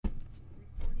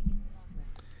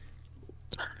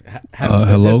Haven't said this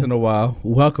Hello. in a while.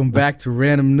 Welcome back to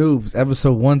Random Noobs,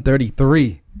 episode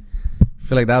 133.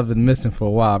 Feel like that's been missing for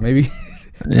a while. Maybe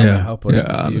that might Yeah, help us yeah.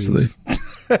 with Honestly,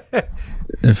 views.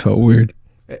 it felt weird,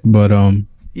 but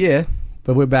Yeah,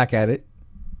 but we're back at it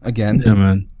again. yeah,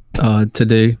 man.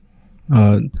 Today,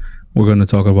 uh, we're gonna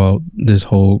talk about this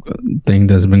whole thing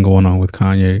that's been going on with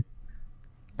Kanye.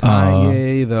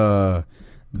 Kanye,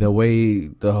 the way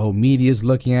the whole media is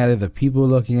looking at it, the people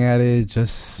looking at it,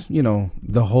 just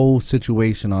the whole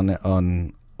situation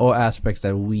on all aspects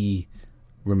that we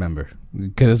remember,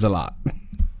 because it's a lot.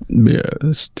 Yeah,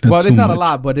 Well, too it's not a much.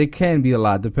 lot, but it can be a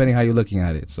lot depending how you're looking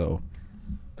at it. So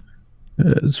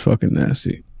Yeah, it's fucking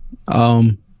nasty.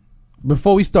 Um,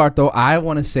 before we start, though, I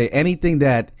want to say anything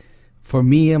that, for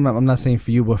me, I'm not saying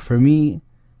for you, but for me,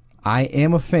 I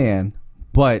am a fan,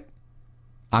 but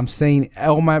I'm saying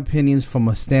all my opinions from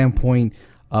a standpoint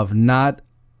of not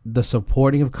the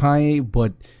supporting of Kanye,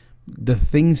 but the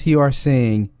things he are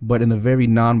saying, but in a very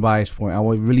non-biased point. I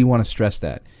would really want to stress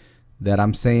that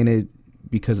I'm saying it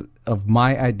because of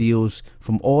my ideals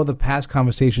from all the past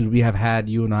conversations we have had,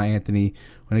 you and I, Anthony,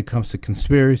 when it comes to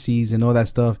conspiracies and all that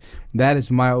stuff. That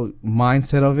is my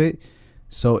mindset of it.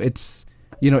 So it's,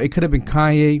 it could have been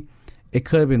Kanye. It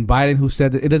could have been Biden who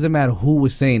said it. It doesn't matter who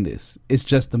was saying this. It's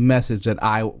just the message that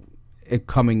my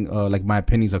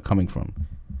opinions are coming from.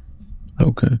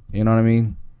 okay, You know what I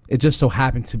mean? It just so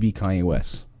happened to be Kanye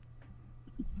West.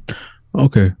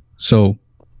 okay. So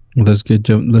let's get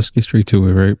straight to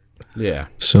it, right? Yeah.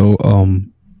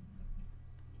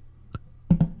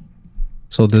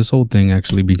 So this whole thing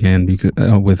actually began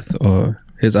with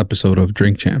his episode of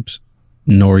Drink Champs,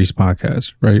 Nori's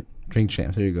podcast, right? Drink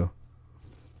Champs. There you go.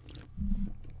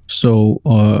 So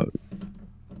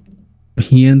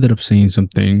he ended up saying some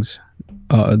things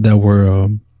that were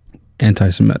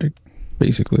anti-Semitic,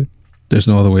 basically. There's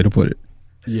no other way to put it.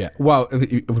 Yeah. Well, if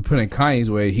we put it in Kanye's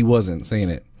way, he wasn't saying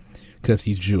it because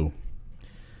he's Jew.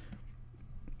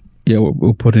 Yeah,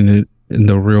 we're putting it in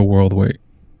the real world way,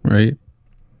 right?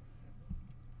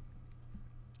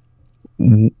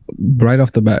 Right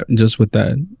off the bat, just with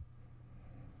that,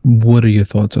 what are your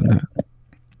thoughts on that?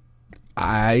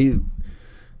 I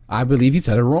believe he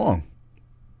said it wrong.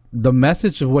 The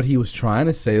message of what he was trying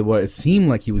to say, what it seemed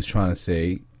like he was trying to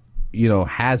say,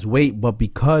 has weight, but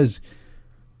because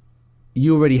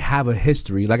you already have a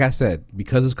history, like I said,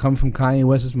 because it's coming from Kanye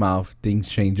West's mouth, things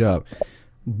change up.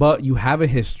 But you have a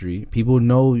history. People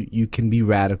know you can be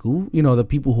radical. The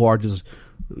people who are just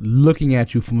looking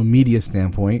at you from a media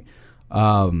standpoint,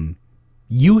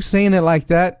 you saying it like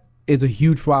that is a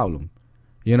huge problem.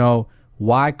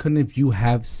 Why couldn't you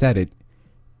have said it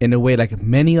in a way like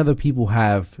many other people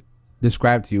have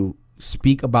described to you?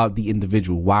 Speak about the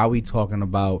individual. Why are we talking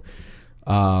about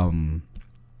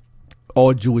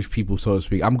all Jewish people, so to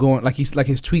speak? I'm going like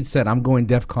his tweet said. I'm going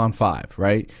DEFCON 5,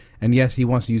 right? And yes, he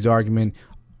wants to use the argument.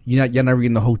 You're not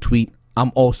reading the whole tweet.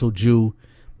 I'm also Jew,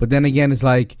 but then again, it's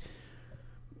like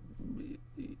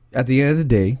at the end of the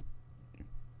day,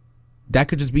 that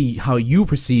could just be how you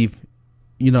perceive,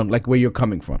 like where you're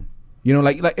coming from.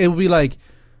 Like it would be like,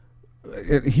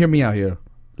 hear me out here.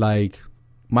 Like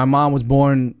my mom was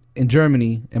born in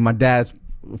Germany and my dad's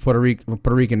Puerto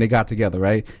Rican. They got together,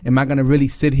 right? Am I gonna really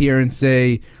sit here and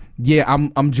say, yeah,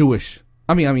 I'm Jewish?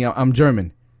 I'm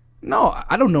German. No,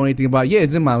 I don't know anything about it. Yeah,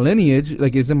 it's in my lineage,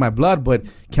 like it's in my blood, but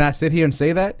can I sit here and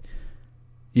say that?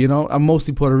 I'm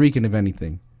mostly Puerto Rican, if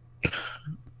anything.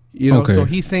 Okay. So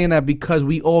he's saying that because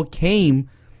we all came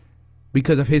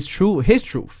because of his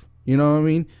truth. You know what I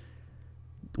mean?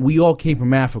 We all came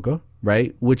from Africa,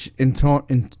 right? Which in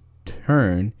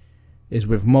turn is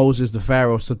with Moses, the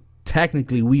Pharaoh. So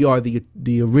technically we are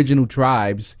the original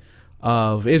tribes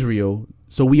of Israel.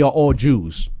 So we are all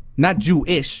Jews. Not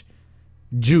Jewish,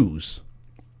 Jews.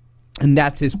 And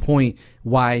that's his point,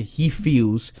 why he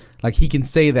feels like he can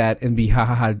say that and be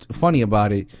funny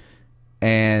about it.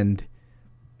 And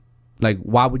like,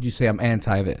 why would you say I'm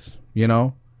anti this?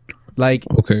 Like,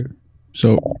 Okay.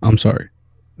 So I'm sorry.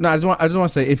 no, I just want to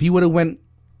say, if he would have went,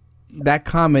 that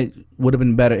comment would have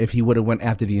been better if he would have went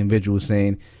after the individual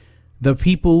saying the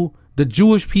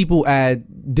Jewish people at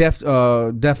I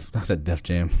said Def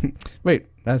Jam. Wait,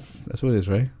 that's what it is,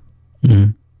 right?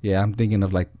 Mhm. Yeah, I'm thinking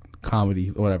of like comedy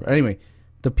or whatever. Anyway,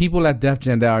 the people at Def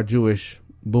Jam that are Jewish,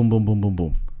 boom, boom, boom, boom,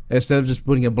 boom. Instead of just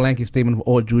putting a blanket statement of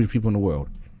all Jewish people in the world.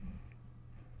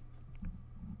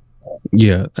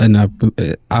 Yeah, and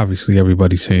obviously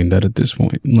everybody's saying that at this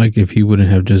point. Like, if he wouldn't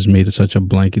have just made such a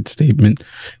blanket statement,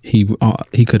 he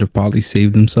could have probably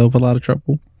saved himself a lot of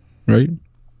trouble, right?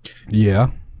 Yeah.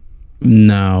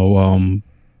 Now,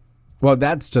 Well,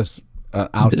 that's just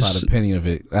outside this- opinion of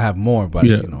it. I have more, but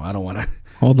Yeah. I don't want to.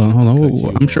 hold on. Cut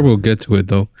you I'm sure we'll off. get to it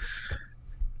though.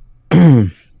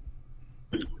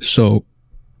 So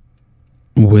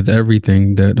with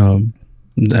everything that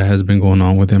has been going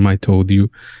on with him, I told you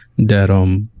that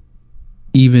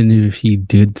even if he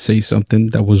did say something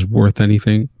that was worth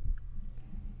anything,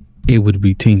 it would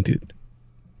be tainted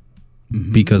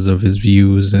because of his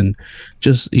views and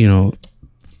just,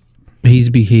 he's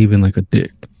behaving like a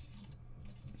dick.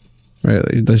 Right?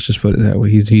 Like, let's just put it that way.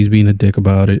 He's being a dick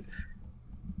about it.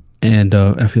 And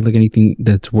I feel like anything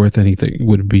that's worth anything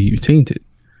would be tainted.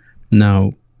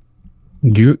 Now,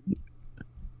 the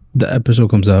episode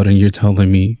comes out and you're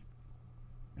telling me,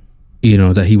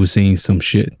 that he was saying some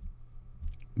shit.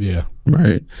 Yeah.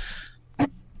 Right?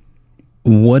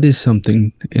 What is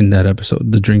something in that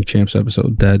episode, the Drink Champs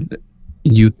episode, that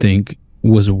you think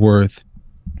was worth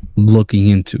looking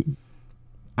into?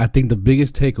 I think the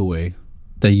biggest takeaway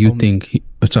That you think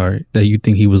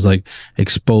he was like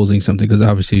exposing something, because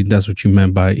obviously that's what you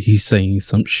meant by he's saying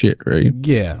some shit, right?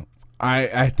 Yeah.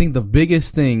 I think the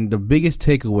biggest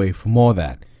takeaway from all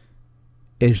that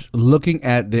is looking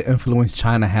at the influence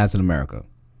China has in America.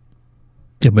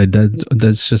 Yeah, but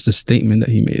that's just a statement that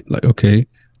he made. Like, okay,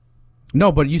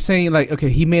 No, but you're saying like, okay,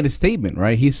 he made a statement,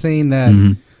 right? He's saying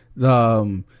that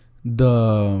the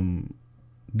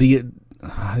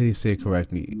how do you say it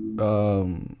correctly?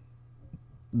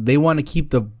 They want to keep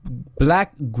the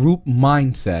black group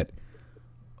mindset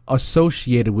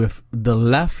associated with the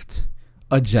left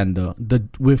agenda,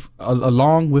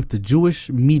 along with the Jewish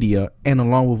media and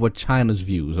along with what China's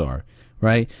views are.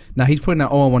 Right now, he's putting that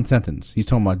all in one sentence. He's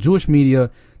talking about Jewish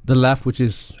media, the left, which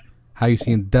is how you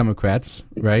see in Democrats,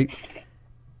 right,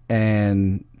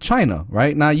 and China.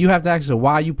 Right now, you have to ask yourself,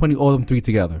 why are you putting all them three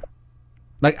together?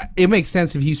 Like, it makes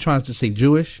sense if he's trying to say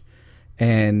Jewish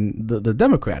and the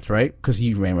Democrats, right? Because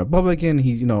he ran Republican.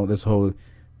 He, this whole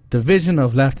division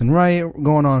of left and right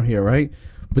going on here, right?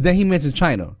 But then he mentions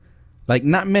China. Like,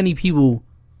 not many people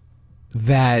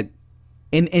that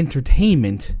in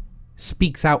entertainment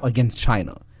speaks out against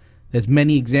China. There's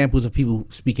many examples of people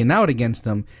speaking out against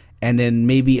them, and then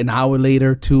maybe an hour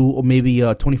later, 2 or maybe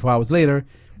 24 hours later,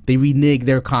 they renege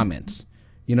their comments.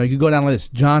 You could go down the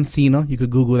list. John Cena, you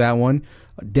could Google that one.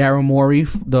 Daryl Morey,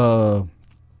 the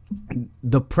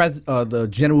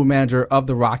general manager of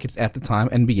the Rockets at the time,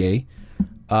 NBA.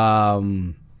 Oh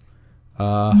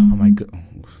my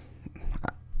god,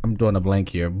 I'm drawing a blank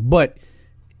here. But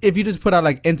if you just put out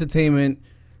like entertainment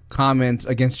comments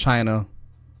against China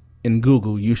in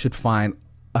Google, you should find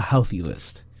a healthy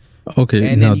list. Okay,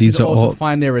 and now then you can also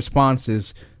find their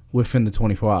responses within the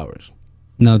 24 hours.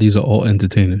 Now these are all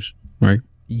entertainers, right?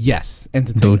 Yes,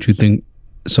 entertainers. Don't you think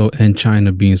so? And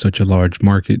China being such a large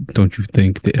market, don't you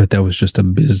think that was just a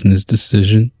business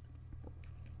decision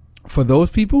for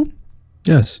those people?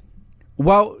 Yes.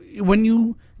 Well,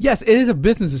 yes, it is a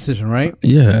business decision, right?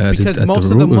 Yeah, because at most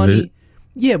the of the root money.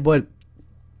 Yeah, but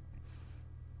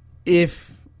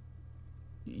if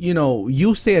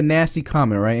you say a nasty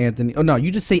comment, right, Anthony? Oh no, you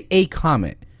just say a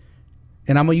comment,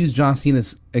 and I'm gonna use John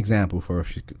Cena's example for a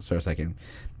second.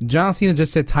 John Cena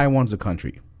just said Taiwan's a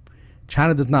country.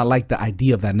 China does not like the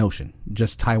idea of that notion,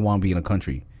 just Taiwan being a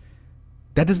country.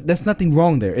 That's nothing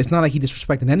wrong there. It's not like he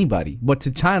disrespected anybody. But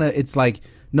to China, it's like,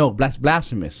 no, that's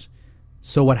blasphemous.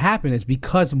 So what happened is,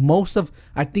 because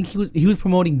I think he was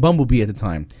promoting Bumblebee at the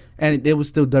time, and there was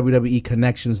still WWE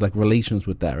connections, like relations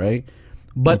with that, right?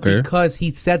 But because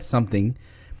he said something,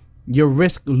 you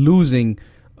risk losing,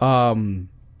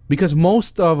 because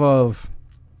most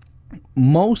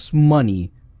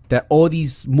money that all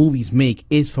these movies make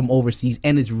is from overseas,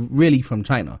 and it's really from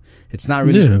China. It's not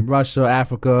really from Russia,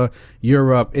 Africa,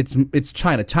 Europe. It's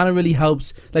China. China really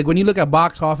helps. Like, when you look at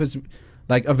box office,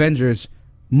 like Avengers,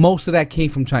 most of that came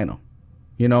from China.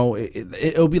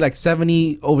 It'll be like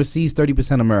 70 overseas,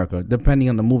 30% America, depending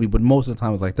on the movie, but most of the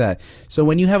time it's like that. So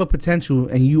when you have a potential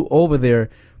and you over there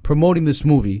promoting this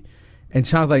movie, and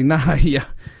China's like, nah, yeah,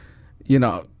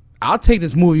 I'll take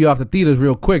this movie off the theaters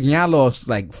real quick, and y'all lost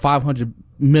like $500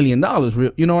 million.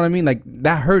 You know what I mean? Like,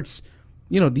 that hurts.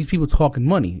 These people talking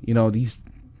money. These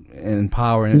and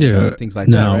power and things like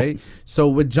that, right? So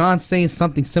with John saying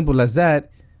something simple as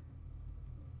that,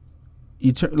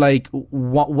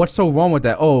 what's so wrong with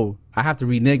that? Oh, I have to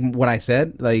renege what I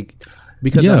said, like,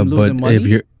 because I'm losing money. If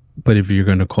you're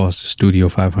going to cost the studio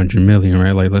 $500 million,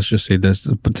 right? Like, let's just say that's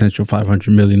the potential $500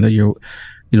 million that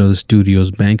the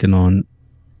studio's banking on,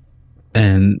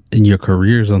 and your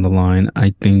career's on the line.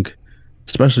 I think,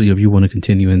 especially if you want to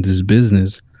continue in this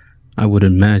business, I would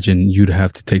imagine you'd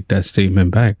have to take that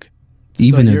statement back,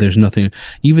 even if there's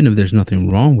nothing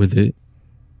wrong with it.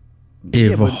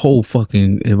 If a whole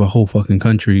fucking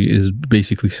country is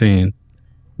basically saying,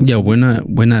 Yeah, we're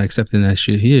not accepting that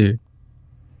shit here,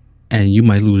 and you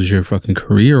might lose your fucking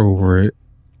career over it.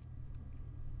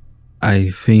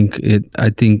 I think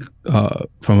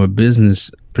from a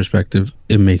business perspective,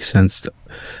 it makes sense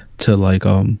to like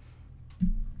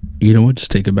you know what,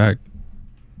 just take it back.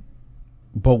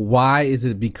 But why is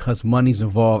it because money's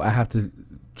involved? I have to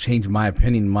change my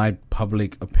opinion, my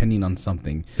public opinion on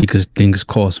something. Because things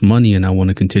cost money and I want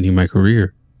to continue my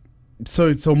career.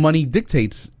 So money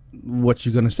dictates what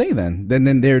you're gonna say. Then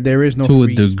there is no To a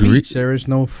free degree, speech. There is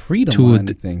no freedom to on a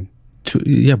anything.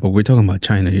 yeah, but we're talking about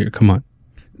China here. Come on.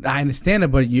 I understand it,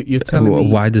 but you're telling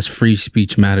me Why does free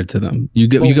speech matter to them? But You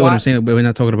get what why- I'm saying, but we're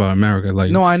not talking about America. Like,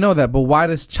 No, I know that, but why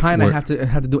does China Work. have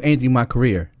to do anything in my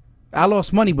career? I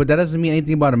lost money, but that doesn't mean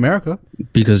anything about America.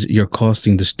 because you're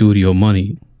costing the studio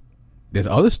money. There's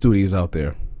other studios out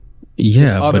there.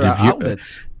 Yeah, but Other if you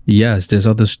outlets. yes, there's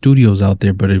other studios out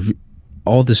there, but if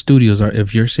all the studios are,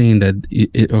 if you're saying that,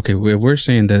 okay, we're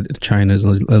saying that China is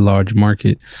a large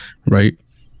market, right?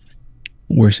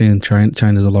 We're saying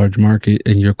China is a large market,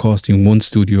 and you're costing one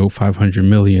studio 500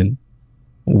 million.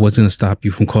 What's gonna stop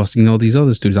you from costing all these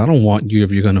other studios? I don't want you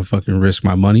if you're gonna fucking risk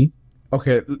my money.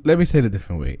 Okay, let me say it a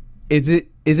different way. Is it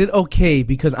okay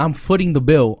because I'm footing the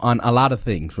bill on a lot of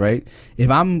things, right? If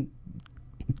I'm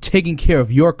taking care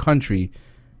of your country,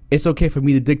 it's okay for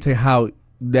me to dictate how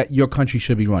that your country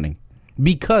should be running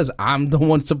because I'm the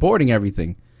one supporting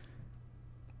everything.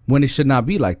 When it should not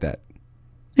be like that.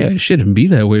 Yeah, it shouldn't be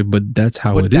that way, but that's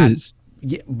how But it that's- is.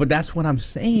 Yeah, but that's what I'm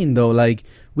saying though. Like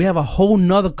we have a whole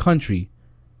nother country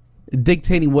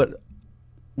dictating what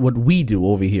we do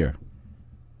over here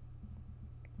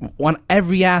on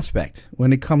every aspect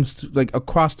when it comes to like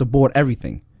across the board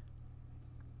everything.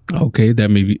 Okay, that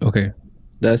may be okay.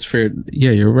 That's fair.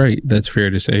 Yeah, you're right. That's fair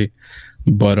to say.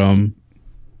 But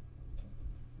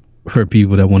for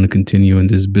people that want to continue in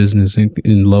this business and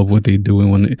love what they do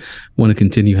and want to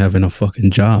continue having a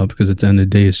fucking job, because at the end of the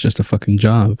day it's just a fucking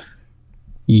job.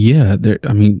 Yeah, there.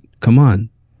 I mean, come on.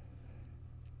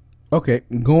 Okay,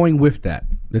 going with that,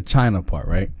 the China part,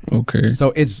 right? Okay.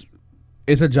 So it's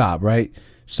a job, right?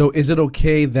 So is it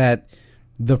okay that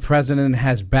the president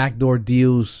has backdoor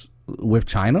deals with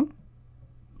China?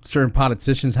 Certain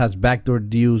politicians has backdoor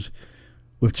deals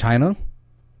with China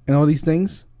and all these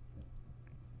things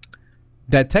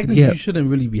that technically Yeah. you shouldn't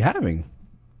really be having.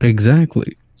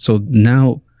 Exactly. So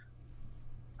now,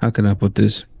 how can I put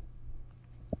this?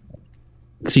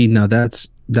 See, now that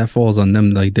falls on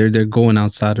them. Like they're going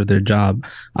outside of their job.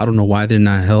 I don't know why they're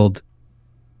not held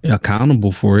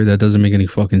accountable for it. That doesn't make any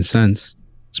fucking sense.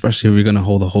 Especially if you're gonna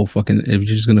hold a whole fucking, if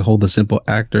you're just gonna hold a simple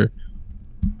actor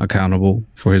accountable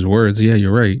for his words. Yeah,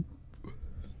 you're right.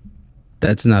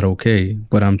 That's not okay.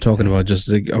 But I'm talking about just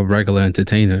like a regular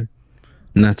entertainer,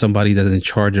 not somebody that's in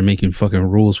charge of making fucking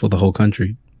rules for the whole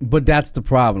country. But that's the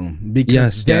problem because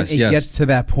Yes, then yes, it yes. gets to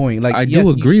that point. Like I do yes,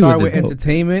 agree you start with with it, though.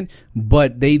 entertainment,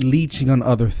 but they leeching on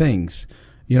other things.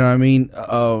 You know what I mean?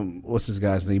 What's this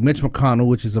guy's name? Mitch McConnell,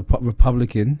 which is a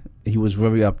Republican. He was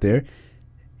very up there.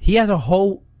 He has a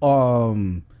whole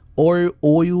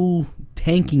oil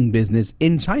tanking business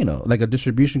in China, like a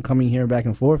distribution coming here back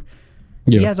and forth.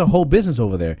 He Yeah. has a whole business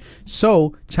over there.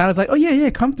 So China's like, oh yeah,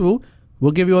 come through.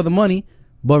 We'll give you all the money.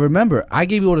 But remember, I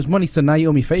gave you all this money, so now you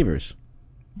owe me favors.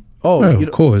 Oh, Well, you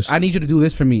of course. I need you to do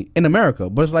this for me in America.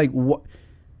 But it's like what?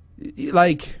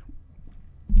 Like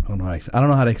I don't know. I don't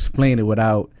know how to explain it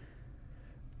without.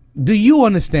 Do you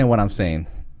understand what I'm saying?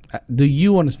 Do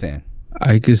you understand?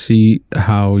 I could see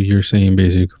how you're saying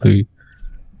basically.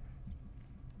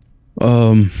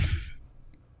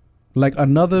 Like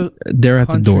another They're at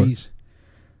the door. countries.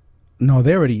 No,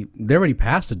 they're already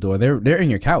past the door. They're in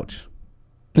your couch.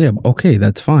 Yeah, okay,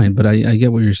 that's fine. But I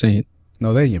get what you're saying.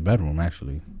 No, they're in your bedroom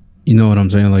actually. You know what I'm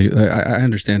saying? Like I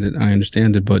understand it. I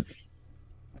understand it, but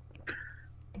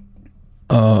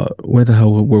where the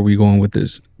hell were we going with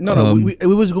this? No, we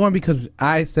was going because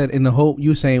I said in the whole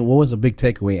you saying what was a big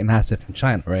takeaway, and I said from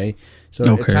China, right? So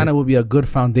Okay. China would be a good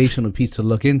foundational piece to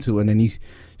look into, and then you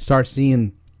start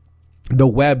seeing the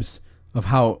webs of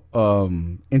how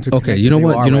interconnected. Okay, you know they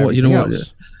what? are You know with what? You know everything what?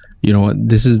 else. You know what?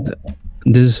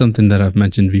 This is something that I've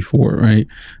mentioned before, right?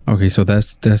 Okay, so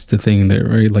that's the thing there,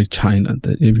 right? Like China,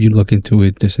 that if you look into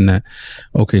it, this and that.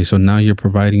 Okay, so now you're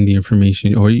providing the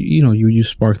information, or you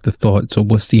spark the thought. So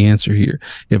what's the answer here?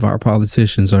 If our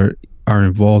politicians are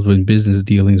involved in business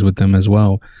dealings with them as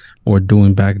well, or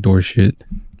doing backdoor shit,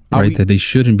 Are right? we- That they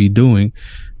shouldn't be doing.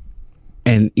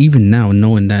 And even now,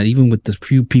 knowing that, even with the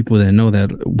few people that know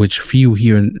that, which few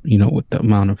here, with the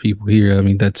amount of people here, I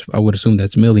mean, I would assume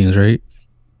that's millions, right?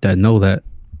 That know that.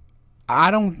 I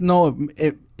don't know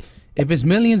if it's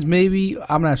millions, maybe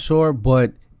I'm not sure,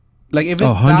 but Like if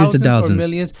Oh, it's hundreds of thousands or thousands.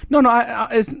 millions, no,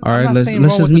 it's, All I'm right, not let's saying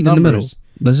let's wrong just with the meet in the middle. numbers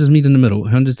Let's just meet in the middle.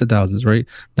 Hundreds of thousands, right?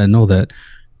 That know that.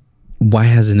 Why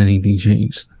hasn't anything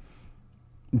changed?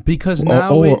 because Or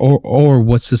now or or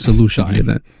what's the solution sorry. here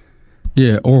then?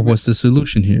 Yeah, or what's the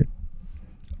solution here?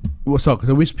 Well, so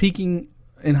we're speaking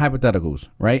in hypotheticals,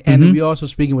 right? And Mhm. we're also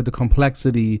speaking with the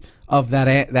complexity of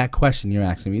that question you're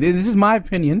asking me. This is my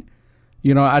opinion.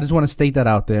 You know, I just want to state that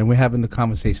out there, and we're having the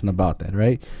conversation about that,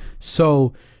 right?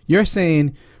 So you're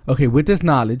saying, okay, with this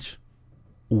knowledge,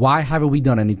 why haven't we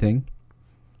done anything?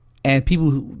 And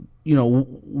people, you know,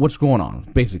 what's going on,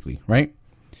 basically, right?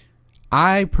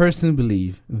 I personally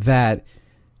believe that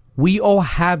we all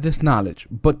have this knowledge,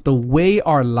 but the way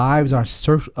our lives are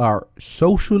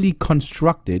socially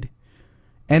constructed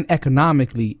and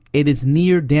economically, it is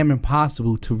near damn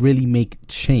impossible to really make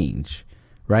change,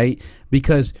 right?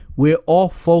 Because we're all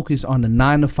focused on the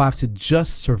 9 to 5 to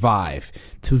just survive,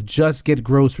 to just get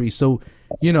groceries. So,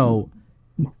 you know,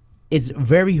 it's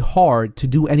very hard to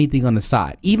do anything on the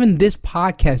side. Even this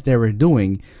podcast that we're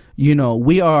doing, you know,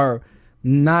 we are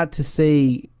not to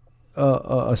say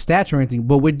a stature or anything,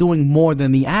 but we're doing more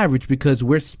than the average because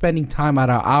we're spending time out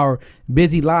of our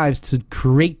busy lives to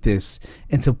create this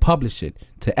and to publish it,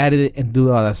 to edit it and do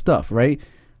all that stuff, right?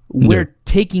 We're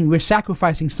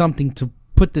sacrificing something to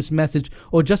put this message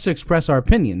or just to express our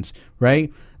opinions,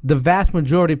 right? The vast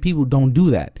majority of people don't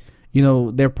do that. You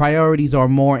know, their priorities are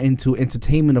more into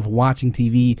entertainment of watching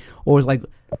TV, or it's like,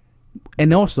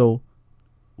 and also,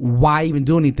 why even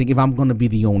do anything if I'm going to be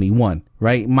the only one,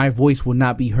 right? My voice will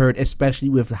not be heard, especially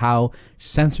with how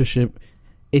censorship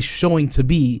is showing to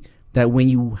be that when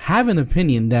you have an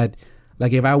opinion that,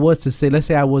 like if I was to say, let's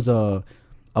say I was a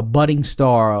budding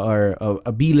star or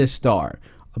a B-list star,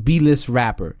 a B-list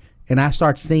rapper, and I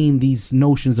start saying these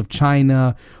notions of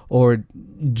China or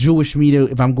Jewish media,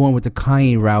 if I'm going with the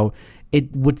Kanye route,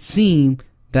 it would seem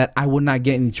that I would not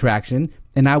get any traction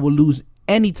and I would lose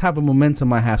any type of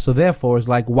momentum I have. So therefore, it's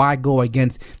like, why go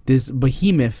against this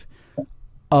behemoth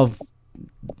of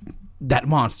that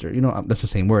monster? You know, that's the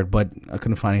same word, but I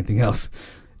couldn't find anything else.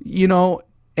 You know,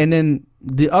 and then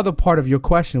the other part of your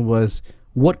question was,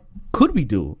 what could we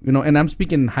do? You know, and I'm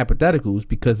speaking hypotheticals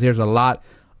because there's a lot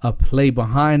of play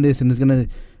behind this, and it's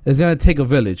gonna take a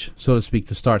village, so to speak,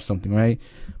 to start something, right?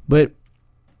 But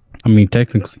I mean,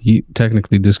 technically,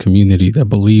 this community that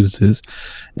believes this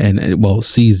and well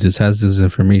sees this, has this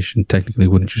information. Technically,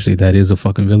 wouldn't you say that is a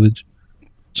fucking village?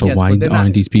 So yes, why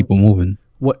aren't these people moving?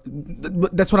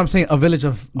 That's what I'm saying. A village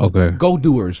of Okay.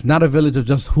 doers, not a village of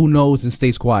just who knows and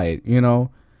stays quiet. You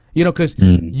know, because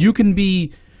you can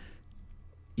be.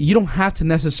 You don't have to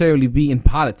necessarily be in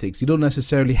politics. You don't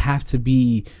necessarily have to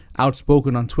be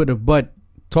outspoken on Twitter, but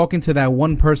talking to that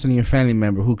one person in your family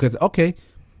member who, because, okay,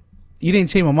 you didn't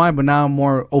change my mind, but now I'm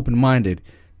more open-minded.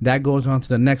 That goes on to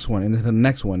the next one, and to the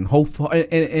next one. Hopeful,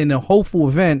 in a hopeful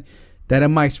event that it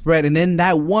might spread, and then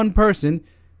that one person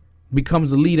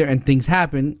becomes the leader and things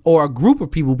happen, or a group of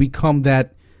people become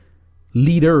that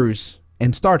leaders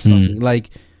and start something. Like,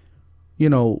 you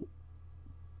know,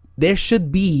 there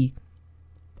should be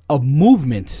a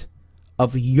movement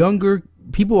of younger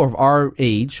people of our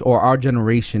age or our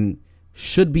generation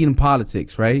should be in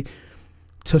politics, right?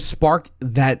 To spark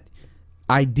that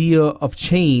idea of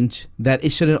change, that it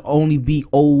shouldn't only be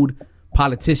old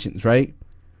politicians, right?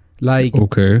 Like,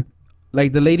 Okay.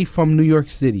 like the lady from New York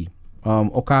City,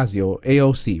 Ocasio,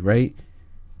 AOC, right?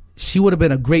 She would have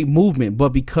been a great movement,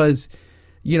 but because,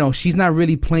 you know, she's not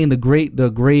really playing the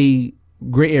gray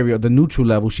area, the neutral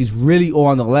level. She's really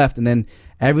on the left, and then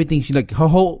everything she, like, her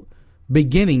whole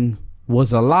beginning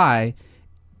was a lie.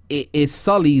 It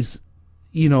sullies,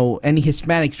 you know, any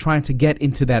Hispanics trying to get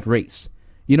into that race.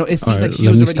 You know, it seems like she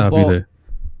was already stop you there.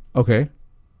 Okay.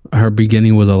 Her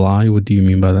beginning was a lie. What do you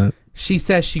mean by that? She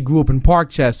says she grew up in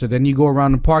Parkchester. Then you go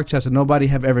around in Parkchester, nobody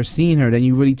have ever seen her. Then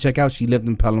you really check out, she lived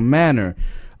in Pelham Manor.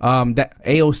 That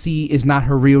AOC is not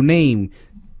her real name.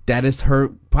 That is her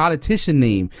politician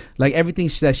name. Like, everything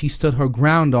she stood her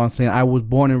ground on, saying I was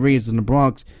born and raised in the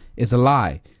Bronx, is a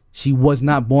lie. She was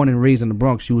not born and raised in the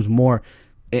Bronx. She was more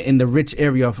in the rich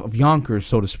area of Yonkers,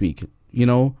 so to speak. You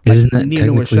know, isn't that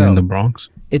technically in the Bronx?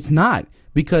 It's not,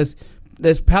 because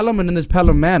there's Pelham and then there's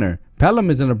Pelham Manor. Pelham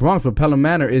is in the Bronx, but Pelham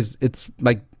Manor it's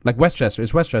like Westchester.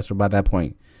 It's Westchester by that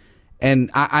point.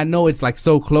 And I know it's like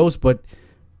so close, but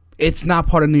it's not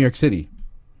part of New York City.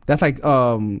 That's like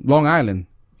Long Island.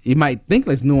 You might think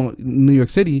like New York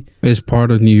City. It's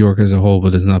part of New York as a whole,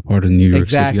 but it's not part of New York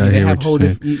exactly. City. They have whole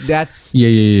that's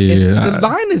yeah. The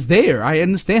line is there. I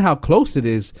understand how close it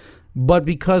is, but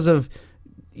because of,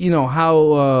 you know,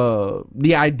 how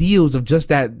the ideals of just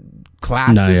that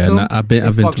class Nah, yeah, system, nah, I've been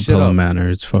fucks to shit Pelham up. Manor.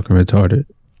 It's fucking retarded.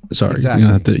 Sorry,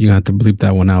 Exactly. you gonna have to bleep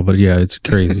that one out. But yeah, it's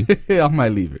crazy. I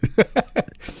might leave it.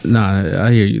 Nah,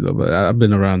 I hear you though. But I've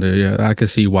been around there. Yeah, I can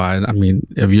see why. I mean,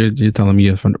 if you're telling me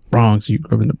you're from the Bronx, you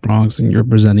grew up in the Bronx, and you're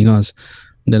representing us,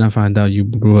 then I find out you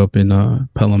grew up in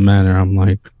Pelham Manor. I'm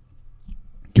like,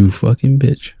 you fucking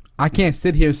bitch. I can't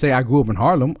sit here and say I grew up in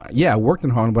Harlem. Yeah, I worked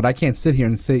in Harlem, but I can't sit here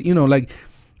and say, like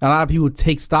a lot of people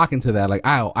take stock into that. Like,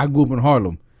 I grew up in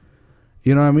Harlem.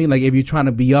 You know what I mean? Like, if you're trying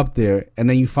to be up there and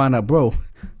then you find out, bro,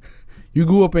 you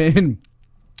grew up in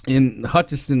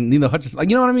Hutchinson, Hutchinson.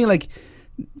 Like, you know what I mean? Like,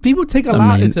 people take a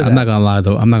lot into that. I'm not gonna lie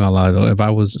though.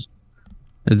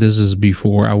 If this is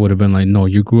before, I would have been like, no,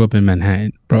 you grew up in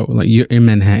Manhattan, bro. Like, you're in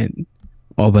Manhattan.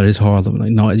 Oh, but it's Harlem.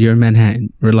 Like, no, you're in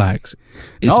Manhattan. Relax.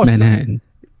 It's Manhattan.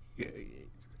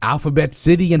 Alphabet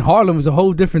City and Harlem is a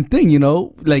whole different thing,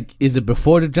 Like, is it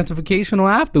before the gentrification or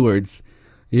afterwards?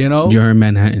 You're in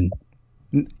Manhattan.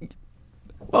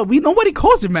 Well, nobody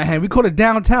calls it Manhattan. We call it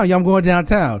downtown. Yeah, I'm going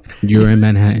downtown. You're in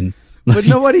Manhattan. But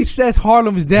nobody says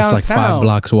Harlem is downtown. It's like 5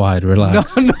 blocks wide.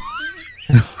 Relax. No.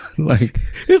 Like,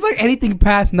 it's like anything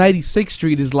past 96th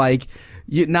Street is like,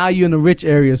 now you're in the rich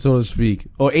area, so to speak.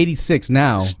 Or 86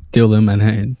 now. Still in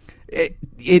Manhattan.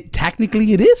 It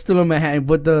technically it is still in Manhattan,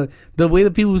 but the way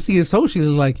that people see associates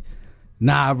is like,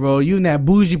 nah, bro, you in that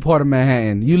bougie part of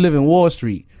Manhattan. You live in Wall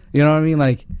Street. You know what I mean?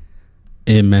 Like,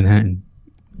 in Manhattan.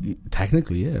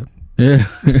 Technically, yeah. Yeah.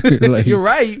 Like, you're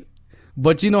right.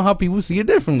 But you know how people see it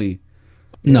differently.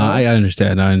 No, I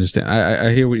understand.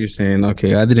 I hear what you're saying.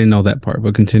 Okay, I didn't know that part,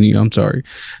 but continue. I'm sorry.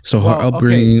 So her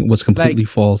upbringing was completely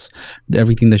false.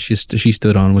 Everything that she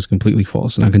stood on was completely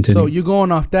false. And I continue. So you're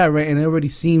going off that, right? And it already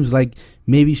seems like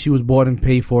maybe she was bought and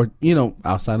paid for,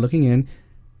 outside looking in,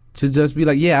 to just be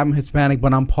like, yeah, I'm Hispanic,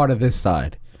 but I'm part of this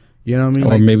side. You know what I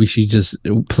mean? Or maybe she just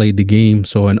played the game,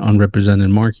 so an unrepresented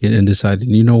market, and decided,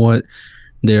 you know what,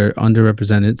 they're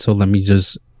underrepresented, so let me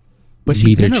just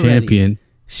be their champion. Already.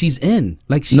 She's in.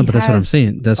 Like, no, but that's what I'm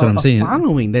saying. That's what I'm saying.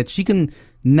 Following that she can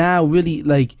now really,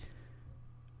 like,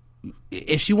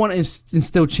 if she want to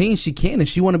instill change, she can. If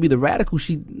she want to be the radical,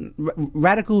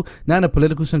 radical, not in a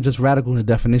political sense, just radical in the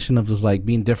definition of just like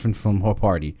being different from her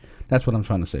party. That's what I'm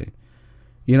trying to say.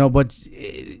 But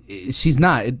she's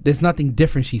not. There's nothing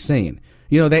different she's saying.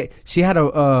 She had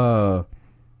we're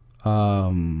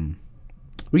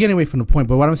getting away from the point,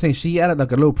 but what I'm saying, she had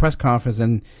like a little press conference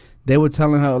and they were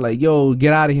telling her like, yo,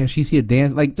 get out of here. She's here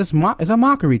dance. Like, just it's a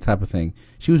mockery type of thing.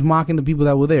 She was mocking the people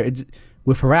that were there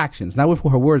with her actions, not with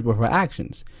her words, but her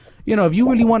actions. If you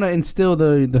really want to instill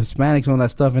the Hispanics and all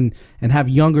that stuff and have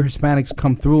younger Hispanics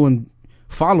come through and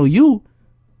follow you,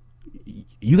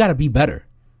 you got to be better.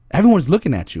 Everyone's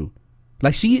looking at you.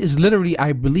 Like, she is literally,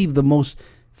 I believe, the most,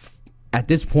 at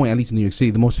this point, at least in New York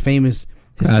City, the most famous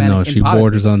Hispanic. I know she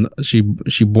borders on she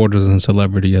borders on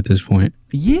celebrity at this point.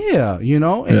 Yeah, and,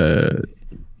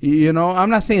 I'm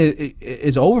not saying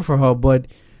it's over for her, but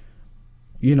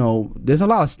there's a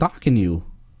lot of stock in you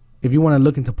if you want to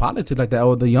look into politics like that,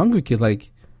 or the younger kids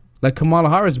like Kamala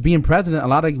Harris being president. A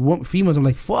lot of females are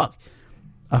like, fuck,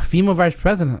 a female vice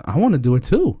president. I want to do it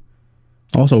too.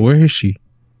 Also, where is she?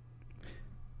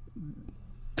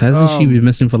 Hasn't she been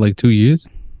missing for like 2 years?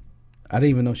 I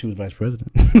didn't even know she was vice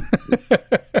president.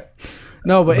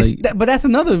 No, but but that's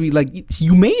another, like,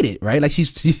 you made it, right? Like, we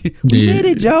made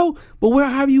it, Joe. But where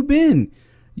have you been?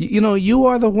 You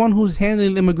are the one who's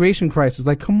handling the immigration crisis.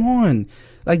 Like, come on,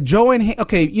 like Joe ain't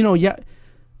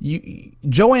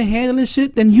Joe ain't handling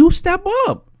shit. Then you step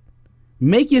up,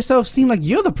 make yourself seem like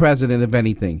you're the president. If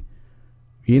anything,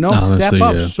 honestly, step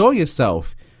up, show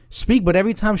yourself. Speak, but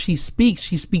every time she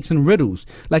speaks in riddles.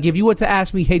 Like, if you were to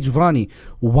ask me, hey, Giovanni,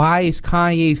 why is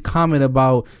Kanye's comment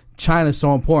about China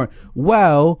so important?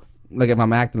 Well, like, if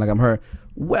I'm acting like I'm her,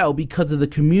 well, because of the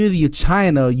community of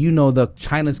China, the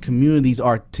China's communities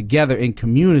are together in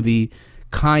community.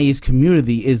 Kanye's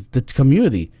community is the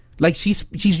community. Like, she's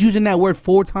using that word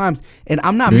 4 times, and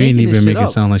I'm not making this shit up. You didn't even make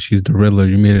it sound like she's the Riddler.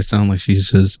 You made it sound like she's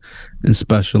just in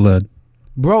special ed.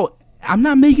 Bro, I'm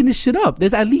not making this shit up.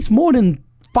 There's at least more than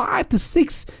 5 to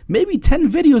 6, maybe 10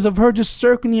 videos of her just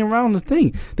circling around the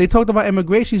thing. They talked about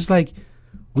immigration. She's like,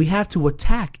 we have to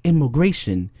attack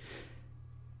immigration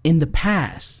in the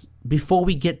past before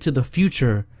we get to the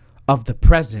future of the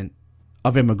present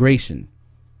of immigration.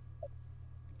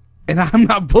 And I'm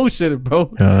not bullshitting,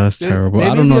 bro. Yeah, that's terrible.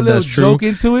 I don't know if that's true. Joke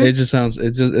into it.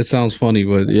 It sounds funny,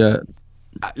 but yeah.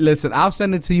 Listen, I'll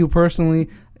send it to you personally.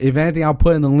 If anything, I'll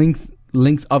put in the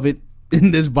links of it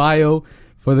in this bio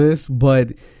for this.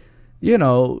 But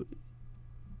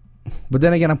But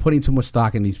then again, I'm putting too much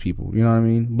stock in these people. You know what I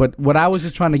mean? But what I was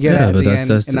just trying to get at but the end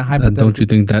in a hypothetical. don't you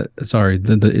think that? Sorry,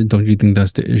 don't you think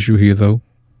that's the issue here, though?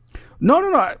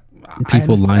 No.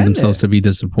 People line themselves to be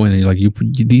disappointed. Like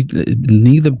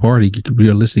neither party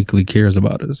realistically cares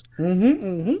about us,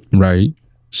 right?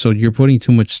 So you're putting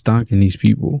too much stock in these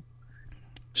people.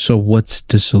 So what's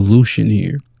the solution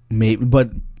here? Maybe,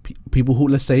 but people who,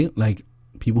 let's say, like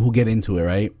people who get into it,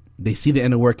 right? They see the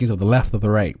inner workings of the left or the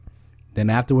right. Then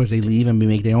afterwards, they leave and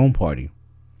make their own party.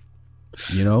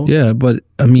 You know? Yeah, but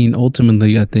I mean,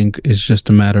 ultimately, I think it's just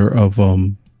a matter of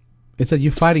It's that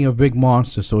you're fighting a big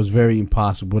monster, so it's very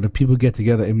impossible. But if people get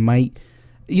together, it might.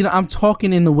 You know, I'm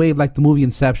talking in the way of like the movie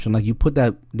Inception. Like you put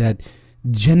that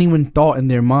genuine thought in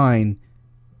their mind,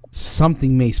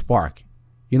 something may spark.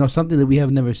 You know, something that we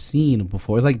have never seen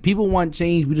before. It's like people want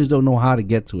change, we just don't know how to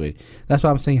get to it. That's why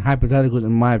I'm saying hypotheticals,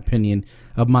 in my opinion,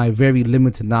 of my very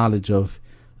limited knowledge of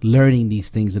learning these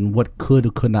things and what could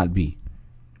or could not be.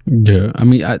 Yeah, I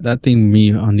mean, I think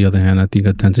me, on the other hand, I think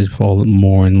I tend to fall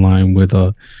more in line with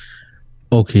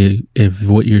okay, if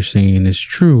what you're saying is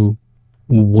true,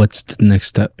 what's the next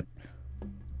step?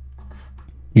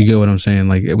 You get what I'm saying?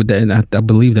 Like, I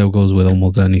believe that goes with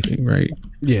almost anything, right?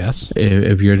 Yes.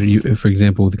 If for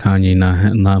example, with Kanye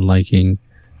not liking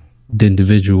the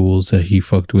individuals that he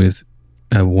fucked with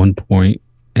at one point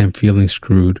and feeling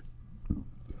screwed,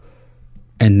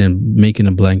 and then making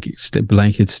a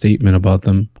blanket statement about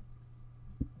them.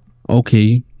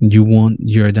 Okay,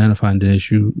 you're identifying the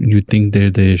issue. You think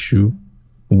they're the issue.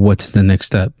 What's the next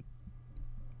step?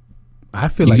 I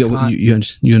feel you like you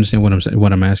understand what I'm saying.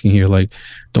 What I'm asking here, like,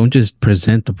 don't just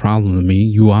present the problem to me.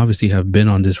 You obviously have been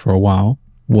on this for a while.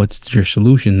 What's your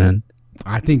solution then?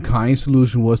 I think Kanye's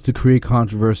solution was to create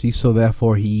controversy, so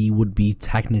therefore he would be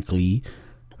technically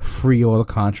free of all the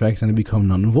contracts and it become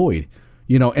null and void.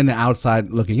 You know, in the outside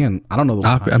looking in, I don't know.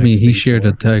 I mean, he shared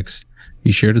a text.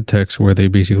 He shared a text where they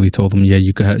basically told him, "Yeah,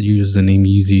 you could use the name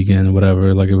Yeezy again,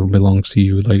 whatever. Like, it belongs to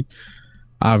you." Like,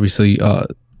 obviously,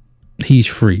 he's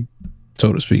free,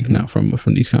 so to speak, now from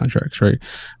these contracts, right?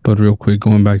 But real quick,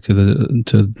 going back to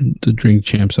the Drink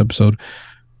Champs episode,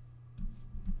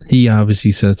 he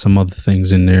obviously said some other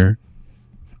things in there.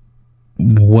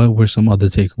 What were some other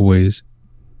takeaways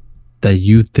that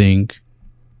you think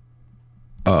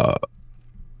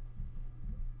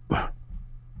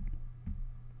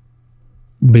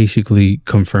basically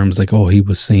confirms, like, oh, he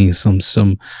was saying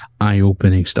some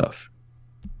eye-opening stuff?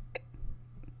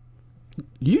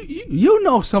 You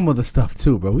know some of the stuff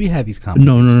too, bro. We had these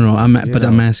conversations. No. I'm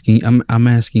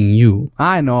asking you.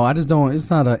 I know. I just don't. It's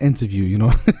not an interview, you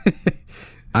know.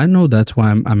 I know, that's why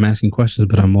I'm asking questions,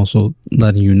 but I'm also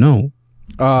letting you know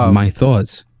my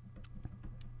thoughts.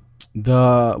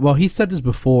 He said this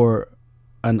before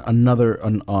on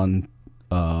the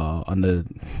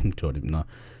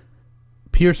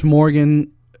Piers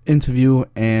Morgan interview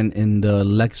and in the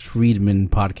Lex Friedman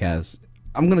podcast.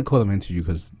 I'm gonna call them interview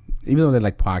because even though they're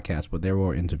like podcasts, but they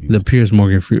were interviews. The Piers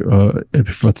Morgan the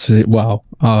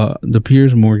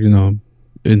Piers Morgan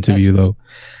interview though,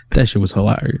 that shit was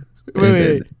hilarious.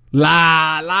 Wait.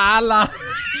 La.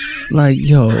 Like,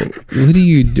 yo, what are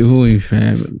you doing,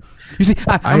 fam? You see,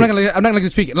 I'm not gonna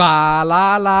speak.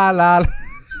 La.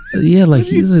 Yeah, like,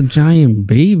 he's a giant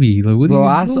baby. Like, what bro,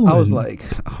 are you doing? I was like,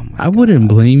 oh my I wouldn't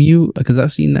blame you, because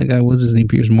I've seen that guy. What's his name?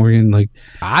 Piers Morgan. Like,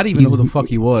 I didn't even know who the fuck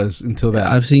he was until that.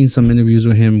 I've seen some interviews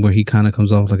with him where he kind of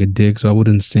comes off like a dick. So I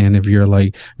wouldn't understand if you're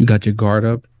like, you got your guard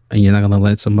up and you're not gonna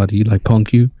let somebody like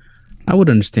punk you. I would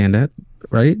understand that,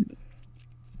 right?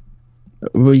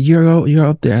 But you're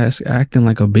up there acting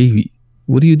like a baby.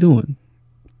 What are you doing?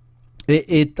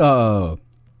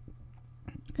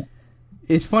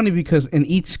 It's funny because in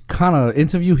each kind of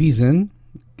interview he's in,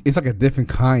 it's like a different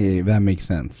Kanye, if that makes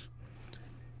sense.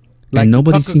 Like, and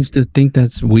nobody seems to think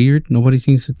that's weird. Nobody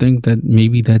seems to think that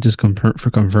maybe that just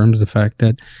confirms the fact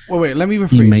that. Wait, let me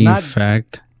rephrase. He may in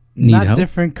fact need not help.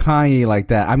 Different Kanye like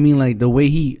that. I mean, like, the way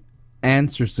he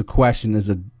answers the question is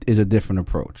a different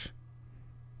approach.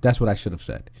 That's what I should have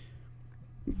said.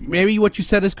 Maybe what you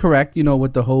said is correct. You know,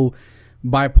 with the whole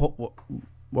bipolar.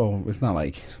 Well, it's not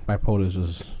like bipolar is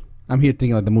just. I'm here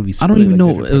thinking like the movie. I don't even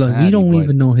know. Like, we don't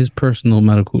even know his personal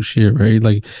medical shit, right?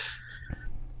 Like,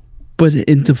 but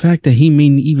in the fact that he may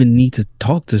even need to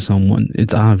talk to someone,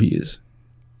 it's obvious.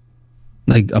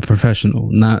 Like a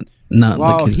professional, not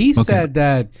like his he said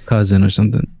that cousin or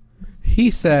something.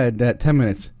 He said that 10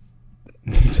 minutes.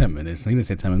 10 minutes. He didn't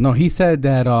say 10 minutes. No, he said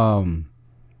that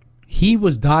he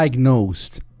was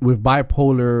diagnosed with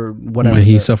bipolar, whatever. When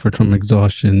he suffered from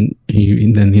exhaustion, they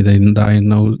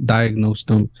diagnosed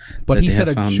him. But he said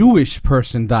a Jewish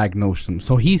person diagnosed him.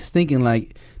 So he's thinking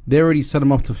like they already set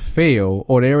him up to fail,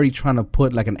 or they're already trying to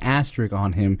put like an asterisk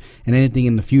on him and anything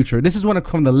in the future. This is when it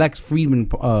comes to Lex Friedman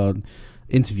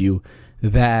interview,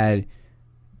 that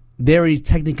they already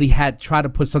technically had tried to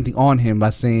put something on him by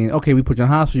saying, okay, we put you in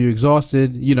hospital, you're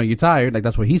exhausted, you know, you're tired, like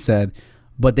that's what he said,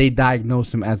 but they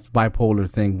diagnosed him as bipolar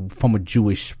thing from a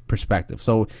Jewish perspective.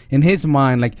 So in his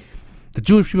mind, like, the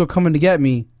Jewish people are coming to get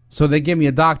me, so they give me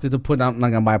a doctor to put down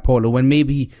like I'm bipolar, when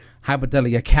maybe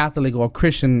hypothetically a Catholic or a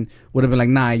Christian would have been like,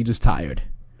 nah, you're just tired.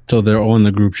 So they're all in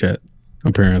the group chat,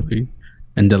 apparently,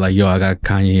 and they're like, yo, I got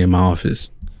Kanye in my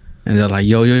office, and they're like,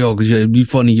 yo, because it'd be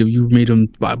funny if you made him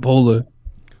bipolar.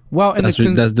 Well, that's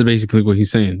basically what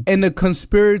he's saying. In the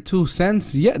conspiratorial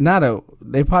sense, yeah,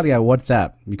 they probably got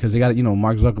WhatsApp, because they got, you know,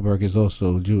 Mark Zuckerberg is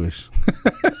also Jewish.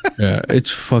 Yeah, it's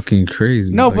fucking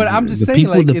crazy. No, like, but I'm just saying,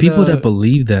 people, like, the people that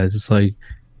believe that, it's like,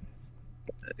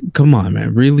 come on,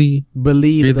 man, really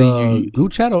believe the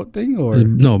group chat thing, or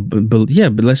no? But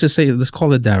let's just say, let's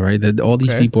call it that, right? That all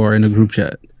these people are in a group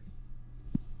chat.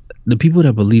 The people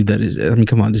that believe that is, I mean,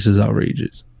 come on, this is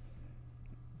outrageous.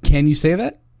 Can you say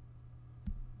that?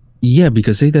 Yeah,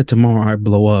 because say that tomorrow I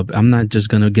blow up, I'm not just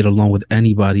gonna get along with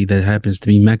anybody that happens to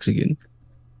be Mexican.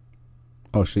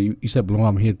 Oh shit! You said blow up.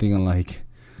 I'm here thinking like.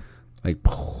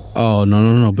 Oh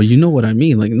no! But you know what I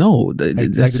mean? Like, no,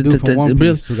 that's the dude from One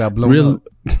Piece who got blown up.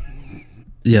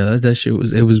 Yeah, that shit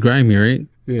was grimy, right?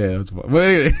 Yeah, it was.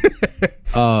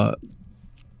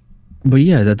 But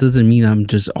yeah, that doesn't mean I'm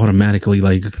just automatically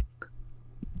like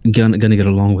gonna get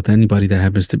along with anybody that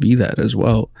happens to be that as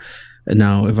well.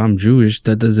 Now, if I'm Jewish,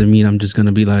 that doesn't mean I'm just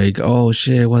gonna be like, oh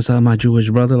shit, what's up, my Jewish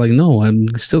brother? Like, no, I'm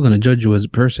still gonna judge you as a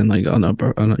person. Like, on a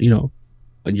you know,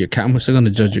 I'm still gonna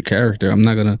judge your character. I'm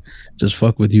not gonna just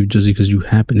fuck with you just because you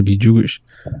happen to be Jewish.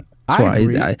 So I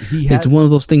agree. It's one of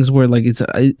those things where like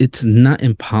it's not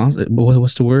impossible.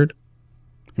 What's the word?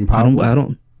 Improbable. I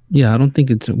don't think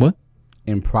it's what?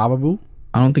 Improbable.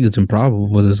 I don't think it's improbable,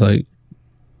 but it's like,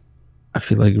 I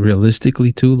feel like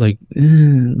realistically too, like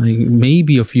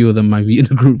maybe a few of them might be in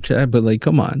the group chat, but like,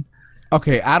 come on.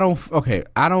 Okay, I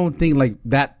don't think like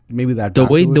that. Maybe that the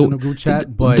way was in the group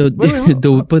chat, but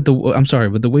I'm sorry,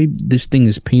 but the way this thing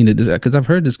is painted is, because I've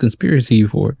heard this conspiracy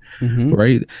before,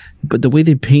 right? But the way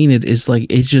they paint it is like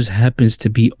it just happens to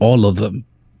be all of them.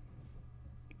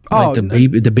 Like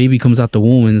the baby comes out the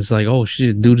womb and it's like, oh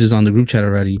shit, dude is on the group chat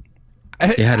already.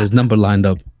 They had his number lined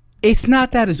up. It's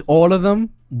not that it's all of them,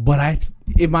 but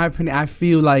in my opinion, I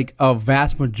feel like a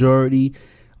vast majority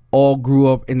all grew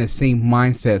up in the same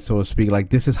mindset, so to speak. Like,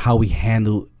 this is how we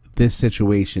handle this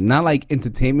situation. Not like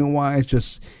entertainment wise,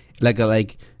 just like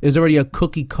there's already a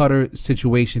cookie cutter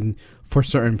situation for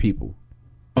certain people.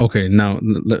 Okay, now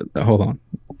hold on.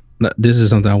 This is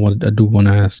something I do want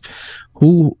to ask.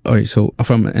 All right, so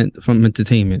from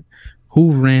entertainment,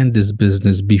 who ran this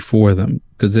business before them?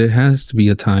 Because there has to be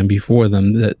a time before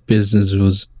them that business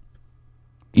was.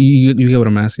 You get what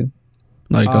I'm asking?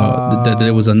 Like that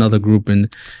there was another group in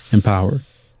power.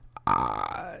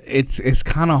 It's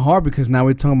kind of hard, because now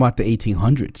we're talking about the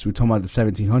 1800s. We're talking about the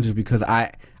 1700s, because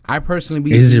I personally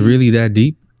believe. Is it really that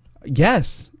deep?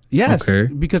 Yes. Okay.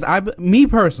 Because me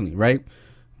personally, right?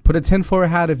 Put a tinfoil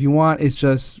hat if you want. It's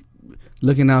just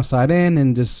looking outside in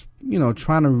and just, you know,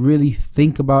 trying to really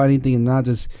think about anything and not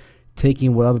just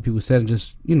taking what other people said and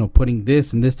just, you know, putting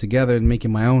this and this together and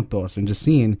making my own thoughts, and just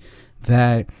seeing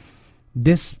that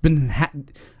this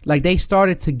like they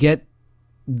started to get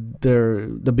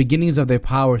the beginnings of their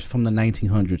powers from the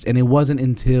 1900s, and it wasn't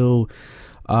until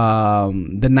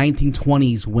the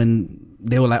 1920s when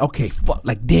they were like, okay, fuck,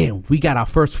 like, damn, we got our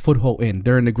first foothold in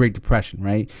during the Great Depression,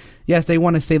 right? Yes, they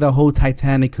want to say the whole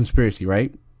Titanic conspiracy,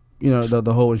 right? You know,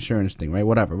 the whole insurance thing, right?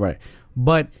 Whatever, right?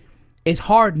 But it's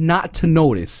hard not to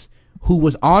notice who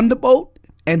was on the boat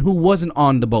and who wasn't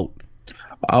on the boat.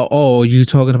 Oh, you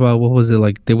talking about, what was it,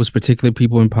 like there was particular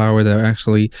people in power that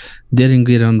actually didn't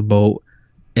get on the boat,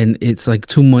 and it's like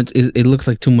too much. It looks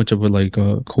like too much of a like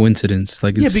a coincidence.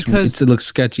 Like, because it looks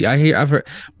sketchy. I've heard,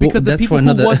 because the people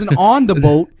who wasn't on the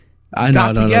boat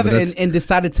got together and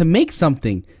decided to make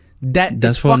something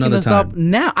that's fucking us up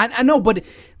now. I know, but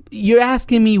you're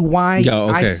asking me why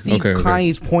I see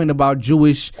Kanye's point about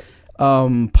Jewish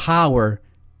power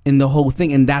in the whole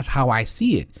thing, and that's how I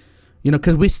see it. You know,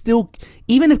 because we still,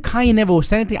 even if Kanye never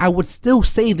said anything, I would still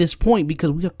say this point,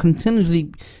 because we are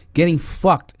continuously getting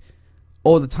fucked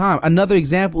all the time. Another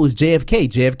example is JFK.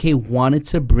 JFK wanted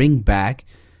to bring back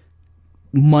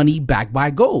money backed by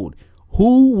gold.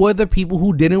 Who were the people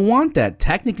who didn't want that?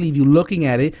 Technically, if you're looking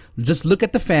at it, just look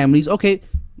at the families. Okay,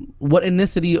 what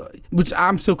ethnicity, which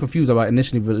I'm still confused about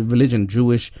initially, religion,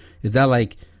 Jewish, is that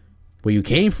like where you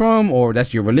came from, or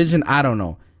that's your religion? I don't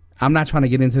know. I'm not trying to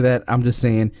get into that. I'm just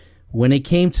saying when it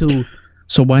came to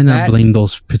So why not blame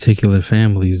those particular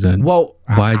families then? Well,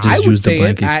 why just use the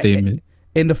blanket statement?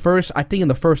 In the first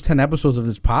 10 episodes of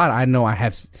this pod, I know I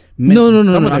have no.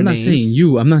 I'm not saying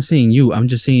you. I'm not saying you. I'm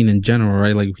just saying in general,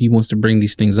 right? Like if he wants to bring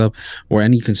these things up, or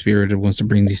any conspirator wants to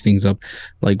bring these things up,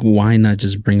 like why not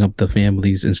just bring up the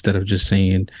families instead of just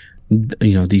saying,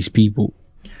 these people?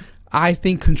 I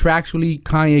think contractually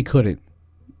Kanye couldn't,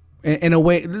 in a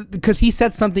way, because he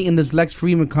said something in this Lex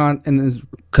Friedman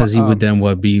because he would then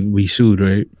be sued,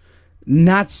 right?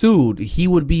 Not sued. He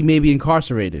would be maybe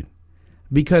incarcerated.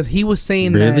 Because he was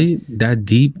saying that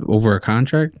deep over a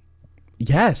contract?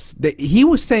 Yes. He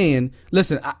was saying,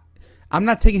 listen, I'm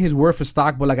not taking his word for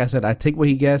stock, but like I said, I take what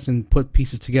he gets and put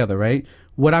pieces together, right?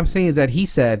 What I'm saying is that he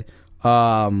said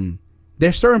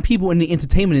there's certain people in the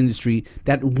entertainment industry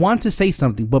that want to say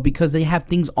something, but because they have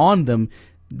things on them,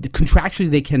 contractually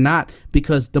they cannot,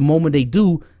 because the moment they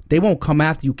do, they won't come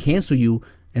after you, cancel you,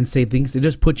 and say things. They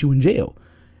just put you in jail.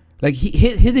 Like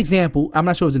his example, I'm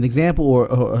not sure it was an example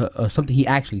or something he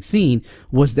actually seen,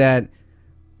 was that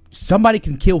somebody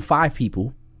can kill 5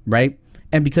 people, right?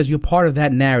 And because you're part of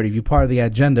that narrative, you're part of the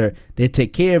agenda, they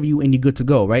take care of you and you're good to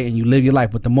go, right? And you live your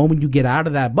life. But the moment you get out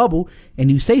of that bubble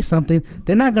and you say something,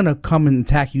 they're not going to come and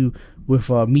attack you with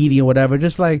media or whatever.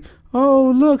 Just like,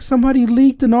 oh, look, somebody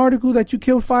leaked an article that you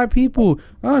killed 5 people.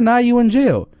 Oh, now you in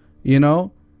jail,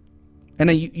 And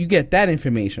then you get that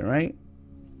information, right?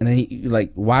 And then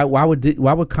like, why would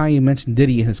Kanye mention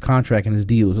Diddy in his contract and his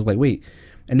deals? It's like, wait.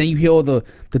 And then you hear all the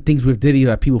things with Diddy,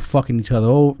 like people fucking each other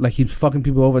over, like he's fucking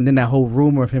people over, and then that whole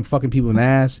rumor of him fucking people in the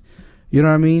ass. You know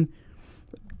what I mean?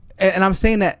 And I'm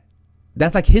saying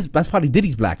that's probably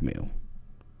Diddy's blackmail.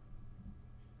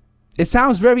 It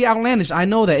sounds very outlandish. I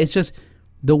know that. It's just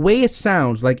the way it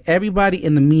sounds. Like everybody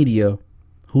in the media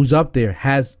who's up there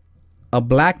has a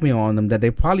blackmail on them that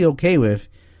they're probably okay with,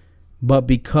 but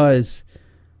because,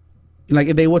 like,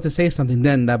 if they were to say something,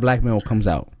 then that blackmail comes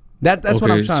out. That's okay, what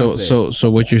I'm trying to say.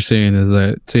 So what you're saying is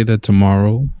that, say that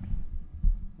tomorrow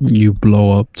you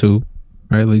blow up too,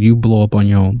 right? Like you blow up on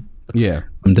your own. Yeah.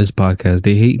 On this podcast,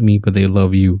 they hate me, but they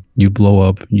love you. You blow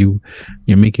up. You're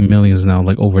making millions now,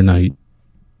 like overnight.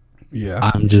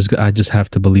 Yeah. I just have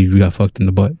to believe you got fucked in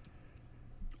the butt.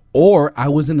 Or I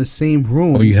was in the same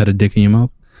room. Or you had a dick in your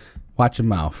mouth. Watch your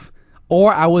mouth.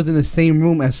 Or I was in the same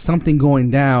room as something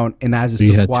going down, and I just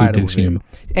took quiet over him.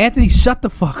 Anthony, shut the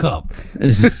fuck up.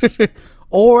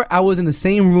 Or I was in the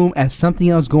same room as something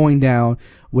else going down,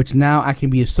 which now I can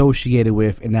be associated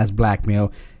with, and that's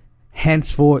blackmail.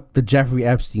 Henceforth, the Jeffrey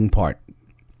Epstein part.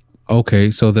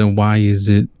 Okay, so then why is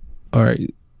it? All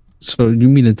right, so you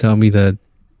mean to tell me that?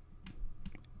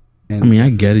 And I mean, I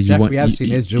get it. Jeffrey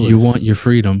Epstein is Jewish. You want your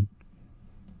freedom.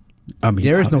 I mean,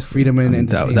 there is no freedom in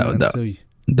entertainment.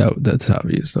 That's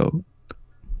obvious, though.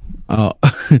 Well,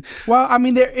 I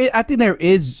mean, I think there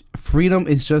is freedom.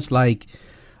 It's just like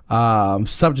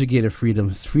subjugated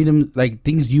freedoms. Freedom, like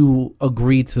things you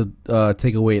agree to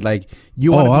take away. Like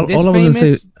you want to be this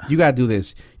famous, you gotta do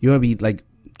this. You want to be like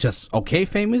just okay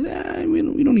famous. We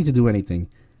don't need to do anything.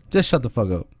 Just shut the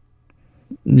fuck up.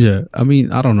 Yeah, I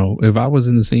mean, I don't know. If I was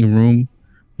in the same room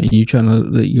and you trying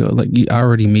to, I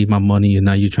already made my money, and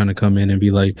now you're trying to come in and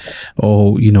be like,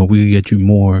 oh, we get you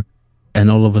more,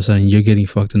 and all of a sudden you're getting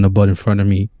fucked in the butt in front of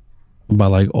me by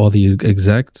like all the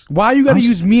execs. Why you gotta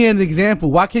use me as an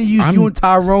example? Why can't you use you and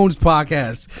Tyrone's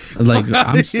podcast? Like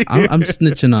I'm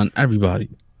snitching on everybody.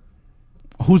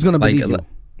 Who's gonna believe you?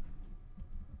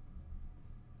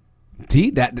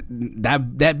 See that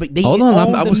they hold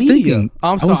on. I was thinking.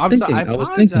 I'm sorry. I was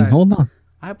thinking. Hold on.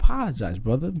 I apologize,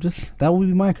 brother. Just that would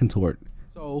be my contort.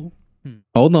 So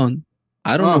hold on.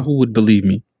 I don't know who would believe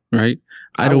me, right?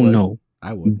 I don't know.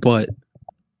 I would, but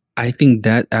I think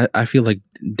that I feel like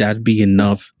that'd be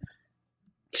enough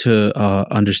to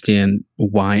understand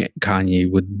why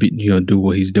Kanye would be, do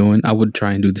what he's doing. I would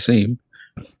try and do the same,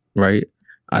 right?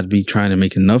 I'd be trying to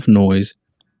make enough noise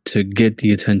to get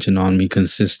the attention on me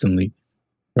consistently,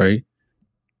 right?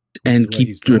 And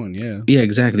keep doing, yeah,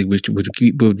 exactly. Which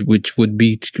would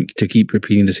be to keep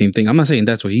repeating the same thing. I'm not saying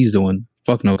that's what he's doing.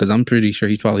 Fuck no, because I'm pretty sure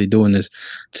he's probably doing this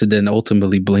to then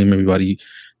ultimately blame everybody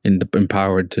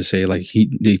empowered to say like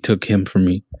they took him from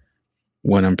me,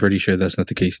 when I'm pretty sure that's not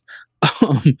the case.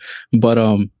 But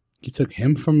you took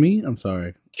him from me. I'm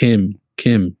sorry, Kim.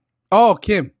 Oh,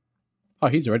 Kim. Oh,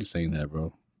 he's already saying that,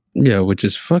 bro. Yeah, which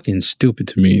is fucking stupid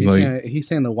to me. He's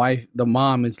saying the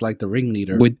mom is like the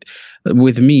ringleader.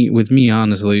 With me,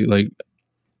 honestly, like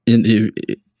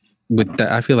with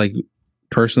that, I feel like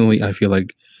personally, I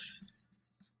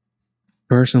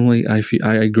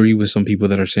agree with some people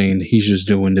that are saying he's just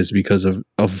doing this because of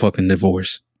fucking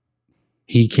divorce.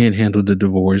 he can't handle the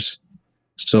divorce.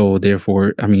 So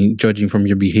therefore, I mean, judging from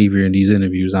your behavior in these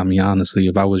interviews, I mean, honestly,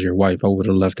 if I was your wife, I would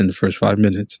have left in the first 5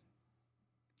 minutes.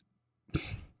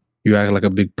 You act like a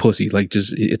big pussy. Like,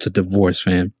 just, it's a divorce,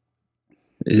 fam.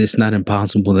 It's not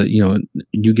impossible that, you know,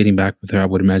 you getting back with her, I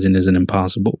would imagine, isn't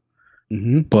impossible.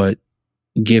 Mm-hmm. But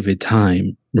give it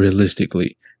time,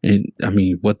 realistically. And I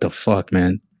mean, what the fuck,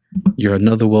 man? You're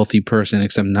another wealthy person,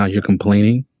 except now you're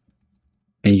complaining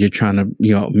and you're trying to,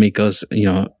 you know, make us, you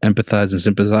know, empathize and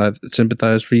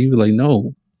sympathize for you. Like,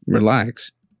 no,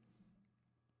 relax.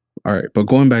 All right. But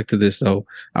going back to this, though,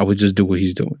 I would just do what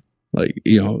he's doing. Like,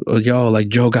 you know, y'all, like,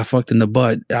 Joe got fucked in the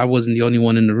butt. I wasn't the only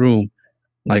one in the room.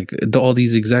 Like, all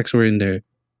these execs were in there.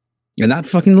 And I'd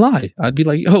fucking lie. I'd be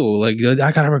like, yo, like,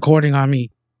 I got a recording on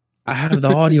me. I have the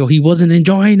audio. He wasn't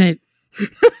enjoying it.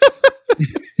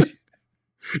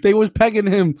 They was pegging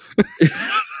him.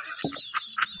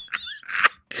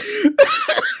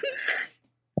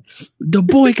 The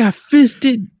boy got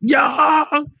fisted. Yeah.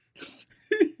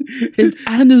 His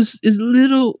anus is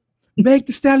little. Meg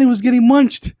Thee Stallion was getting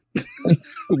munched.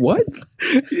 What?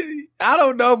 I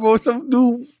don't know, bro. Some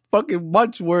new fucking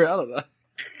munch word. I don't know.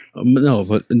 No,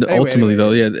 but ultimately,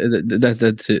 though, yeah,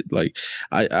 that's it. Like,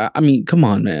 I mean, come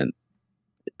on, man.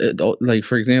 Like,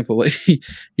 for example, like,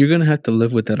 you're gonna have to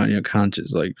live with that on your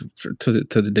conscience, like, to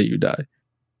the day you die.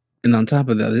 And on top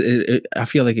of that, I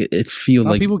feel like it feels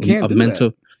like people can't do mental.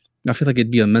 that. I feel like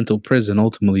it'd be a mental prison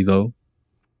ultimately, though,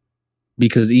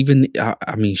 because even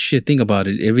I mean, shit. Think about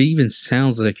it. If it even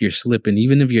sounds like you're slipping,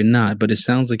 even if you're not, but it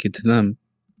sounds like it to them.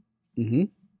 Mm-hmm.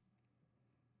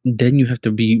 Then you have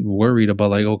to be worried about,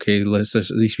 like, okay,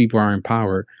 these people are in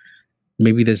power.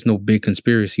 Maybe there's no big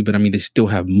conspiracy, but I mean, they still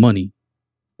have money,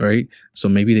 right? So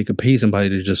maybe they could pay somebody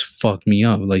to just fuck me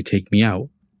up, like, take me out,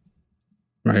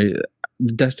 right?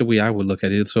 That's the way I would look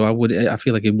at it. So I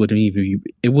feel like it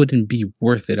wouldn't be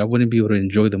worth it. I wouldn't be able to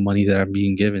enjoy the money that I'm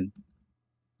being given.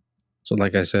 So,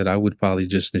 like I said, I would probably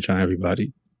just snitch on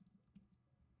everybody.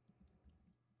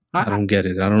 I don't get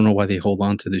it. I don't know why they hold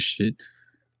on to this shit.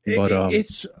 But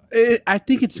I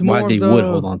think it's more why they would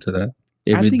hold on to that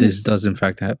if this does in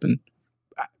fact happen.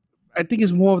 I think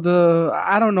it's more of the,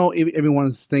 I don't know if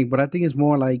everyone's thing, but I think it's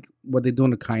more like what they're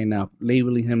doing to Kanye now,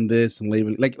 labeling him this and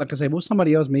labeling, like I said, with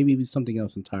somebody else, maybe it'd be something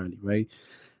else entirely, right?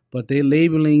 But they're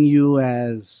labeling you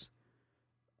as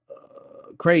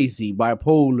crazy,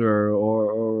 bipolar,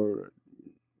 or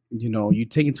you know, you're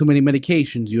taking too many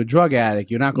medications, you're a drug addict,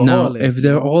 you're not going to. Now, if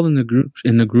they're all in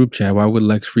the group chat, why would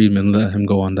Lex Friedman let him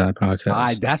go on that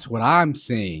podcast? That's what I'm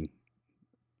saying.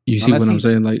 You see what I'm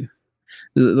saying? Like,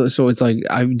 so it's like,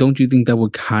 don't you think that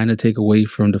would kind of take away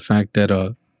from the fact that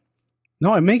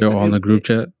no, it makes they're all in the group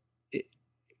chat?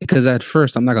 Because at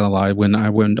first, I'm not gonna lie,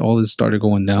 when all this started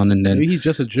going down, and then maybe he's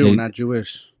just a Jew, not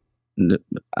Jewish.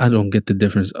 I don't get the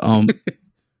difference.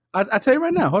 I tell you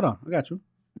right now. Hold on, I got you.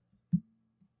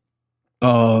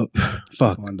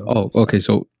 Fuck. Oh, okay.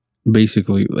 So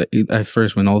basically, at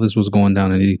first, when all this was going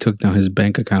down and he took down his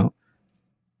bank account,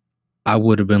 I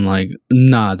would have been like,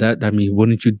 nah, I mean,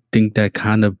 wouldn't you think that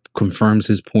kind of confirms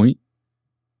his point?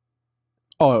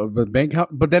 Oh, but bank account.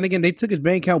 But then again, they took his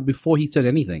bank account before he said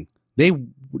anything. They've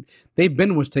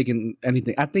been was taking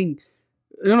anything. I think,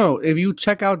 you know, if you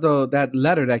check out that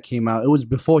letter that came out, it was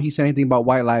before he said anything about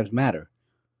White Lives Matter.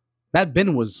 They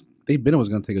was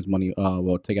gonna take his money.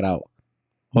 Take it out.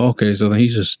 Okay, so then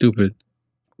he's just stupid.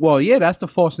 Well, yeah, that's the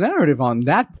false narrative on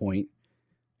that point.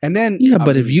 And then yeah,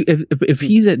 but if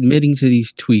he's admitting to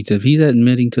these tweets, if he's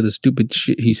admitting to the stupid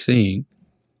shit he's saying,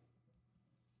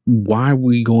 why are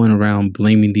we going around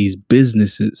blaming these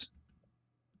businesses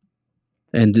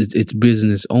and its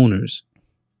business owners?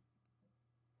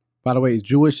 By the way,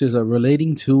 Jewish is a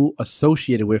relating to,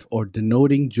 associated with, or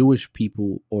denoting Jewish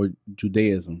people or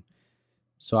Judaism.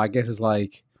 So I guess it's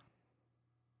like,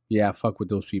 yeah, I fuck with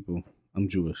those people. I'm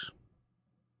Jewish.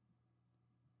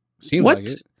 Seems like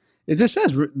it. It just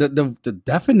says the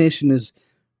definition is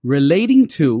relating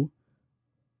to,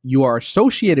 you are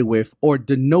associated with, or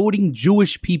denoting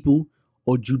Jewish people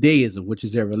or Judaism, which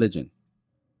is their religion.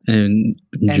 And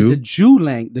the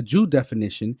Jew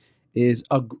definition is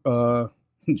a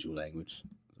Jew language.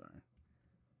 Sorry,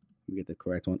 let me get the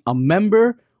correct one. A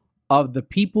member of the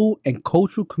people and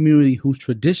cultural community whose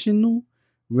traditional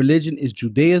religion is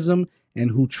Judaism and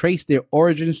who trace their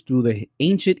origins through the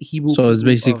ancient Hebrew. So it's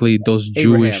basically those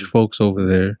Jewish Abraham. Folks over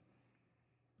there,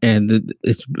 and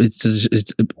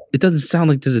it doesn't sound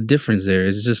like there's a difference there.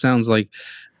 It just sounds like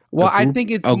I think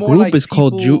it's a more group like is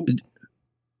people... called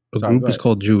group is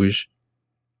called Jewish,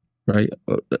 right?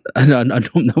 I'm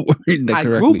not worried that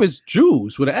correctly. A group is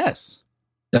Jews with an S.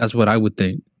 That's what I would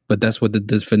think, but that's what the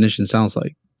definition sounds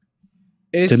like.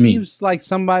 It To me. seems like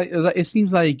somebody. It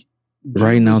seems like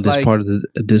Right Drew now, is like,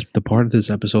 the part of this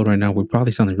episode right now, we're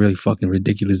probably sounding really fucking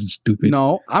ridiculous and stupid.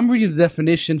 no, I'm reading the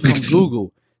definition from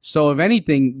Google. So if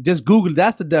anything, just Google.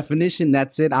 That's the definition.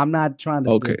 That's it. I'm not trying to.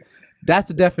 Okay. That's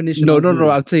the definition. No, on no,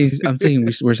 no. Google. I'm saying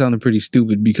we're sounding pretty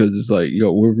stupid because it's like,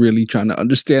 yo, we're really trying to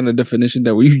understand the definition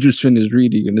that we just finished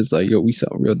reading, and it's like, yo, we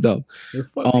sound real dumb.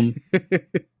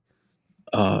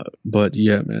 But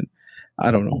yeah, man, I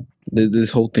don't know.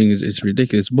 This whole thing is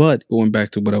ridiculous. But going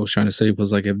back to what I was trying to say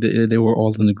was like, if they were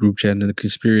all in the group chat and the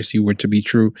conspiracy were to be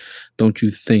true, don't you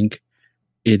think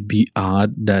it'd be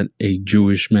odd that a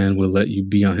Jewish man will let you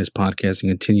be on his podcast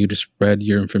and continue to spread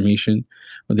your information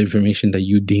or the information that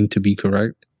you deem to be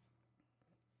correct?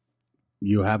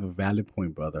 You have a valid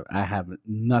point, brother. I have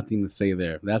nothing to say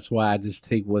there. That's why I just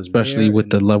take what's Especially there with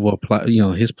the level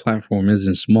of his platform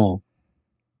isn't small.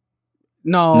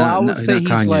 No, I would say he's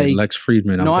Kanye, like Lex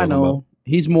Friedman. No, I know about.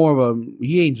 He's more of a.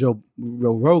 He ain't Joe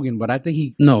Rogan, but I think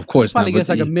he. No, of course probably not. gets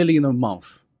like $1 million a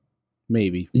month,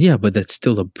 maybe. Yeah, but that's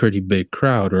still a pretty big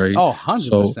crowd, right? Oh,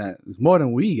 100%. It's more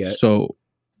than we get. So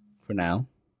for now.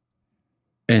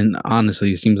 And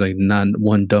honestly, it seems like not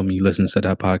one dummy listens to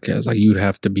that podcast. Like you'd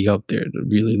have to be up there to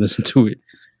really listen to it.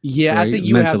 Yeah, right? I think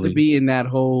you mentally. have to be in that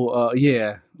whole.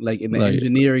 Like in the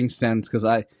engineering sense, because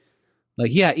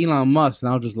Elon Musk,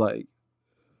 and I was just like,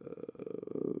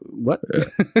 what?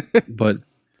 but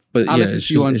I listen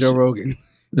to you on Joe Rogan.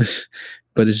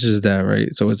 But it's just that,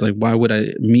 right? So it's like, why would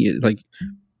I meet like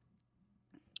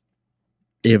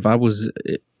if I was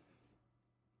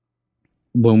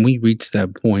when we reach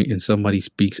that point and somebody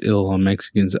speaks ill on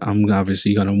Mexicans, I'm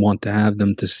obviously gonna want to have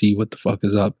them to see what the fuck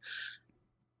is up.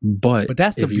 But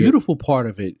that's the beautiful part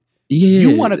of it. Yeah,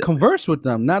 you want to converse with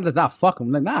them, not just fuck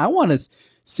them. Like, I want to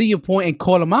see your point and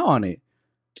call them out on it.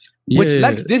 Which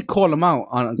Lex did call him out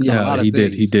on. A lot of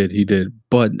things. He did.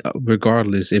 But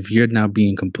regardless, if you're now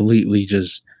being completely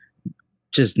just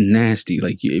nasty,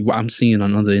 like I'm seeing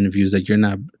on other interviews that you're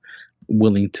not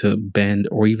willing to bend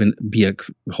or even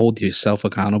hold yourself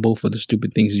accountable for the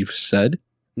stupid things you've said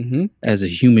as a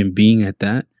human being at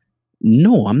that.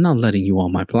 No, I'm not letting you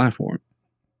on my platform.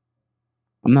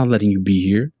 I'm not letting you be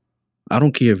here. I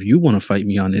don't care if you want to fight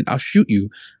me on it. I'll shoot you.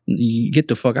 You get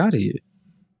the fuck out of here.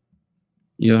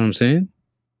 You know what I'm saying?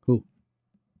 Who?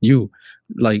 You.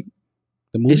 Like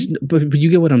the movie? But you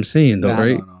get what I'm saying though,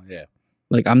 right? No, yeah.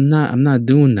 Like I'm not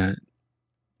doing that.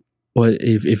 But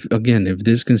if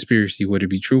this conspiracy were to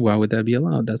be true, why would that be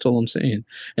allowed? That's all I'm saying.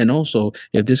 And also,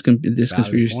 if this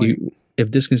conspiracy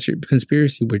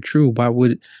were true, why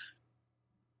would,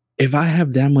 if I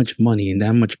have that much money and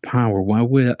that much power, why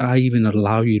would I even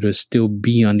allow you to still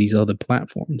be on these other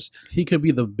platforms? He could be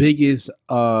the biggest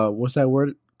what's that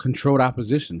word? Controlled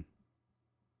opposition.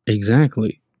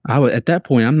 Exactly. At that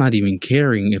point, I'm not even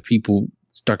caring if people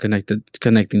start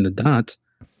connecting the dots.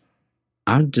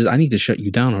 I need to shut you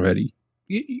down already.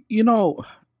 You know,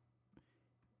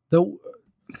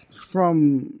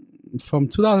 from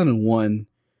 2001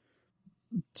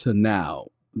 to now,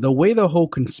 the way the whole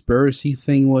conspiracy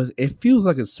thing was, it feels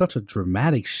like it's such a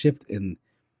dramatic shift in.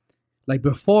 Like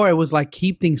before, it was like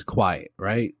keep things quiet,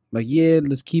 right? Like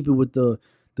let's keep it with the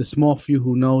small few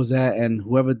who knows that, and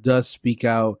whoever does speak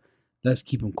out, let's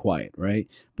keep them quiet, right?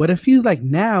 But it feels like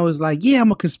now is like,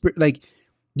 I'm a like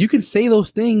you can say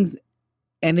those things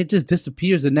and it just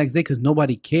disappears the next day because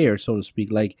nobody cares, so to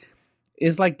speak. Like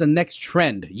it's like the next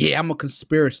trend. Yeah, I'm a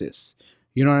conspiracist.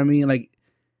 You know what I mean? Like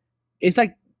it's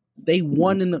like they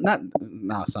won in the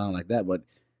not sound like that, but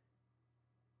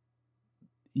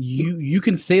you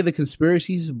can say the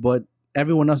conspiracies, but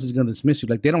everyone else is gonna dismiss you.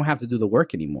 Like they don't have to do the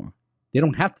work anymore. They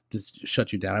don't have to just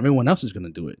shut you down. Everyone else is going to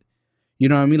do it. You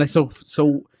know what I mean? Like, so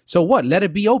what? Let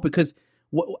it be open. Because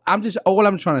all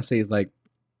I'm trying to say is like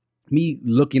me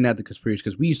looking at the conspiracy,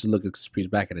 because we used to look at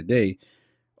conspiracies back in the day,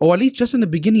 or at least just in the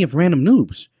beginning of Random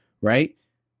Noobs, right?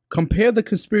 Compare the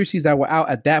conspiracies that were out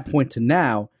at that point to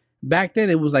now. Back then,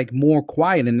 it was like more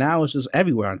quiet, and now it's just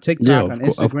everywhere on TikTok, on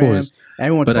Instagram. Of course.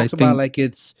 Everyone talks about like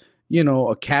it's,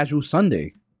 a casual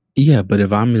Sunday. Yeah, but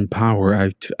if I'm in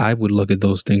power, I would look at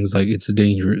those things like it's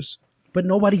dangerous. But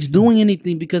nobody's doing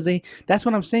anything because that's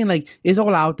what I'm saying. Like, it's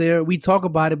all out there. We talk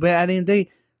about it, but at the end of the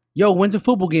day, when's a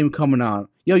football game coming on?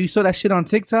 You saw that shit on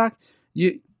TikTok?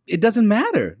 It doesn't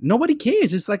matter. Nobody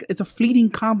cares. It's like it's a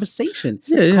fleeting conversation.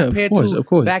 Yeah, compared of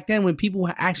course. Back then when people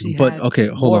actually had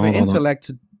more of an intellect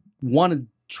to want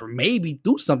to maybe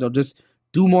do something or just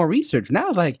do more research. Now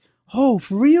it's like, oh,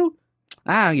 for real?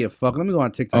 I don't give a fuck. Let me go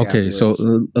on TikTok. Okay, so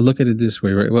look at it this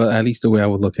way, right? Well, at least the way I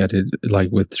would look at it,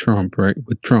 like with Trump, right?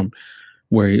 With Trump,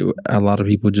 where a lot of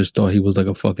people just thought he was like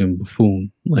a fucking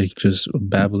buffoon, like just a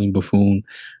babbling buffoon.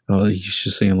 He's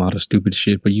just saying a lot of stupid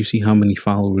shit. But you see how many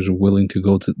followers are willing to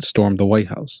go to storm the White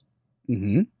House,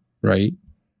 right?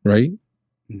 Right.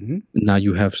 Now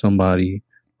you have somebody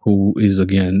who is,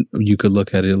 again, you could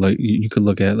look at it like you could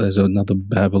look at it as another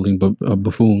babbling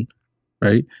buffoon,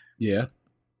 right? Yeah.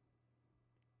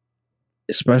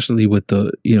 Especially with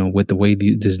the with the way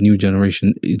this new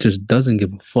generation, it just doesn't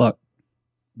give a fuck.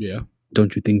 Yeah.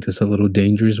 Don't you think that's a little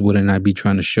dangerous? Wouldn't I be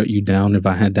trying to shut you down if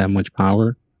I had that much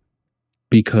power?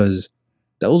 Because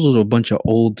those were a bunch of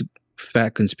old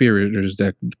fat conspirators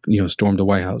that stormed the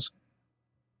White House.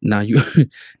 Now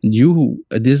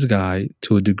this guy,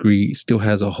 to a degree, still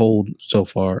has a hold so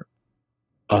far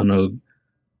on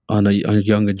a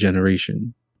younger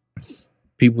generation,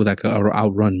 people that could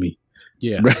outrun me.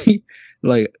 Yeah. Right.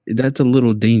 Like, that's a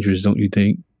little dangerous, don't you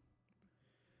think?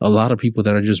 A lot of people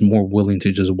that are just more willing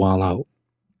to just wild out.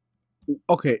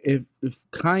 Okay, if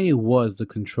Kanye was the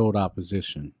controlled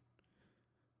opposition,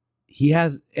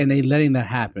 and they letting that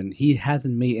happen, he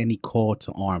hasn't made any call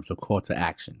to arms or call to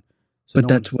action. So but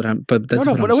that's what I'm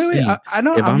saying. I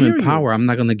know. If I'm in power, I'm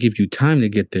not going to give you time to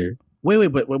get there. Wait,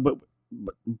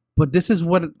 but this is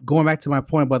what, going back to my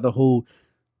point about the whole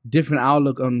different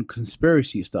outlook on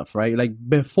conspiracy stuff, right? Like,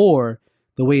 before,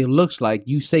 the way it looks like,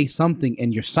 you say something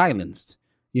and you're silenced,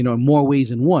 in more ways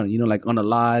than one, like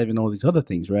Unalive and all these other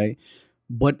things, right?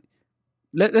 But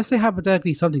let's say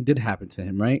hypothetically something did happen to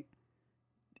him, right?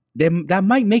 That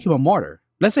might make him a martyr.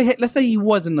 Let's say he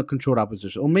was in the controlled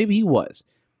opposition, or maybe he was.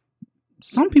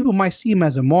 Some people might see him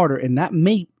as a martyr, and that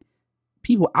make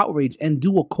people outraged and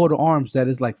do a call to arms that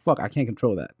is like, fuck, I can't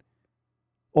control that.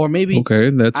 Or maybe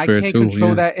that's I fair can't too,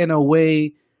 control that in a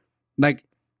way, like,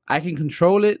 I can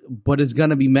control it, but it's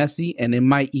gonna be messy, and it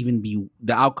might even be,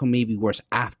 the outcome may be worse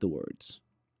afterwards.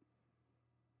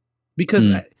 Because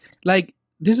like,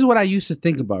 this is what I used to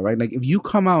think about, right? Like, if you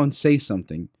come out and say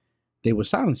something, they will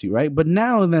silence you, right? But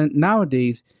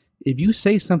nowadays, if you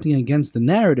say something against the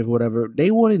narrative or whatever, they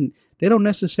don't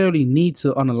necessarily need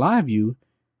to unalive you.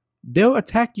 They'll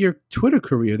attack your Twitter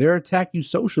career. They'll attack you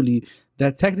socially,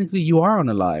 that technically you are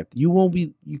unalive.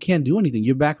 You can't do anything.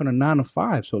 You're back on a 9 to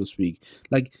 5, so to speak.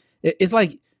 Like, it's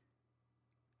like,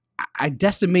 I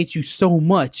decimate you so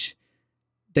much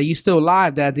that you're still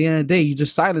alive, that at the end of the day, you're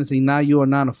just silencing. Now you're a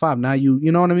 9 to 5. Now you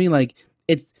know what I mean? Like,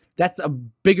 that's a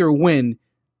bigger win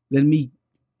than me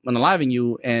unaliving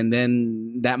you, and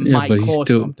then that might cause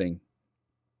something.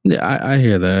 Yeah, I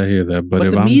hear that. But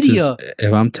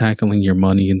if I'm tackling your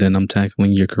money, and then I'm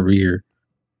tackling your career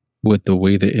with the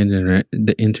way the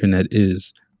internet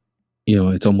is,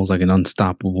 it's almost like an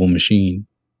unstoppable machine.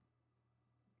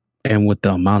 And with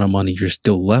the amount of money you're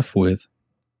still left with,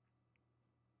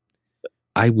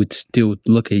 I would still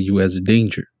look at you as a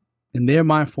danger. In their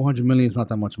mind, 400 million is not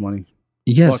that much money.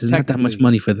 Yes, it's not that much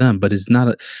money for them, but it's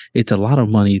a lot of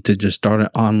money to just start an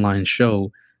online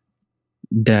show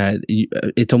that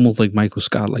it's almost like Michael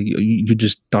Scott. Like, you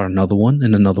just start another one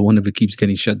and another one if it keeps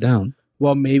getting shut down.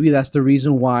 Well, maybe that's the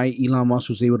reason why Elon Musk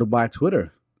was able to buy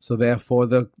Twitter. So therefore,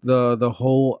 the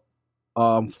whole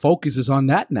focus is on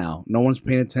that now. No one's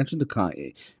paying attention to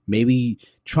Kanye. Maybe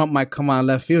Trump might come out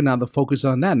left field. Now the focus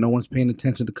on that. No one's paying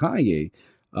attention to Kanye.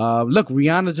 Look,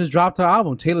 Rihanna just dropped her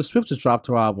album. Taylor Swift just dropped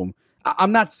her album.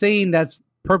 I'm not saying that's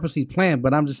purposely planned,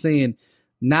 but I'm just saying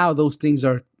now those things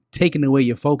are taking away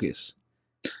your focus.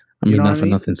 I mean, not for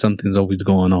nothing. Something's always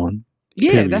going on.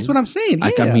 Yeah, period. That's what I'm saying. Yeah.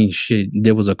 Like, I mean, shit,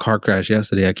 there was a car crash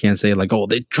yesterday. I can't say like, oh,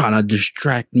 they're trying to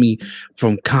distract me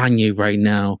from Kanye right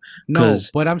now. No,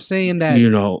 but I'm saying that,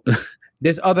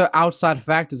 there's other outside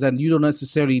factors that you don't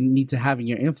necessarily need to have in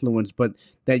your influence, but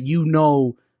that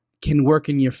can work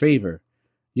in your favor.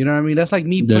 You know what I mean? That's like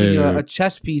me putting a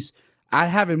chess piece. I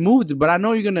haven't moved it, but I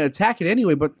know you're going to attack it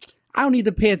anyway, but I don't need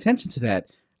to pay attention to that.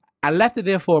 I left it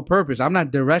there for a purpose. I'm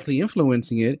not directly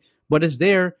influencing it, but it's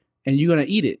there and you're going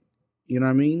to eat it. You know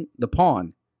what I mean? The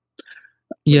pawn.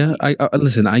 Yeah, I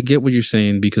listen. I get what you're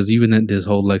saying, because even at this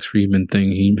whole Lex Friedman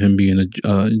thing, him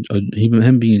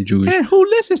being Jewish. Man, who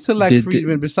listens to Lex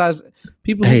Friedman besides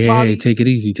people? Hey, take it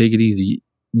easy. Take it easy.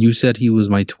 You said he was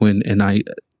my twin, and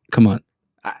come on.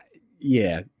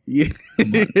 Yeah.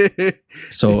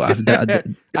 So I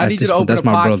need you to open a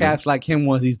podcast like him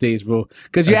one of these days, bro.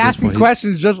 Because you're asking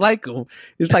questions just like him.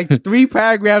 It's like 3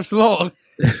 paragraphs long.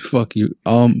 Fuck you.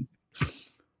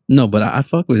 No, but I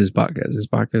fuck with his podcast. His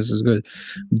podcast is good.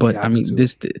 But yeah, I mean,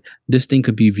 this thing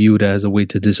could be viewed as a way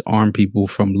to disarm people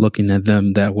from looking at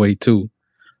them that way too.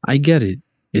 I get it.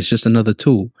 It's just another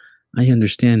tool. I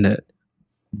understand that.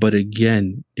 But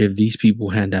again, if these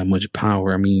people had that much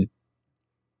power, I mean,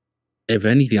 if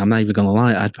anything, I'm not even gonna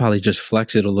lie, I'd probably just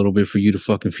flex it a little bit for you to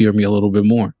fucking fear me a little bit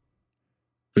more.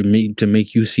 For me to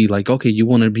make you see, like, okay, you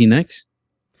want to be next?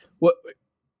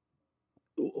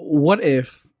 What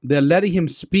if they're letting him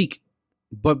speak,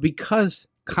 but because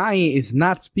Kanye is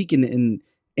not speaking in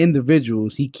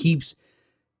individuals, he keeps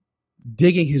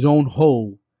digging his own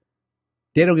hole.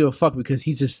 They don't give a fuck because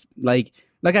he's just like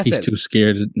I said, He's too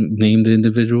scared to name the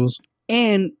individuals.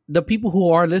 and the people who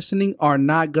are listening are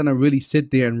not gonna really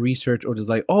sit there and research or just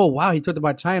like, oh wow, he talked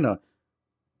about China.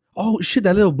 Oh shit,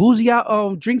 that little Boozy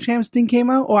out Drink Champs thing came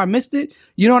out. Oh, I missed it.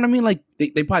 You know what I mean? Like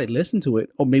they probably listened to it,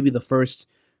 or maybe the first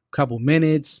couple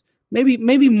minutes.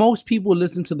 Maybe most people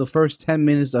listen to the first 10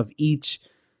 minutes of each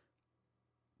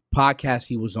podcast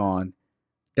he was on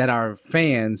that are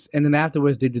fans, and then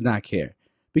afterwards they did not care.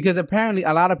 Because apparently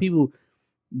a lot of people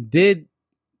did,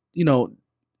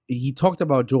 he talked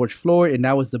about George Floyd, and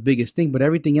that was the biggest thing. But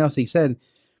everything else he said,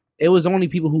 it was only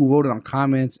people who wrote it on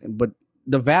comments. But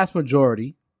the vast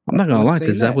majority, I'm not gonna lie,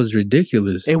 because that was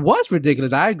ridiculous. It was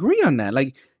ridiculous. I agree on that.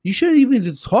 Like, you shouldn't even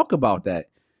just talk about that.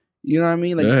 You know what I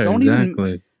mean? Like, yeah, don't exactly.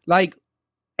 even like.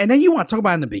 And then you want to talk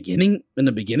about in the beginning.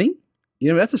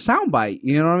 That's a soundbite.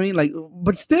 You know what I mean? Like,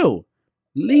 but still,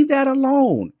 leave that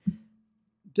alone.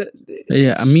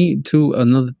 Yeah, I mean, too.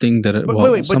 Another thing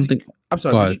that something. I'm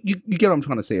sorry. You get what I'm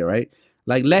trying to say, right?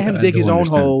 Like, let him dig his own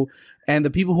hole. And the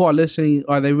people who are listening,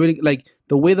 are they really like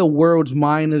the way the world's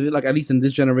mind is? Like, at least in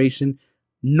this generation,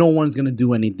 no one's gonna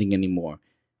do anything anymore.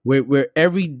 Where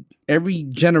every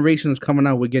generation is coming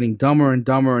out, we're getting dumber and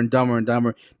dumber and dumber and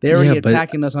dumber. They're already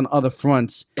attacking us on other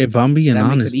fronts. If I'm being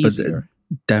honest,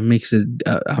 that makes it.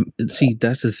 See,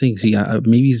 that's the thing. See,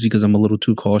 maybe it's because I'm a little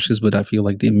too cautious, but I feel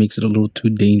like it makes it a little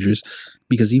too dangerous.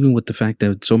 Because even with the fact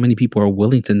that so many people are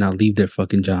willing to not leave their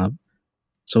fucking job,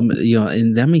 so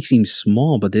and that may seem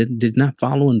small, but they're not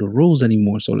following the rules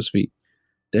anymore, so to speak.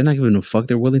 They're not giving a fuck.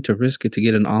 They're willing to risk it to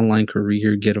get an online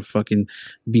career, get a fucking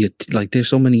there's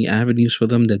so many avenues for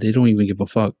them that they don't even give a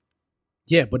fuck.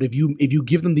 Yeah, but if you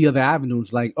give them the other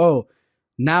avenues, like, oh,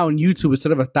 now on YouTube,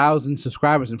 instead of 1,000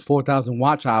 subscribers and 4,000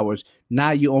 watch hours,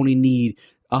 now you only need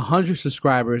 100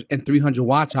 subscribers and 300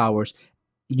 watch hours.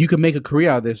 You can make a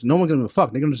career out of this. No one's gonna give a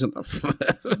fuck. They're gonna just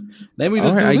let me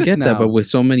just. I get that, but with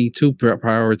so many too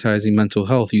prioritizing mental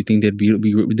health, you think they'd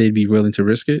be willing to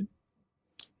risk it?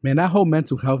 Man, that whole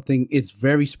mental health thing is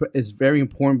very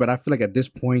important, but I feel like at this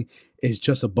point it's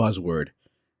just a buzzword.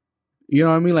 You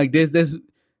know what I mean? Like there's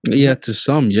yeah, to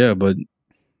some, yeah, but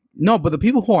no, but the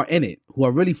people who are in it, who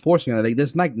are really forcing it, like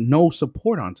there's like no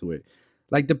support onto it.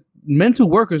 Like the mental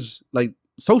workers, like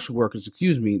social workers,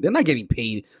 they're not getting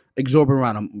paid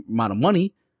exorbitant amount of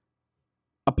money.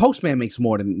 A postman makes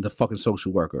more than the fucking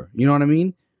social worker. You know what I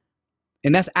mean?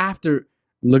 And that's after.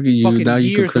 Look at you now.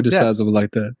 You can criticize them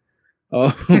like that.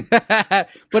 Oh,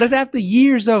 but it's after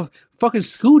years of fucking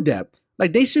school debt.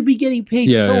 Like they should be getting paid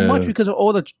much because of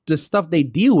all the stuff they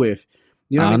deal with.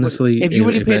 You know, honestly, if you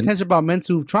really pay attention about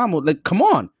mental trauma, like come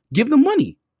on, give them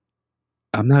money.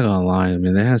 I'm not gonna lie, I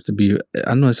mean, there has to be.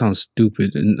 I know it sounds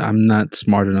stupid, and I'm not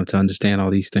smart enough to understand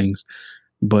all these things.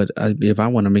 But if I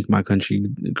want to make my country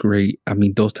great, I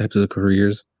mean, those types of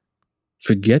careers,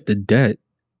 forget the debt.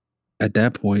 At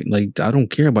that point, like, I don't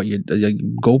care about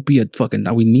go be a fucking.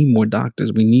 We need more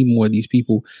doctors. We need more of these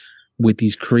people with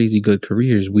these crazy good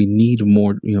careers. We need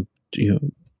more,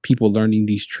 people learning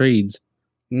these trades.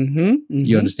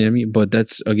 You understand me? But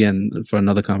that's again for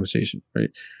another conversation, right?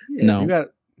 Yeah, now,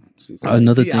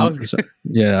 another thing.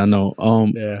 Yeah, I know.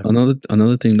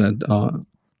 Another thing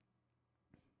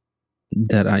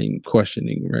that I'm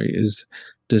questioning, right, is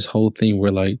this whole thing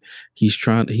where like he's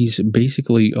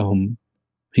basically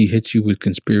he hits you with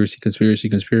conspiracy,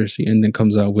 and then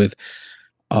comes out with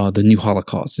the new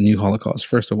Holocaust.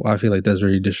 First of all, I feel like that's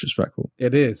very disrespectful.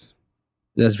 It is.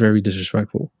 That's very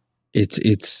disrespectful.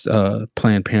 It's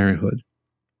Planned Parenthood.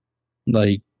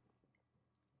 Like,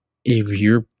 if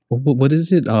you're what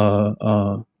is it?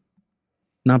 Not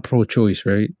pro-choice,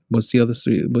 right? What's the other?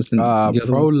 What's the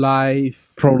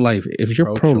pro-life? Pro-life. If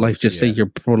you're pro-life, just say you're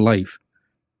pro-life.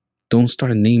 Don't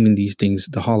start naming these things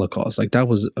the Holocaust. Like that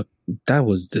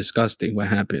was disgusting what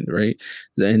happened, right?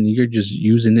 And you're just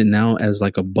using it now as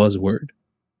like a buzzword.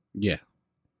 Yeah,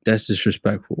 that's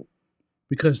disrespectful.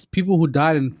 Because people who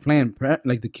died in Planned,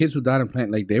 like the kids who died in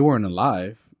Planned, like they weren't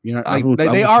alive. You know,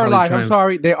 they are alive. I'm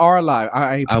sorry, they are alive.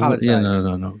 I apologize.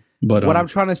 No. But what I'm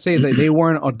trying to say is that they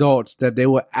weren't adults; that they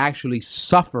were actually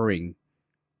suffering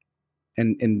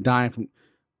and dying from.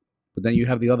 But then you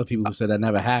have the other people who said that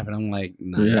never happened. I'm like,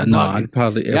 nah. Yeah, no, I'd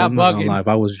probably. If I'm not gonna lie, if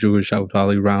I was Jewish, I would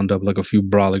probably round up like a few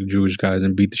brolic Jewish guys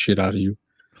and beat the shit out of you.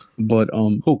 But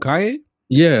who, Kanye?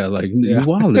 Yeah, like Yeah. you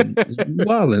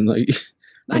wildin', like.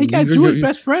 Nah, he got Jewish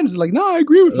best friends. Like, no, I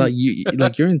agree with you.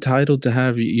 Like you're entitled to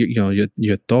have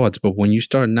your thoughts, but when you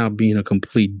start now being a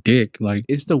complete dick, like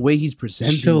It's the way he's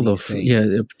presenting these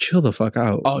things. chill the fuck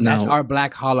out. Oh, now, that's our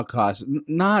Black Holocaust.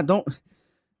 Nah, don't.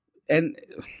 And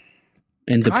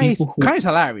the people Kanye's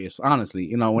hilarious, honestly.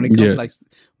 You know, when it comes like,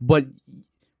 but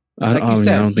like you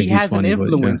said, he has an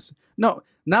influence. No,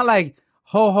 not like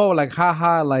ho ho, like ha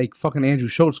ha, like fucking Andrew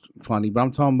Schultz funny. But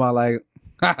I'm talking about like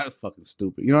fucking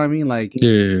stupid. You know what I mean? Like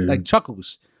like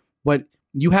chuckles. But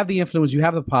you have the influence, you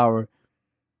have the power.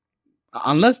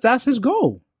 Unless that's his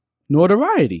goal,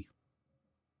 notoriety.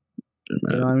 You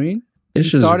know what I mean? He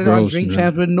started on Drink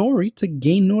Champs with Nori to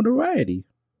gain notoriety.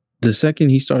 The second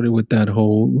he started with that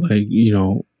whole like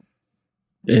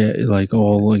like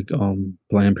all like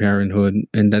Planned Parenthood,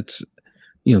 and that's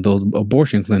those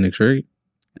abortion clinics, right?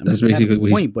 That's basically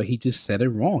what point, but he just said it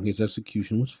wrong. His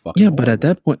execution was fucking but at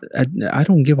that point, I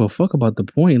don't give a fuck about the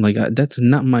point. Like that's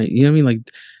not my, you know what I mean?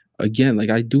 Like again, like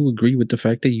I do agree with the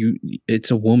fact that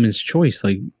it's a woman's choice.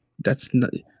 Like that's not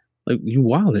like you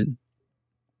wildin'.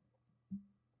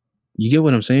 You get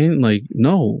what I'm saying? Like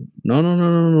no,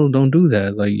 don't do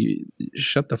that. Like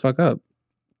shut the fuck up.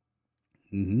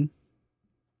 Mm-hmm.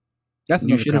 That's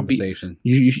another conversation.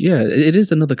 It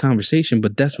is another conversation,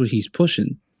 but that's what he's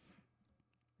pushing.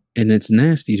 And it's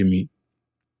nasty to me.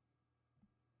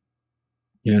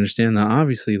 You understand? Now,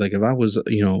 obviously, like if I was,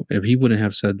 if he wouldn't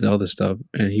have said the other stuff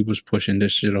and he was pushing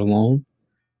this shit alone,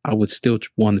 I would still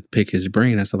want to pick his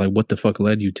brain as to like, what the fuck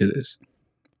led you to this?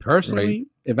 Personally, right?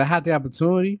 If I had the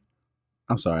opportunity,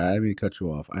 I'm sorry, I didn't mean to cut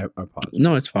you off. I apologize.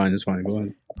 No, it's fine. It's fine. Go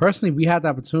ahead. Personally, if we had the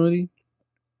opportunity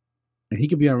and he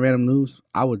could be on Random News,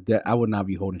 I would not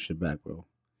be holding shit back, bro.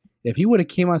 If he would have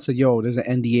came out and said, yo, there's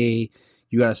an NDA,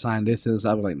 you gotta sign this,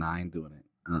 I'd be like, nah, I ain't doing it.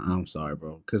 I'm sorry,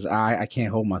 bro, because I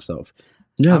can't hold myself.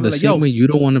 Yeah, the same way you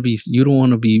don't want to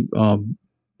be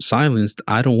silenced.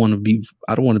 I don't want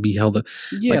to be held.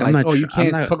 Yeah, like you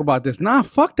can't talk about this. Nah,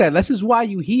 fuck that. This is why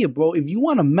you here, bro. If you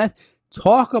want to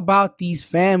talk about these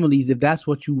families, if that's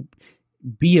what you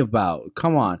be about,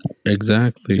 come on.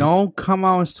 Exactly. Don't come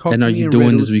out and talk. And to are me you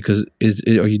doing this because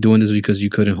are you doing this because you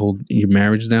couldn't hold your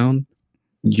marriage down?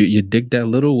 You dig that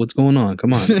little? What's going on?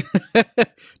 Come on.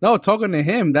 No, talking to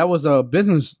him, that was a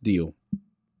business deal.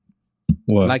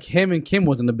 What? Like him and Kim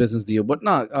wasn't a business deal, but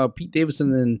Pete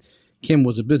Davidson and Kim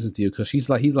was a business deal because he's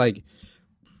like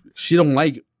she don't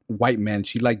like white men,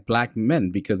 she like black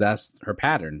men because that's her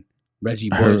pattern.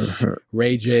 Reggie Bush,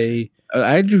 Ray J.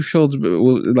 Andrew Schultz,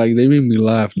 like they made me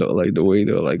laugh though, like the way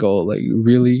they're like, oh, like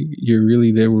really, you're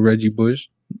really there with Reggie Bush?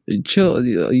 Chill,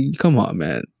 come on,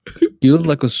 man. You look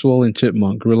like a swollen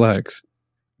chipmunk. Relax.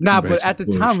 Nah, Reggie but at the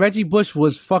time, Reggie Bush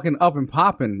was fucking up and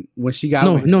popping when she got.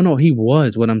 No, he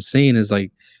was. What I'm saying is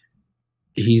like,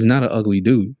 he's not an ugly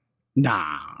dude.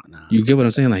 Nah. You get what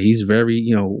I'm saying? Like he's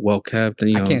very, well kept.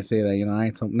 And, I can't say that. I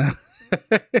ain't something.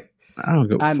 I don't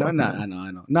go. I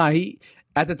know. Nah, he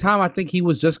at the time I think he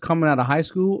was just coming out of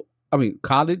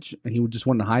college, and he just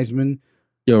won the Heisman.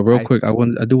 Yo, real quick,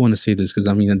 I do want to say this because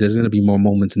there's gonna be more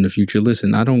moments in the future.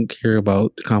 Listen, I don't care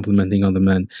about complimenting other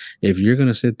men. If you're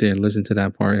gonna sit there and listen to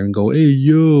that part and go, "Hey,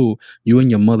 yo, you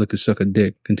and your mother could suck a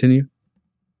dick," continue.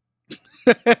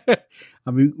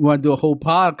 We want to do a whole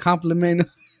pod compliment.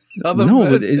 No,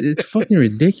 but it's fucking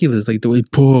ridiculous. Like the way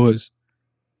pause.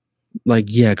 Like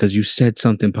yeah, because you said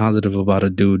something positive about a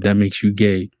dude that makes you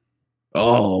gay.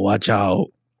 Oh, watch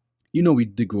out. We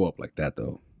did grow up like that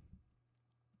though.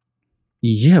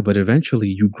 Yeah, but eventually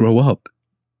you grow up.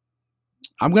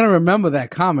 I'm gonna remember that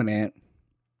comment, Ant.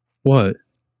 What?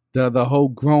 The whole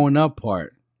growing up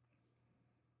part.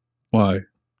 Why?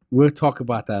 We'll talk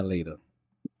about that later.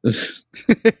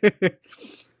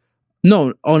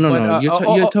 No.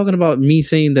 You're talking about me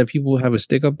saying that people have a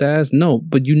stick up the ass? No,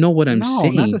 but you know what I'm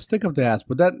saying. No, not the stick up the ass,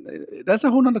 but that's a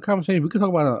whole nother conversation. We could talk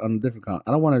about it on a different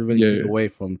I don't want to really take away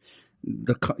from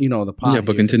the pod. Yeah,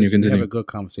 but continue. Have a good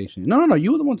conversation. No.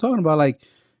 You were the one talking about like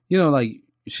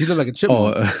she looked like a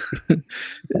chipmunk.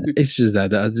 It's just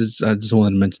that I just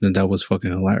wanted to mention that was fucking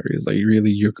hilarious. Like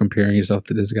really, you're comparing yourself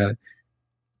to this guy.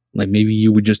 Like maybe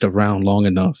you were just around long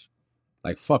enough.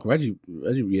 Like fuck Reggie.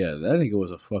 Yeah, I think it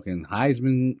was a fucking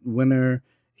Heisman winner.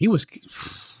 He was.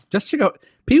 Just check out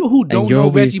people who don't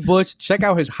know Reggie Bush. Check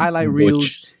out his highlight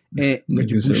reels. And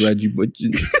Reggie Bush.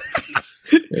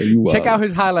 Check out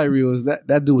his highlight reels. That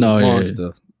dude was a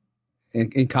monster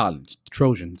in college.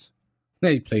 Trojans.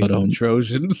 He played for the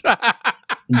Trojans.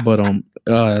 But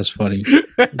that's funny.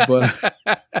 But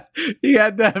he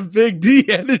had that big D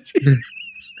energy.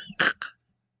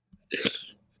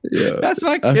 Yeah, that's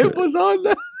why Kim was on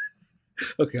that.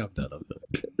 Okay, I'm done.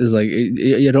 It's like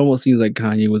it almost seems like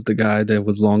Kanye was the guy that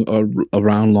was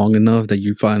around long enough that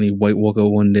you finally white woke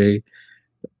up one day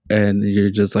and you're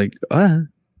just like, I'll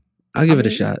give it a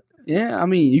shot. Yeah, I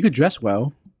mean, you could dress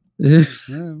well. Yeah.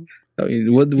 I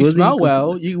mean, what you was smell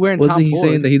well. You wearing Wasn't Tom he Ford.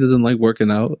 saying that he doesn't like working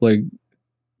out? Like,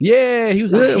 yeah, he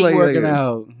was like, working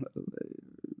out.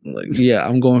 Like, yeah,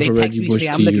 I'm going for Reggie Bush. Say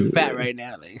I'm looking fat right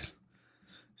now.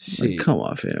 Like, come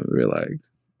on, fam, relax.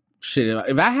 Shit,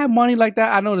 if I had money like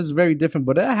that, I know this is very different,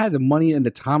 but if I had the money and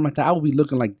the time like that, I would be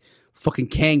looking like fucking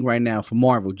Kang right now for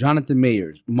Marvel. Jonathan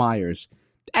Myers.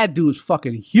 That dude's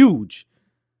fucking huge.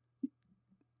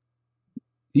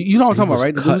 You know what I'm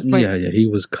talking about, right? Yeah, he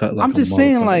was cut. Like I'm just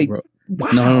saying, like, bro.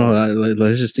 wow. No.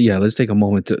 Let's take a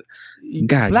moment to.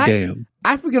 God damn.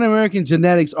 African American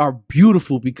genetics are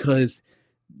beautiful because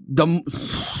the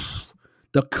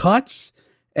cuts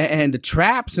and the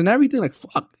traps and everything. Like,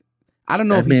 fuck. I don't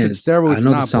know if he took steroids. I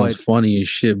know this sounds funny as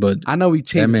shit, but I know he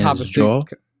changed the top of jaw.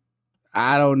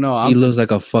 I don't know. He looks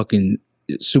like a fucking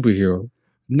superhero.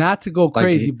 Not to go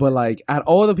crazy, but like at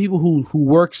all the people who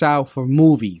works out for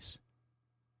movies.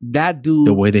 That dude,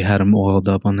 the way they had him oiled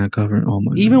up on that cover, oh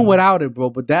my! Even without it, bro,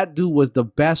 but that dude was the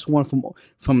best one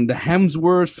from the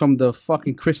Hemsworths, from the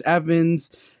fucking Chris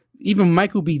Evans, even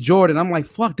Michael B. Jordan. I'm like,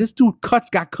 fuck, this dude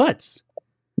got cuts.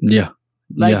 Yeah,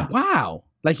 like wow,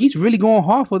 like he's really going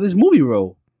hard for this movie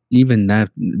role. Even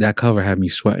that cover had me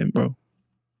sweating, bro.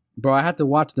 Bro, I had to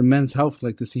watch the Men's Health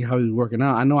Flick to see how he was working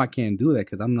out. I know I can't do that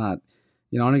because I'm not,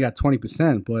 I only got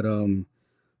 20%, but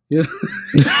you know.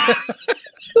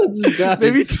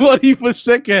 Maybe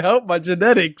 20% can help my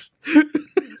genetics.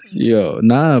 Yo,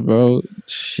 nah, bro.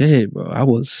 Shit, bro. I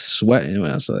was sweating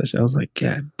when I saw that shit. I was like,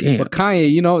 God damn. But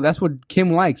Kanye, that's what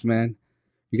Kim likes, man.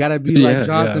 You gotta be like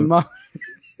Jonathan Myers.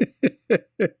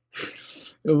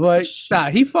 But nah,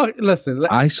 listen.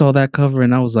 I saw that cover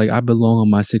and I was like, I belong on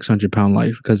my 600-pound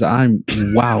life because I'm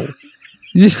wow.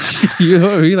 You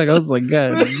know what I mean? Like I was like,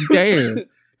 God damn.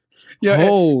 Yo,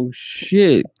 oh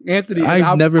shit, Anthony!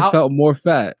 I've never felt more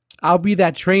fat. I'll be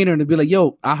that trainer and be like,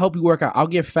 "Yo, I'll help you work out. I'll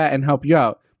get fat and help you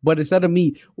out." But instead of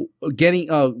me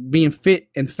being fit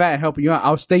and fat and helping you out,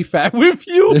 I'll stay fat with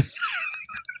you.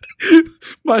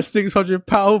 My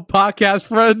 600-pound podcast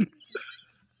friend.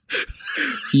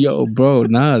 Yo, bro,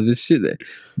 nah, this shit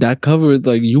that cover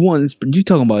like you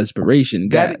talking about inspiration?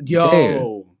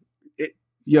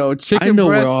 Yo, chicken. I know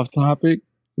breast, we're off topic.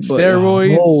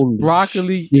 Steroids,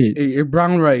 broccoli, and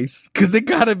brown rice, because they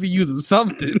gotta be using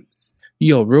something.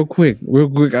 Yo, real quick,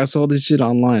 I saw this shit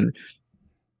online.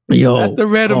 Yo, that's the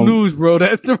random news, bro.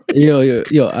 That's the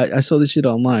yo. I saw this shit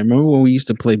online. Remember when we used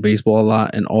to play baseball a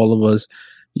lot, and all of us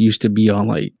used to be on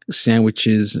like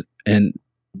sandwiches and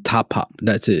Top Pop.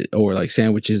 That's it, or like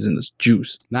sandwiches and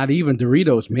juice. Not even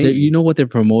Doritos, maybe. You know what they're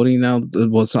promoting now?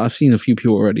 Well, so I've seen a few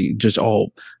people already just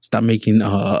stop making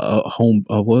home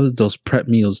what was those prep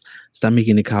meals? Stop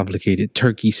making it complicated.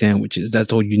 Turkey sandwiches.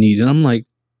 That's all you need. And I'm like,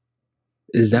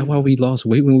 is that why we lost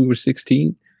weight when we were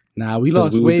 16? Nah, we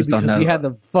lost weight because we had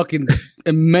the fucking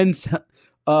immense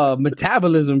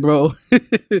metabolism, bro.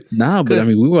 Nah, but I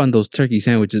mean, we were on those turkey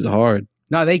sandwiches hard.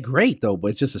 No, they great though,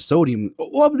 but it's just a sodium.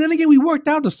 Well, but then again, we worked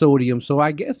out the sodium, so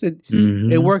I guess it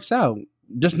works out.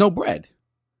 Just no bread.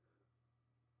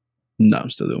 No, I'm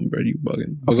still doing bread. You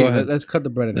bugging? Okay, go ahead. Let's cut the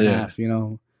bread in half.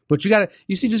 But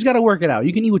just gotta work it out.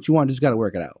 You can eat what you want, just gotta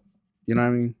work it out. You know what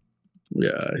I mean?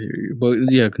 Yeah, I hear you. But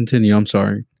yeah, continue. I'm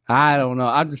sorry. I don't know.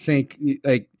 I'm just saying,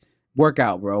 like, work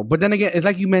out, bro. But then again, it's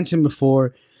like you mentioned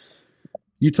before.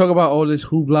 You talk about all this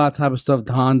hoopla type of stuff,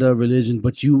 Donda, religion,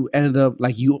 but you ended up,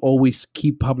 like you always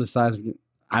keep publicizing,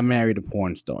 I married a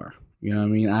porn star. You know what I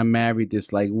mean? I married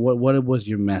this, like, what was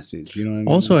your message? You know what I mean?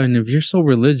 Also, and if you're so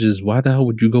religious, why the hell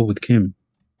would you go with Kim?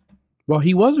 Well,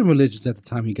 he wasn't religious at the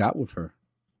time he got with her.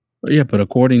 Yeah, but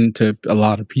according to a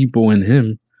lot of people and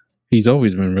him, he's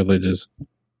always been religious.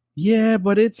 Yeah,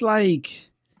 but it's like...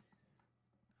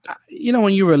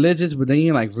 when you're religious, but then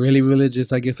you're like really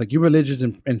religious, I guess. Like you're religious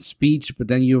in speech, but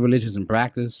then you're religious in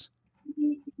practice.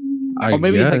 Or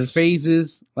maybe it's like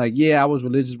phases. Like, yeah, I was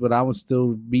religious, but I was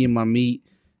still being my meat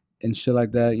and shit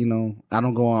like that. I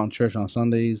don't go on church on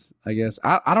Sundays, I guess.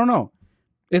 I don't know.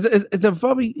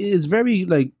 It's very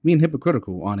like being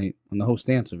hypocritical on the whole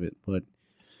stance of it. But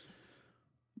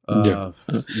yeah.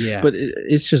 But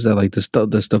it's just that like the stuff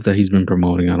that he's been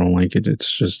promoting, I don't like it.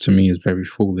 It's just, to me, it's very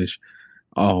foolish.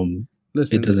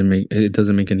 Listen, it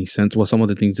doesn't make any sense. Well, some of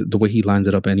the things, the way he lines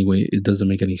it up anyway, it doesn't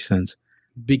make any sense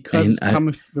because it's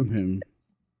coming from him.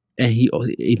 And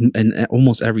and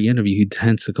almost every interview he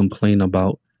tends to complain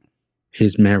about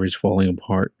his marriage falling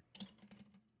apart.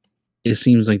 It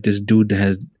seems like this dude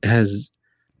has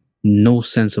no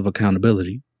sense of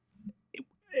accountability.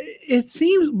 It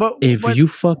seems, If you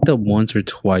fucked up once or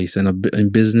twice in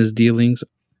business dealings,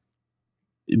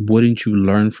 wouldn't you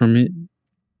learn from it?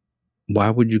 Why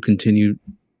would you continue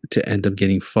to end up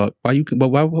getting fucked? Why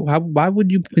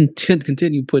would you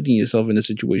continue putting yourself in a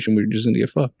situation where you're just gonna get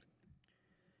fucked?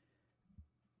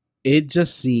 It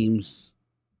just seems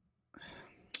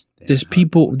there's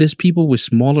people with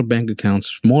smaller bank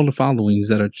accounts, smaller followings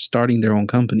that are starting their own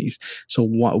companies. So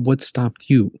what stopped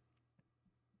you?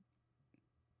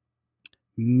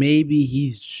 Maybe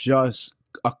he's just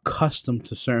accustomed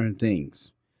to certain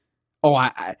things. Oh,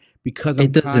 because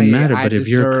it doesn't Kanye, matter. I But if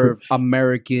you're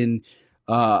American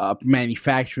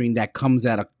manufacturing that comes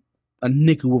at a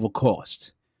nickel of a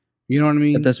cost. You know what I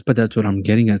mean? But that's what I'm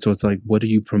getting at. So it's like, what are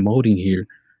you promoting here?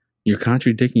 You're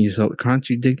contradicting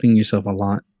yourself a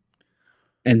lot.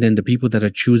 And then the people that are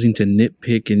choosing to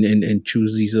nitpick and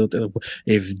choose these little,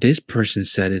 if this person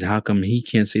said it, how come he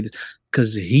can't say this?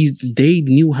 Because they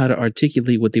knew how to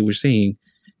articulate what they were saying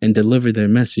and deliver their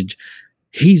message.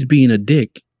 He's being a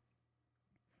dick.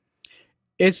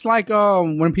 It's like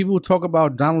when people talk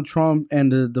about Donald Trump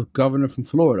and the governor from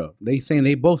Florida, they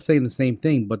both saying the same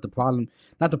thing, but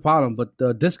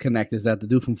the disconnect is that the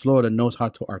dude from Florida knows how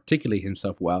to articulate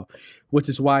himself well, which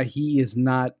is why he is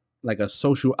not like a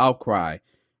social outcry.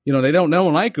 You know, they don't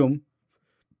like him,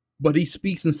 but he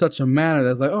speaks in such a manner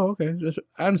that's like, oh, okay,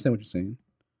 I understand what you're saying.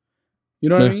 You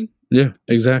know what I mean? Yeah,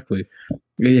 exactly.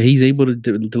 He's able to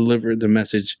deliver the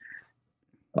message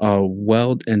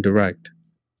well and direct.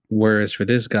 Whereas for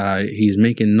this guy, he's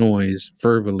making noise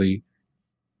verbally,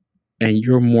 and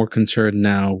you're more concerned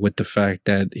now with the fact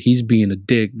that he's being a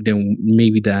dick than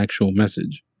maybe the actual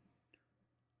message.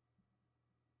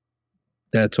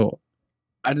 That's all.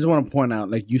 I just want to point out,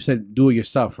 like you said, do it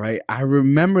yourself, right? I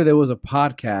remember there was a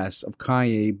podcast of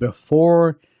Kanye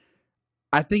before,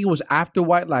 I think it was after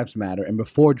White Lives Matter and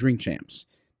before Drink Champs,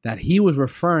 that he was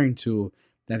referring to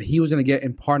that he was going to get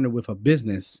in partner with a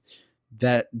business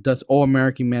that does all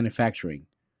American manufacturing.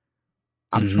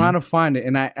 I'm trying to find it,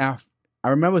 and I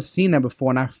remember seeing that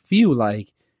before, and I feel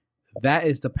like that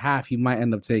is the path he might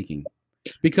end up taking.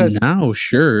 Because now,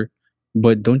 sure,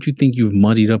 but don't you think you've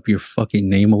muddied up your fucking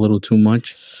name a little too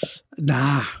much?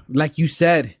 Nah, like you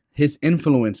said, his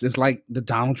influence is like the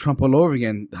Donald Trump all over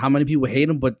again. How many people hate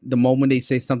him, but the moment they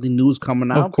say something new is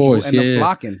coming out, of course, people end up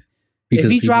flocking. Because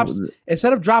if he drops,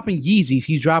 instead of dropping Yeezys,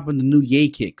 he's dropping the new Ye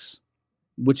Kicks,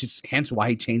 which is hence why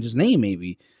he changed his name.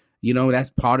 Maybe, you know, that's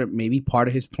part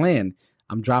of his plan.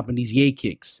 I'm dropping these Ye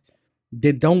Kicks.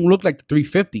 They don't look like the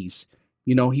 350s.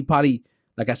 You know, he probably,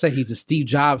 like I said, he's a Steve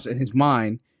Jobs in his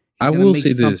mind. I will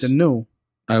say this. New.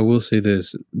 I will say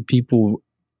this. People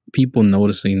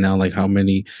noticing now, like how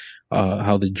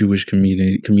the Jewish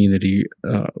community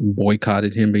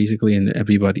boycotted him basically, and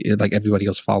everybody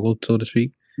else followed, so to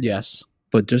speak. Yes.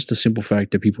 But just the simple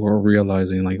fact that people are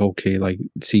realizing, like, okay, like,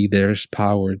 see, there's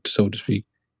power, so to speak,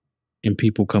 in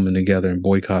people coming together and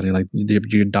boycotting. Like,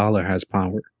 your dollar has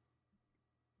power.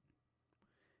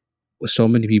 So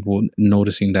many people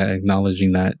noticing that,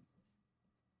 acknowledging that,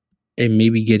 and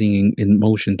maybe getting in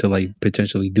motion to, like,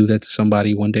 potentially do that to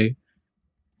somebody one day.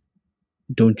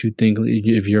 Don't you think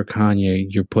if you're Kanye,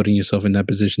 you're putting yourself in that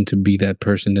position to be that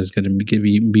person that's going to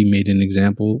be made an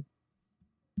example?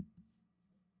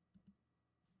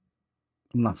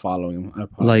 I'm not following him.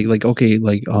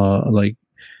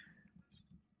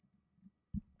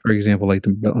 For example, like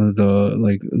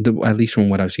the at least from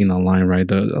what I've seen online, right?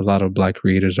 A lot of Black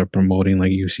creators are promoting,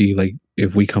 like, you see, like,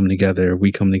 if we come together,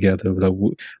 like,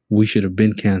 we should have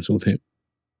been canceled him,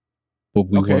 but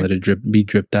we wanted to be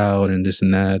dripped out and this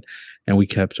and that, and we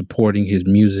kept supporting his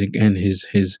music and his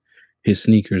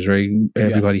sneakers, right?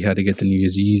 Everybody had to get the New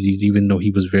Year's Yeezys, even though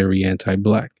he was very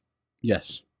anti-Black.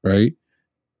 Yes. Right?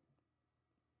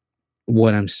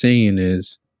 What I'm saying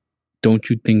is, don't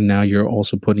you think now you're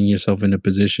also putting yourself in a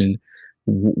position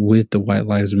with the White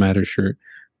Lives Matter shirt,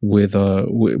 with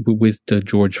the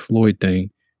George Floyd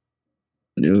thing,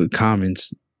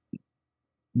 comments?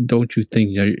 Don't you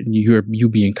think you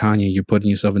being Kanye, you're putting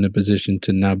yourself in a position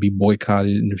to now be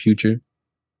boycotted in the future?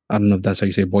 I don't know if that's how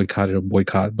you say boycotted or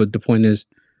boycott, but the point is,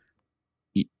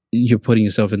 you're putting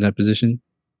yourself in that position.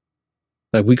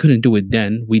 Like, we couldn't do it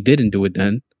then. We didn't do it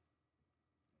then.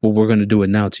 But we're going to do it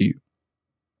now to you.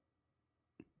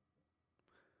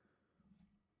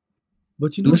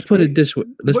 But you know, let's put it this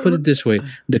way.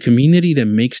 The community that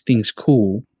makes things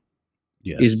cool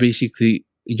is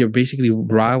you're basically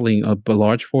riling up a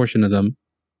large portion of them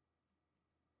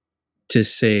to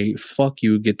say, fuck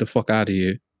you, get the fuck out of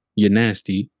here, you're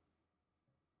nasty.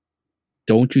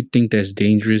 Don't you think that's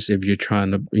dangerous if you're trying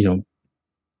to,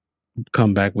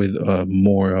 come back with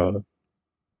more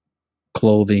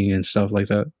clothing and stuff like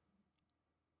that.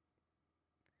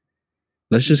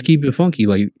 Let's just keep it funky.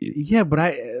 Like, yeah,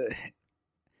 but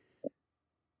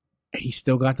he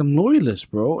still got them loyalists,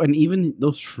 bro, and even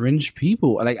those fringe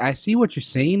people. Like, I see what you're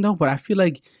saying though, but I feel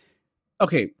like,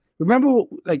 okay, remember,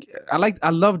 like, I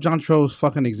love John Troll's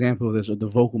fucking example of this with the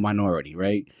vocal minority,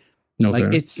 right? okay.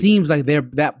 Like, it seems like they're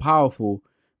that powerful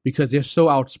because they're so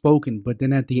outspoken, but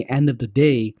then at the end of the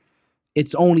day,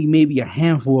 it's only maybe a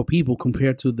handful of people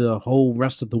compared to the whole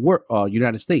rest of the world,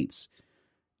 United States,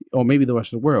 or maybe the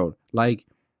rest of the world. Like,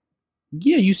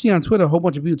 yeah, you see on Twitter a whole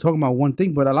bunch of people talking about one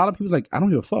thing, but a lot of people like, I don't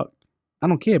give a fuck. I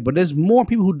don't care. But there's more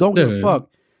people who don't give a fuck.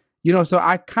 You know, so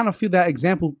I kind of feel that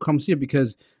example comes here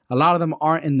because a lot of them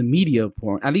aren't in the media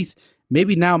porn. At least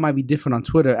maybe now it might be different on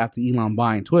Twitter after Elon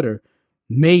buying Twitter.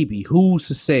 Maybe. Who's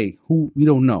to say? Who, we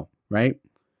don't know, right?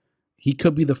 He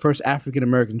could be the first African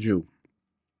American Jew.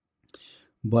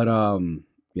 But yeah,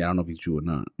 I don't know if he's Jew or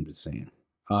not. I'm just saying.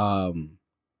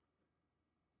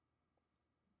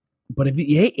 But if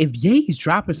Ye's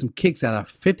dropping some kicks at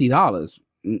 $50,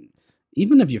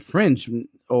 even if you're French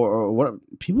or what,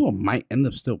 people might end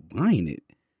up still buying it,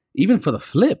 even for the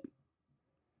flip.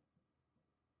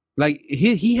 Like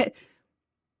Kanye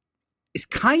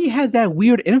has that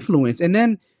weird influence, and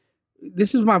then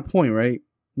this is my point, right?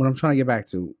 What I'm trying to get back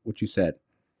to, what you said.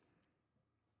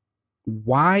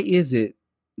 Why is it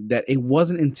that it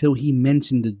wasn't until he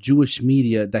mentioned the Jewish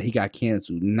media that he got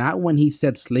canceled? Not when he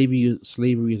said slavery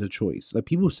is a choice. Like,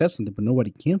 people said something, but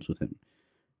nobody canceled him.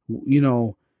 You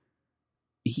know,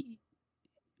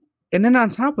 and then on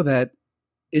top of that,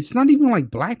 it's not even like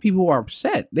black people are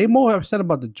upset. They're more upset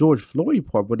about the George Floyd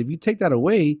part. But if you take that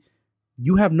away,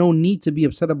 you have no need to be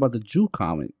upset about the Jew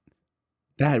comment.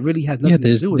 That really has nothing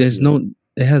to do with it.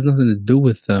 It has nothing to do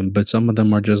with them, but some of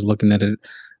them are just looking at it,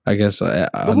 I guess,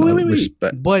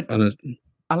 respect. But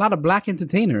a lot of black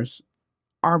entertainers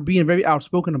are being very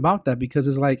outspoken about that because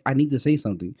it's like, I need to say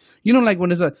something. You know, like when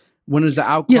there's an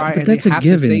outcry, yeah, but that's a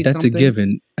given. That's a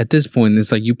given. At this point,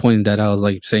 it's like you pointed that out as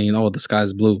like saying, "Oh, the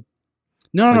sky's blue."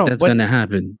 No, that's gonna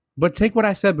happen. But take what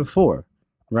I said before,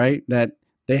 right? That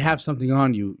they have something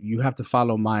on you. You have to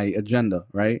follow my agenda,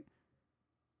 right?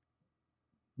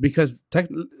 Because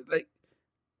like,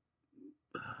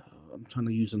 I'm trying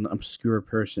to use an obscure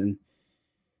person.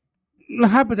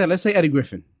 How about that? Let's say Eddie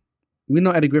Griffin. We know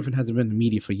Eddie Griffin hasn't been in the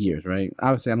media for years, right?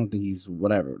 Obviously, I don't think he's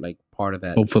whatever, like part of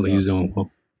that. Hopefully, he's doing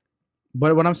well.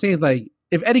 But what I'm saying is, like,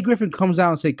 if Eddie Griffin comes out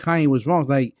and say Kanye was wrong, it's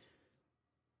like,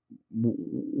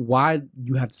 why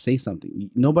you have to say something?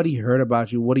 Nobody heard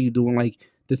about you. What are you doing? Like,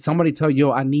 did somebody tell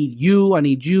you, I need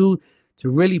you to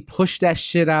really push that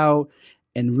shit out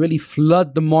and really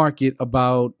flood the market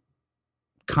about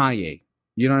Kanye?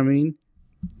 You know what I mean?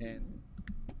 And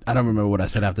I don't remember what I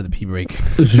said after the pee break.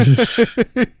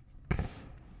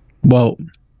 Well,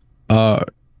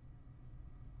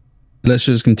 let's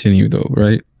just continue though,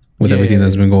 right? With everything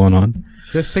that's been going on.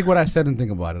 Just take what I said and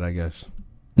think about it, I guess.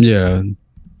 Yeah.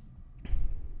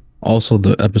 Also,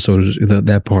 the episode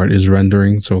that part is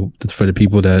rendering. So for the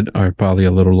people that are probably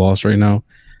a little lost right now,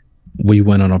 we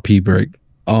went on a pee break.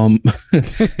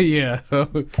 Yeah.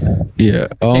 Yeah.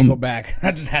 Can't go back.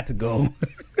 I just had to go.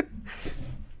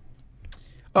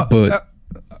 But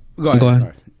go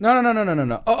ahead.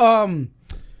 No.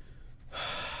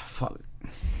 Fuck.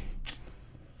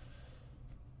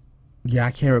 Yeah,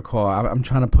 I can't recall. I'm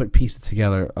trying to put pieces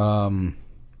together. All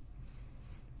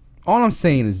I'm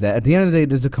saying is that at the end of the day,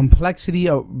 there's a complexity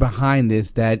behind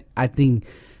this that I think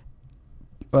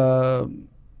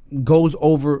goes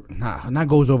over, not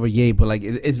goes over Ye, but like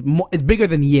it's bigger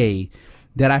than Ye.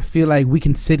 That I feel like we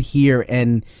can sit here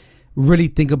and really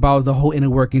think about the whole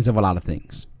inner workings of a lot of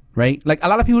things, right? Like, a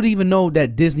lot of people didn't even know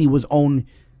that Disney was owned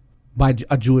by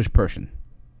a Jewish person.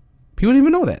 People didn't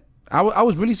even know that. I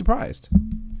was really surprised.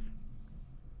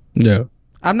 Yeah.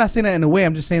 I'm not saying that in a way.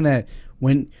 I'm just saying that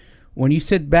when you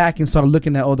sit back and start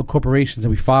looking at all the corporations that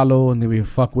we follow and that we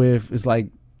fuck with, it's like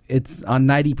it's on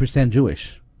 90%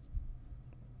 Jewish.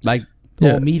 Like,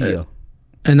 all media.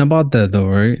 And about that though,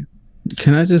 right?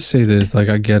 Can I just say this? Like,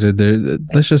 I get it.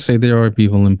 Let's just say there are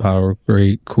people in power.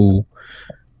 Great, cool.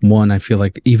 One, I feel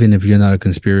like even if you're not a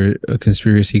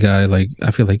conspiracy guy, like, I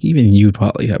feel like even you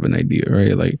probably have an idea,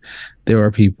 right? Like, there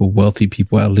are people, wealthy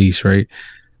people at least, right,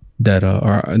 that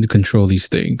are control these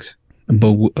things.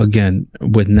 But again,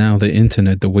 with now the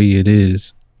internet the way it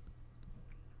is,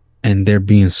 and there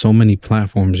being so many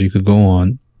platforms you could go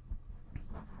on,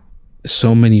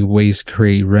 so many ways to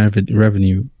create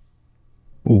revenue.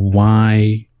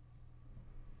 Why?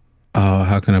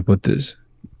 How can I put this?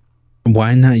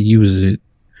 Why not use it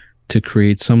to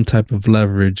create some type of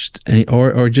leverage,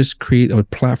 or just create a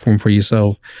platform for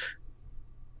yourself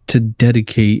to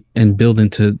dedicate and build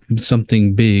into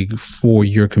something big for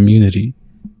your community.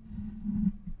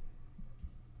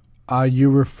 Are you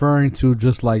referring to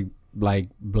just like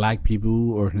black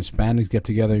people or Hispanics get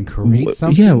together and create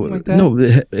something like that? No,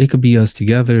 it could be us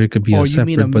together. It could be us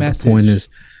separate. But message?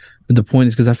 the point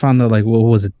is because I found out, like, what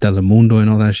was it, Telemundo and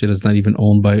all that shit is not even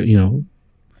owned by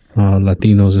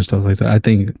Latinos and stuff like that. I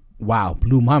think. Wow,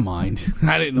 blew my mind.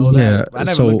 I didn't know that. I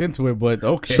never looked into it, but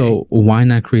okay. So why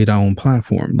not create our own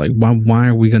platform? Like, why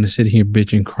are we gonna sit here,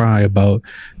 bitch, and cry about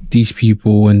these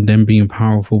people and them being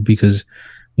powerful because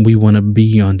we want to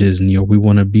be on Disney or we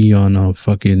want to be on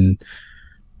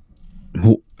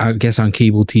I guess on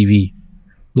cable TV,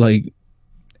 like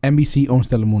NBC owns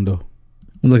Telemundo.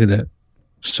 Look at that.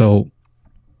 So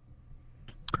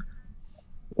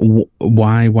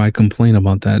why complain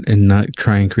about that and not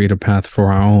try and create a path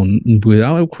for our own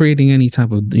without creating any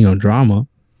type of drama,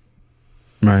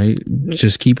 right?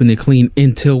 Just keeping it clean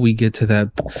until we get to that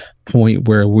point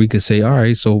where we could say, all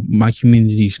right, so my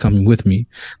community is coming with me,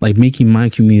 like making my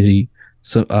community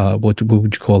what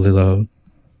would you call it,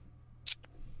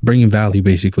 bringing value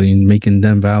basically, and making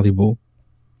them valuable,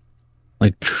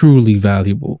 like truly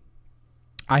valuable.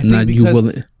 I think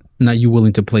not you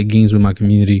willing to play games with my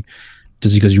community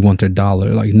just because you want their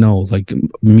dollar. Like, no, like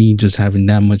me just having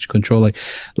that much control.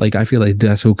 Like I feel like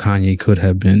that's who Kanye could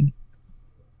have been,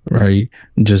 right?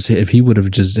 Just if he would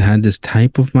have just had this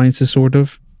type of mindset, sort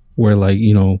of, where like,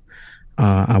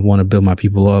 I want to build my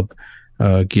people up,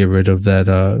 get rid of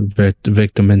that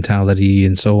victim mentality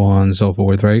and so on and so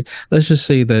forth, right? Let's just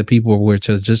say that people were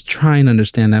just try and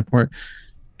understand that part,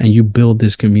 and you build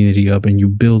this community up and you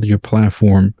build your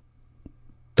platform.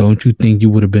 Don't you think you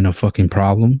would have been a fucking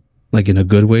problem? Like, in a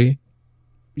good way?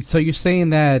 So you're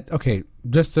saying that, okay,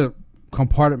 just to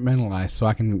compartmentalize so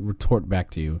I can retort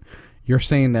back to you, you're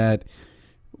saying that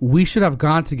we should have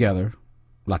gone together,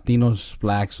 Latinos,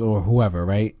 blacks, or whoever,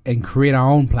 right, and create our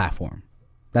own platform.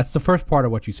 That's the first part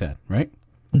of what you said, right?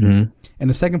 Mm-hmm. And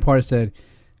the second part is said,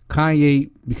 Kanye,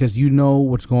 because you know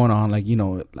what's going on, like,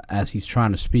 as he's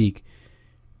trying to speak,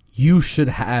 you should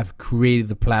have created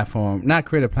the platform, not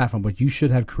created a platform, but you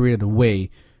should have created a way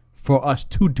for us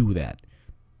to do that.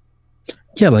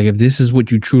 Yeah, like if this is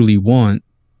what you truly want,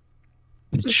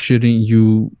 shouldn't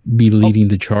you be leading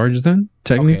the charge then,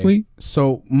 technically? Okay.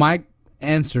 So my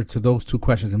answer to those two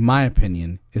questions, in my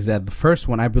opinion, is that the first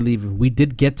one, I believe if we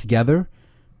did get together,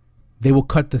 they will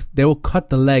cut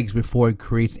the legs before it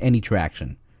creates any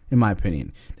traction. In my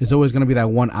opinion, there's always going to be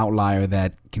that one outlier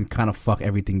that can kind of fuck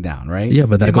everything down, right? Yeah,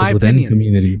 but that goes with any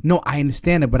community. No, I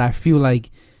understand it, but I feel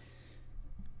like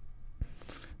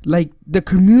the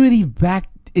community back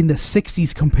in the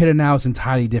 60s compared to now is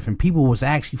entirely different. People was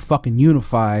actually fucking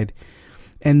unified,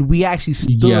 and we actually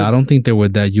stood. Yeah, I don't think they were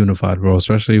that unified, bro.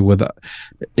 Especially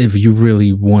if you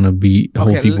really want to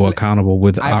hold people accountable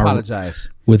with I apologize.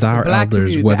 With our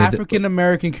elders. The African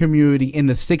American community in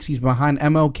the 60s behind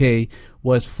MLK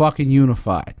was fucking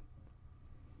unified.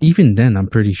 Even then, I'm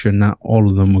pretty sure not all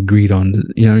of them agreed on.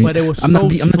 But it was I'm not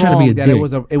trying to be a dick.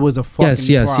 It was a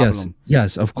fucking problem.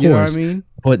 Yes, of course. You know what I mean?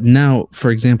 But now,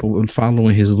 for example,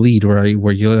 following his lead, right,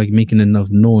 where you're like making enough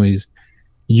noise,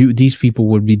 these people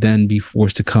would be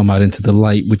forced to come out into the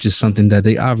light, which is something that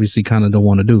they obviously kind of don't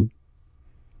want to do.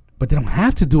 But they don't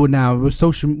have to do it now with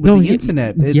the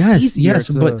internet. It's yes,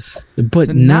 but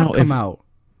to now not come out.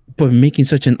 But making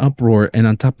such an uproar, and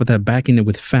on top of that, backing it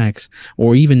with facts,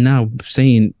 or even now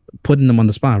putting them on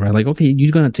the spot, right? Like, okay,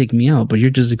 you're gonna take me out, but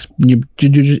you're just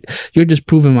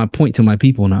proving my point to my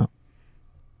people now.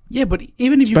 Yeah, but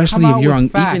even if you come out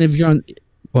with facts, even if you're on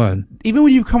what? Even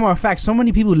when you come out with facts, so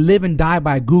many people live and die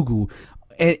by Google.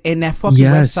 And that fucking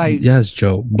website. Yes,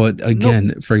 Joe. But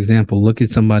again, for example, look at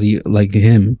somebody like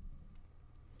him.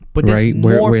 But there's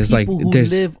more people who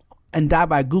live and die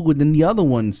by Google than the other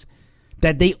ones.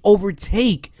 That they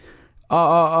overtake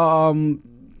the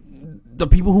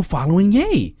people who following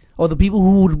Ye, or the people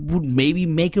who would maybe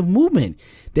make a movement.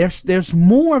 There's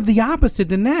more of the opposite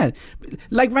than that.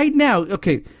 Like right now,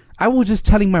 okay, I was just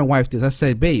telling my wife this. I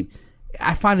said, babe,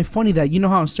 I find it funny that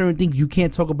how certain things you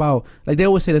can't talk about. Like they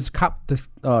always say, there's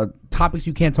topics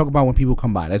you can't talk about when people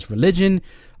come by. That's religion,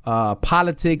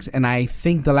 politics, and I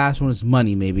think the last one is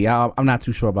money. Maybe I'm not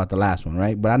too sure about the last one,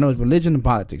 right? But I know it's religion and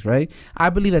politics, right? I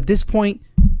believe at this point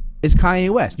it's Kanye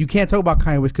West. You can't talk about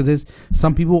Kanye West because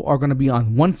some people are going to be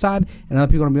on one side and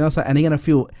other people are going to be on the other side, and they're going to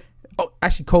feel. Oh,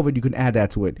 actually, COVID, you can add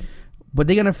that to it, but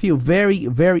they're going to feel very,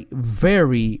 very,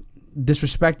 very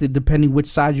disrespected depending which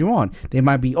side you're on. They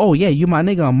might be, oh yeah, you my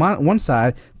nigga on one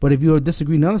side, but if you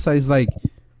disagree on the other side, it's like,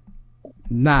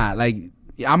 Nah, like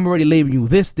I'm already labeling you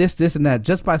this, and that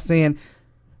just by saying.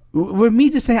 With me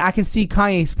just saying, I can see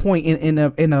Kanye's point in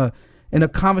a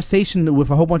conversation with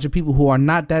a whole bunch of people who are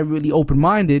not that really open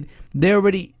minded. They're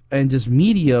already and just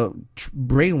media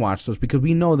brainwash us because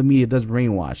we know the media does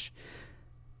brainwash.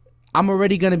 I'm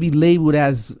already gonna be labeled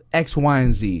as X, Y,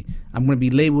 and Z. I'm gonna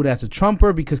be labeled as a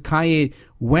Trumper because Kanye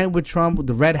went with Trump with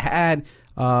the red hat.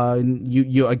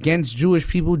 You're against Jewish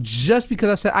people just because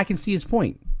I said I can see his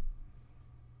point.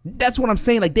 That's what I'm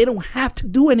saying. Like, they don't have to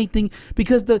do anything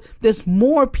because there's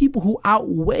more people who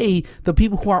outweigh the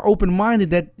people who are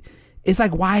open-minded that it's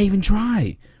like, why even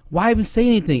try? Why even say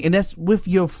anything? And that's with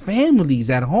your families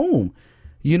at home.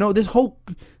 You know, this whole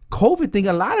COVID thing,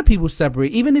 a lot of people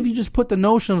separate. Even if you just put the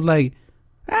notion of like,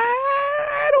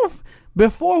 I don't,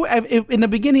 before, if in the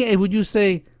beginning, would you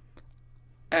say,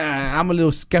 I'm a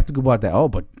little skeptical about that. Oh,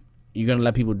 but you're going to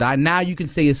let people die. Now you can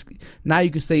say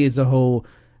it's a whole,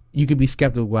 you could be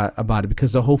skeptical about it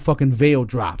because the whole fucking veil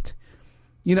dropped.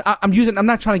 You know, I'm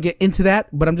not trying to get into that,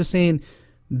 but I'm just saying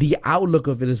the outlook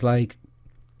of it is like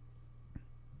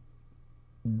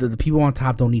the people on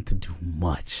top don't need to do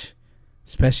much,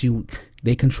 especially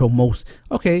they control most.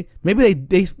 Okay, maybe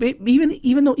they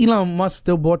even though Elon Musk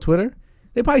still bought Twitter,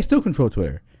 they probably still control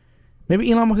Twitter.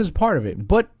 Maybe Elon Musk is part of it,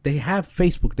 but they have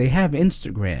Facebook, they have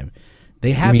Instagram,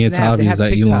 they have. I mean, Snap, it's obvious that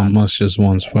TikTok. Elon Musk just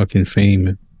wants fucking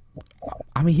fame.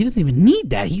 I mean, he doesn't even need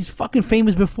that. He's fucking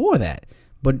famous before that.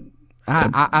 But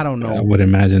I don't know. I would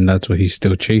imagine that's what he's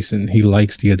still chasing. He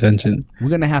likes the attention. We're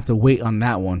going to have to wait on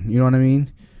that one. You know what I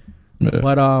mean? Yeah.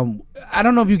 But I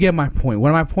don't know if you get my point.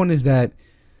 What my point is that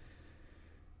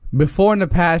before in the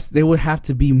past, they would have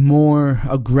to be more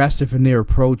aggressive in their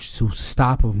approach to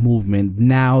stop a movement.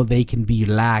 Now they can be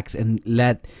lax and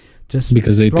let just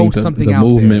because they think the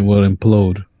movement will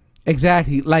implode.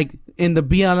 Exactly. Like in the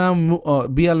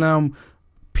BLM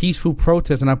peaceful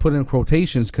protest, and I put in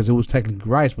quotations because it was technically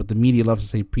riots, but the media loves to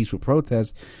say peaceful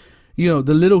protest. You know,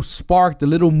 the little spark, the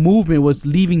little movement was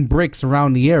leaving bricks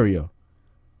around the area.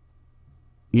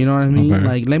 You know what I mean? Okay.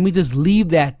 Like, let me just leave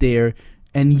that there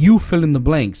and you fill in the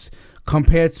blanks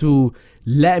compared to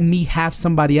let me have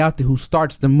somebody out there who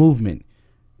starts the movement.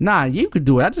 Nah, you could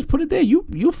do it. I just put it there.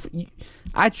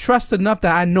 I trust enough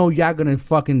that I know y'all gonna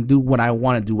fucking do what I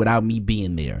want to do without me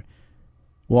being there.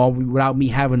 Well, without me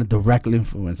having a direct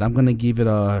influence. I'm gonna give it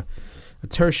a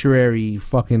tertiary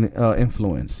fucking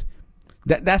influence.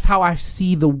 That's how I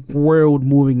see the world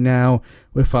moving now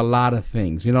with a lot of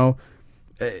things. You know,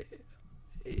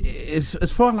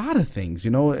 it's for a lot of things.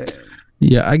 You know.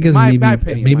 Yeah, I guess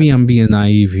maybe I'm being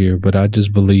naive here, but I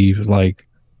just believe like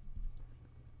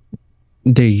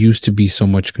there used to be so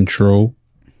much control.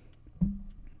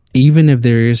 Even if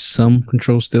there is some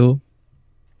control still,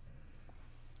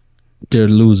 they're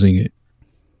losing it.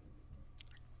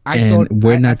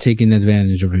 We're not taking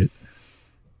advantage of it.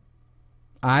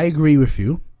 I agree with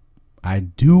you. I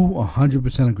do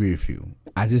 100% agree with you.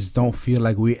 I just don't feel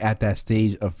like we're at that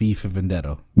stage of V for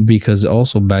Vendetta. Because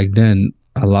also back then,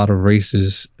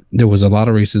 there was a lot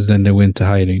of races then they went to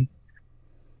hiding.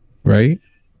 Right?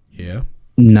 Yeah.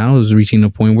 Now it's reaching a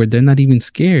point where they're not even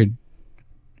scared.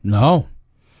 No.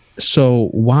 So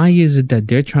why is it that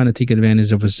they're trying to take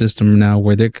advantage of a system now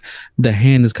where the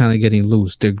hand is kind of getting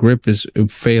loose, their grip is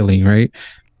failing, right?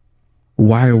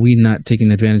 Why are we not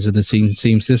taking advantage of the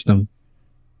same system?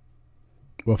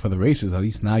 Well, for the races, at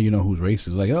least now you know who's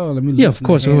racist. Like, oh, let me. Yeah, of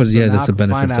course. Yeah, that's a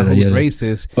benefit to that. Yeah,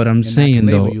 racist. But I'm saying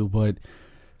though,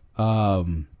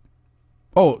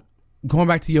 going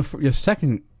back to your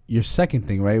second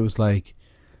thing, right? It was like,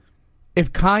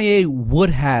 if Kanye would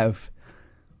have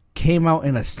came out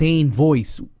in a sane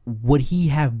voice, would he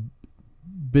have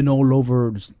been all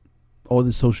over all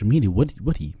the social media?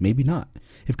 Would he? Maybe not.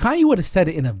 If Kanye would have said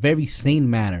it in a very sane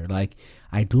manner, like,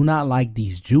 I do not like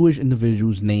these Jewish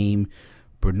individuals named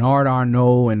Bernard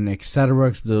Arnault and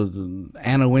etc. The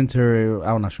Anna Winter,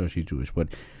 I'm not sure if she's Jewish, but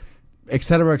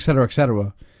etc.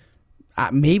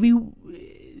 Maybe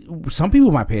some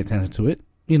people might pay attention to it.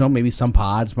 You know, maybe some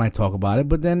pods might talk about it,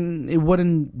 but then it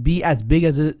wouldn't be as big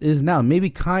as it is now. Maybe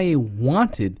Kanye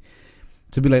wanted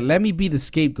to be like, let me be the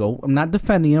scapegoat. I'm not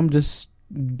defending him, just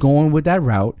going with that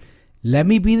route. Let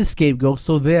me be the scapegoat,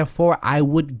 so therefore I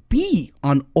would be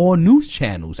on all news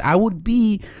channels. I would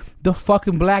be the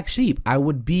fucking black sheep. I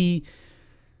would be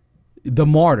the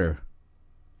martyr,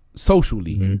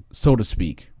 socially, so to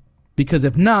speak. Because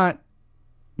if not,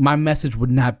 my message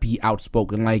would not be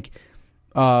outspoken. Like,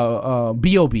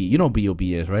 B.O.B. You know what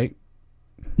B.O.B. is, right?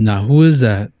 Nah, who is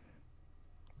that?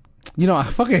 You know, I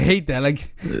fucking hate that.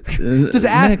 Like, just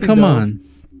ask. Come on.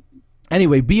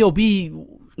 Anyway, B.O.B.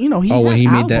 You know, he when he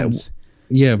albums. made that.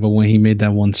 Yeah, but when he made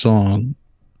that one song,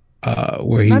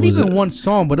 where he Not was even one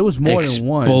song, but it was more than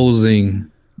one.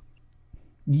 exposing.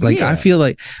 Like Yeah. I feel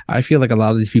like a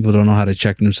lot of these people don't know how to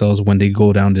check themselves when they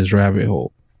go down this rabbit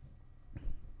hole,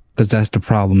 because that's the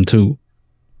problem too.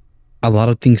 A lot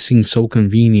of things seem so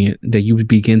convenient that you would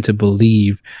begin to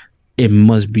believe it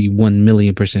must be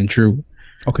 1,000,000% true,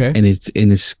 Okay. and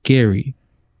it's scary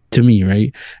to me,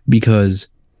 right? Because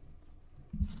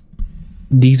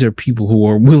these are people who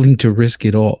are willing to risk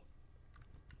it all.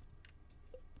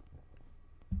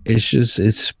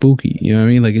 It's spooky, you know what I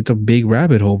mean? Like, it's a big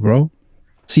rabbit hole, bro.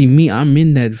 See, me, I'm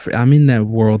in that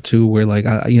world too, where like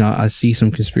I see some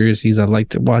conspiracies. I like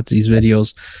to watch these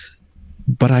videos,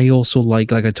 but I also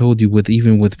like I told you, with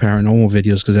paranormal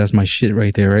videos, because that's my shit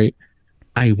right there, right?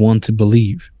 I want to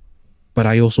believe, but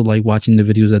I also like watching the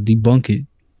videos that debunk it,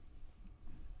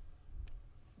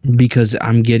 because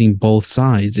I'm getting both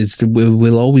sides. It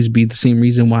will always be the same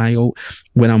reason why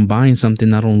when I'm buying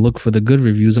something, I don't look for the good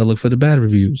reviews. I look for the bad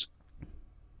reviews.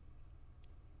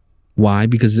 Why?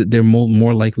 Because they're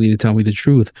more likely to tell me the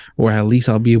truth, or at least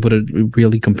I'll be able to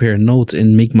really compare notes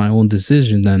and make my own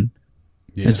decision then.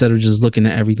 Yeah. Instead of just looking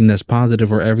at everything that's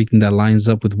positive or everything that lines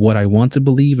up with what I want to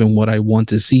believe and what I want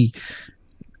to see.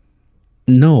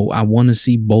 No, I want to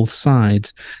see both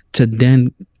sides to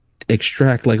then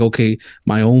extract, like, okay,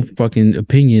 my own fucking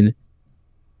opinion,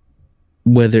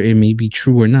 whether it may be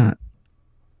true or not.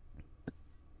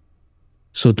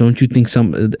 So don't you think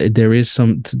there is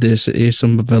some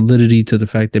validity to the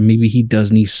fact that maybe he does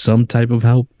need some type of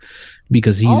help,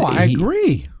 because I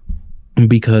agree.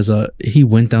 Because he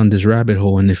went down this rabbit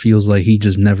hole and it feels like he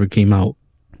just never came out.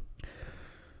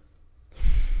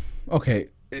 Okay,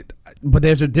 but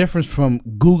there's a difference from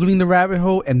Googling the rabbit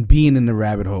hole and being in the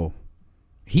rabbit hole.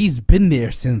 He's been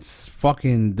there since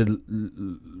fucking the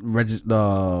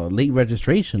late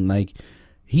registration. Like,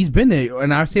 he's been there,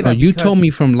 and I say that. You told me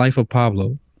from Life of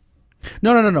Pablo.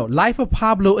 No. Life of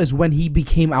Pablo is when he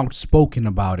became outspoken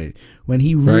about it. When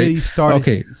he really started.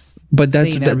 Okay, but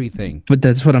saying everything. But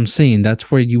that's what I'm saying. That's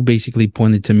where you basically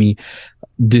pointed to me.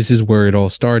 This is where it all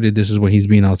started. This is when he's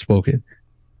being outspoken,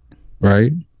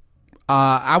 right?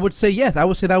 I would say yes. I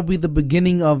would say that would be the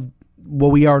beginning of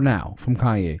what we are now from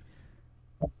Kanye.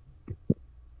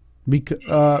 Because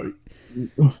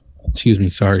excuse me,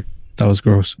 sorry, that was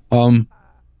gross. But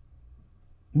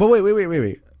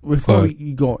wait. Before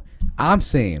you go, I'm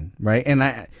saying, right, and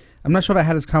I'm not sure if I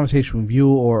had this conversation with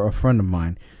you or a friend of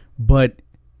mine, but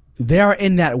they are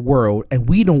in that world, and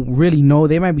we don't really know.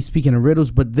 They might be speaking in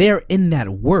riddles, but they're in that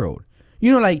world.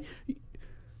 You know,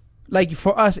 like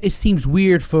for us, it seems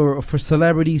weird for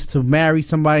celebrities to marry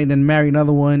somebody and then marry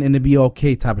another one and to be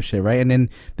okay, type of shit, right? And then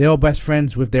they're all best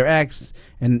friends with their ex,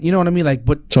 and you know what I mean? Like,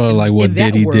 but sort of like what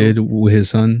Diddy did with his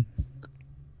son.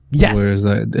 Yes, whereas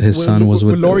his son was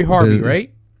with Lori Harvey,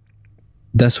 right?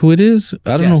 That's who it is.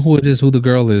 I don't know who it is. Who the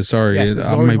girl is? Sorry,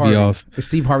 I might be off. It's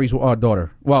Steve Harvey's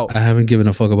daughter. Well, I haven't given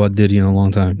a fuck about Diddy in a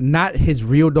long time. Not his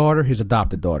real daughter, his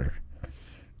adopted daughter.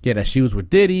 Yeah, that she was with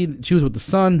Diddy. She was with the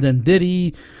son, then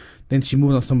Diddy. Then she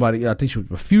moved on somebody. I think she was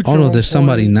with Future. Oh no, there's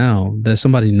somebody now. There's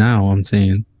somebody now. I'm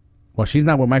saying. Well, she's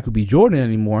not with Michael B. Jordan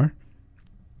anymore.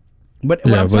 But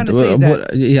what I'm trying to say is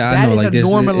that I know, is a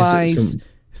normalized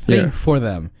thing for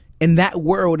them. And that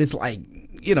world is like,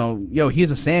 you know, yo, here's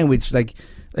a sandwich. Like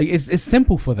it's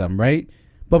simple for them, right?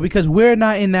 But because we're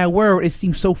not in that world, it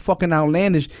seems so fucking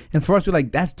outlandish. And for us, we're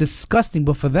like, that's disgusting.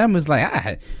 But for them, it's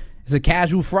like, it's a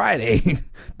casual Friday,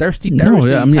 thirsty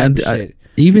Thursday type of shit.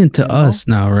 Even to us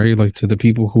now, right? Like, to the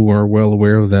people who are well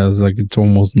aware of that, it's like it's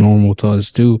almost normal to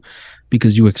us too,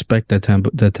 because you expect that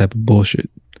type of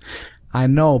bullshit. I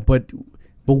know, but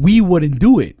we wouldn't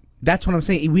do it. That's what I'm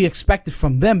saying. We expect it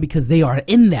from them because they are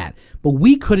in that, but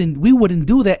we wouldn't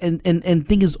do that and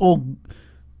think it's all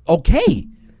okay.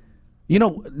 You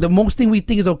know, the most thing we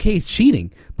think is okay is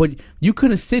cheating. But you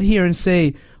couldn't sit here and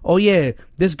say, "Oh yeah,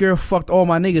 this girl fucked all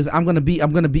my niggas. I'm gonna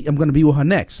be with her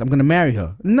next. I'm gonna marry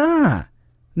her." Nah,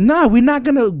 we're not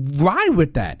gonna ride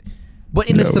with that. But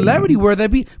in the celebrity world,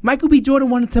 Michael B. Jordan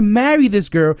wanted to marry this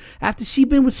girl after she'd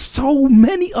been with so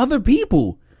many other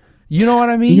people. You know what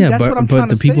I mean? Yeah, that's what I'm trying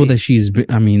to say. But the people that she's been,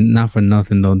 I mean, not for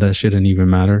nothing though, that shouldn't even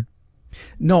matter.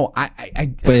 No,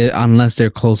 but unless they're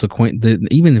close acquaintances,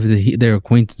 even if they're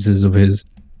acquaintances of his,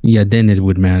 yeah, then it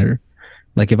would matter.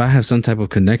 Like, if I have some type of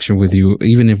connection with you,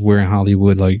 even if we're in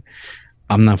Hollywood, like,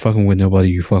 I'm not fucking with nobody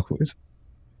you fuck with.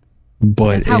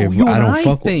 But that's how you and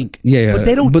I think. Yeah, but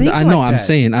they don't. But think I know. Like I'm that.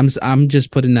 saying. I'm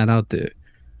just putting that out there.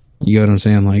 You know what I'm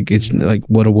saying? Like, it's like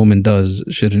what a woman does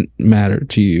shouldn't matter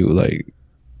to you. Like,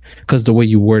 because the way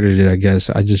you worded it, I guess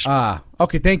I just.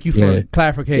 Okay. Thank you for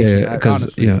clarification. Yeah.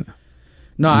 Because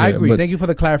No, I agree. Thank you for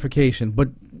the clarification. But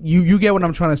you get what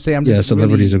I'm trying to say. I'm Yeah, just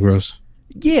celebrities really, are gross.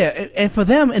 yeah, and for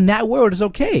them in that world it's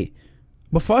okay,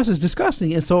 but for us it's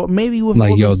disgusting. And so maybe with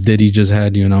Like, all yo, this, Diddy just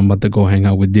had you, and I'm about to go hang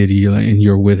out with Diddy, like, and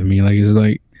you're with me. Like, it's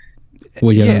like,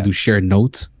 what you gonna yeah, do? Share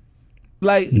notes?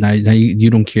 like Now you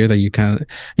don't care that you kind of,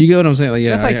 you get what I'm saying? Like,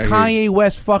 yeah, that's like Kanye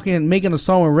West fucking making a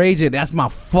song with Ray J. That's my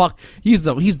fuck.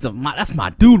 That's my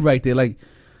dude right there. Like,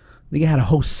 nigga had a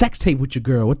whole sex tape with your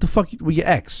girl. What the fuck with your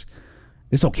ex?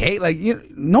 It's okay. Like,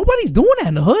 nobody's doing that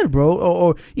in the hood, bro,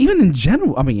 or even in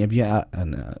general. I mean, if you're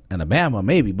in Alabama,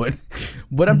 maybe, but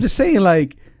I'm just saying,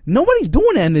 like, nobody's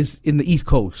doing that in the East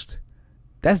Coast.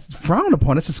 That's frowned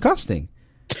upon. That's disgusting.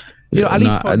 At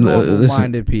least for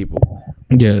normal-minded people.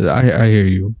 Yeah, I hear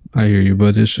you.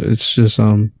 But it's just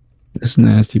it's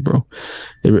nasty, bro.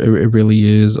 It really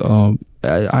is.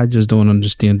 I just don't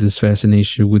understand this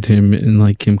fascination with him and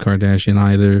like Kim Kardashian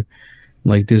either.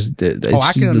 Like this.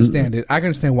 I can understand it. I can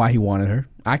understand why he wanted her.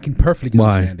 I can perfectly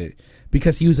understand it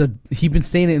because he been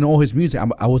saying it in all his music.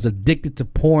 I was addicted to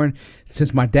porn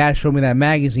since my dad showed me that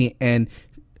magazine, and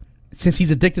since he's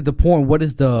addicted to porn, what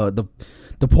is the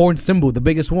porn symbol, the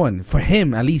biggest one for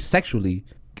him, at least sexually?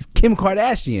 Kim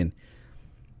Kardashian.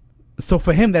 So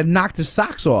for him, that knocked his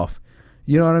socks off.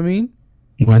 You know what I mean?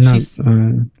 Why not?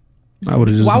 I would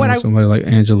have just gone with somebody like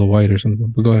Angela White or something.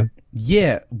 But go ahead.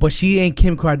 Yeah, but she ain't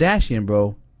Kim Kardashian,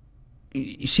 bro.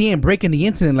 She ain't breaking the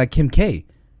internet like Kim K.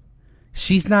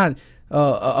 She's not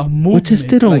a movement. Which I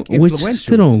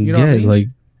still don't get. I mean? Like,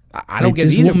 I don't get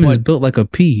it either. This woman is built like a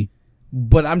pea.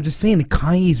 But I'm just saying,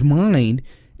 Kanye's mind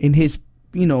in his,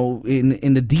 in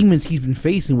the demons he's been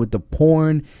facing with the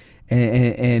porn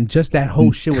and just that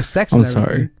whole shit with sex and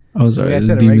everything. I'm sorry.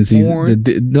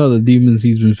 The demons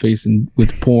he's been facing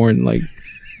with porn, like,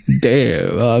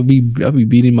 damn, I'll be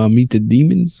beating my meat to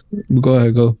demons. Go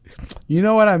ahead, go. You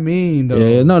know what I mean, though.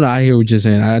 Yeah, no, I hear what you're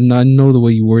saying. I know the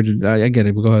way you worded it. I get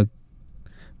it, but go ahead.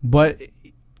 But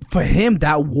for him,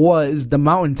 that was the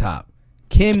mountaintop.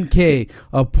 Kim K,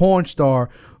 a porn star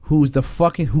who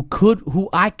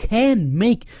I can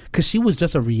make, because she was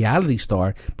just a reality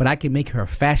star, but I can make her a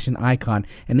fashion icon.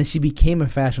 And then she became a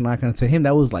fashion icon. To him,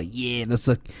 that was like, yeah,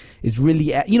 it's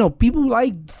really, people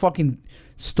like fucking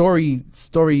storytelling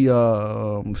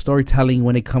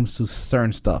when it comes to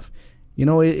certain stuff.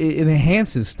 It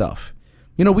enhances stuff.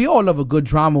 We all love a good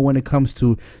drama when it comes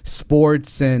to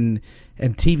sports and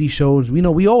TV shows.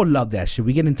 We all love that shit.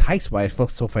 We get enticed by it.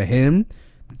 So for him,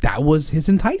 that was his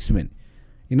enticement.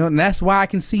 And that's why I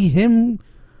can see him,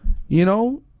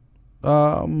 and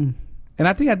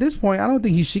I think at this point, I don't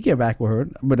think he should get back with her.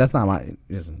 But that's not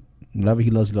whatever he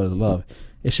loves, love.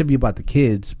 It should be about the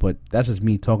kids, but that's just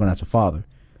me talking as a father.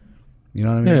 You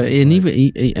know what I mean?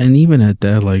 Yeah, and even at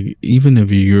that, like, even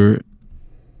if you're,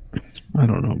 I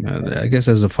don't know, man. I guess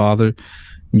as a father,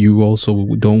 you also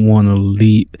don't want to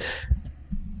lead.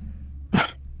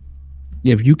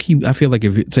 If you keep, I feel like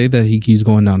say that he keeps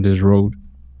going down this road,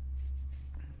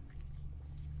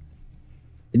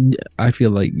 I feel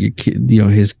like your kid,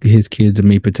 his kids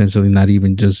may potentially not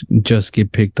even just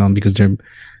get picked on because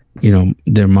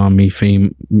their mom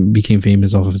became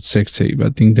famous off of a sex tape. I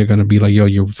think they're gonna be like, yo,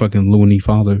 you're a fucking loony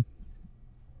father.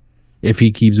 If he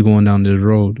keeps going down this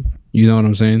road, you know what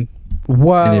I'm saying?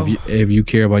 Wow. And if you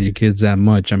care about your kids that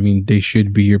much, I mean, they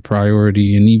should be your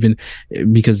priority. And even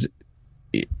because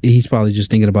he's probably just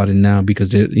thinking about it now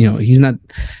because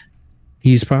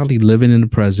he's probably living in the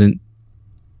present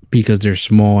because they're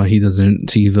small and he doesn't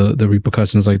see the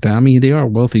repercussions like that. I mean, they are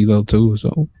wealthy though too,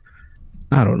 so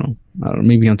I don't know.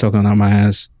 Maybe I'm talking out my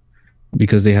ass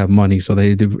because they have money, so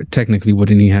they technically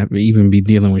wouldn't even be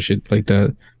dealing with shit like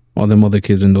that. All them other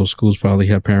kids in those schools probably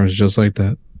have parents just like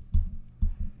that.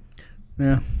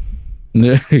 Yeah.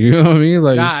 You know what I mean?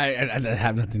 Like, nah, I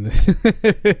have nothing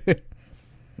to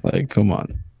like, come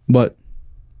on. But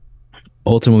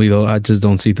ultimately, though, I just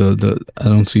don't see I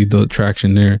don't see the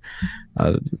traction there.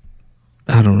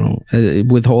 I don't know.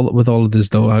 With all of this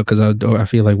though, because I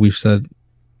feel like we've said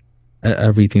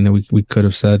everything that we could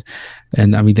have said,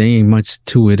 and I mean there ain't much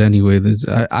to it anyway.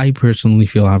 I personally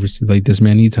feel obviously like this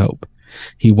man needs help.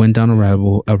 He went down a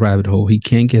rabbit hole he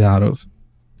can't get out of,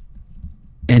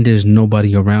 and there's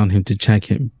nobody around him to check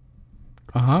him.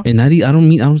 And I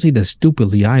don't say that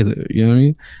stupidly either. You know what I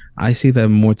mean? I say that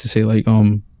more to say like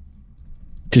to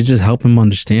just help him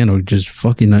understand or just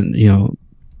fucking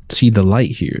see the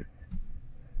light here.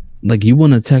 Like, you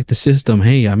want to attack the system,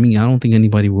 hey, I mean, I don't think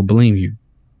anybody will blame you.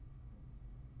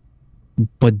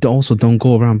 But also don't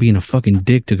go around being a fucking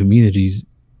dick to communities.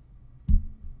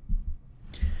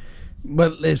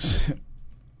 But it's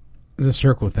a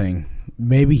circle thing.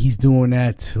 maybe he's doing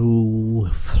that to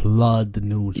flood the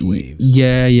news waves.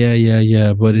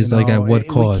 Yeah. But it's like, at what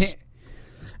cost?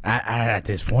 At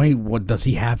this point, what does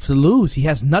he have to lose? He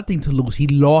has nothing to lose. He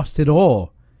lost it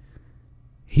all.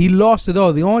 He lost it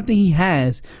all. The only thing he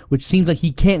has, which seems like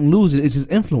he can't lose it, is his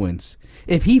influence.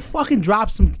 If he fucking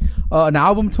drops an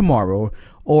album tomorrow,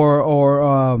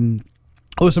 or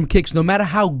some kicks, no matter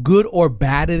how good or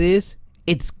bad it is,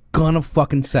 it's gonna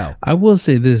fucking sell. I will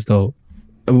say this though,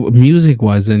 music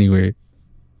wise, anyway.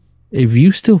 If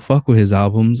you still fuck with his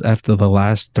albums after the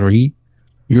last 3,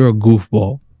 you're a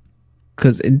goofball.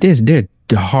 Because they're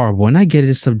horrible, and I get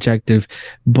it's subjective,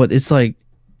 but it's like,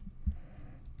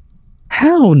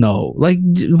 hell no. Like,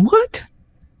 what?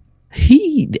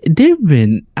 They've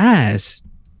been ass.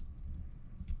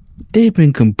 They've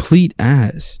been complete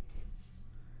ass.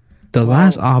 The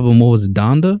last album, what was it,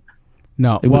 Donda?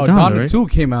 No, Donda right? 2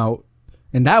 came out,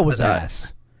 and that was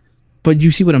ass. But you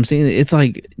see what I'm saying? It's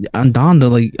like, on Donda,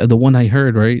 like, the one I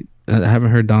heard, right? I haven't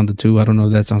heard Donda 2. I don't know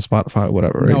if that's on Spotify or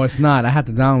whatever, right? No, it's not. I had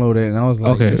to download it, and I was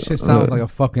like, okay, this shit sounds like a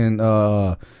fucking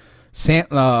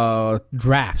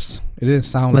drafts. It didn't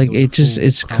sound like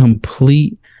it's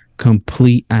complete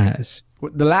ass.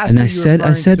 The last, and I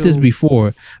said this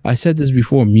before. I said this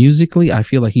before. Musically, I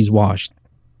feel like he's washed.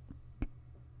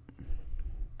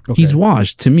 Okay. He's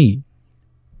washed to me.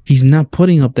 He's not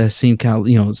putting up that same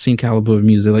caliber of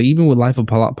music. Like, even with Life of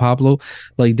Pablo,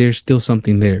 like, there's still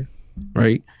something there,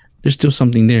 right? There's still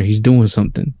something there. He's doing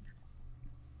something.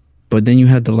 But then you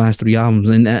had the last 3 albums,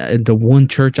 and the one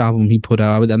church album he put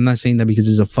out. I'm not saying that because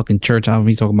it's a fucking church album.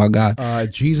 He's talking about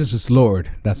God. Jesus is Lord.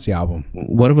 That's the album.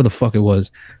 Whatever the fuck it was.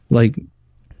 Like,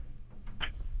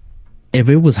 if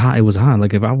it was hot, it was hot.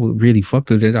 Like, if I would really fuck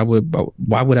with it,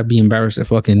 why would I be embarrassed to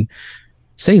fucking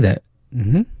say that?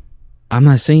 Mm-hmm. I'm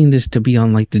not saying this to be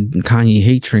on like the Kanye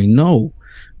hate train. No.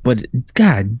 But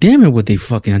god damn it, what they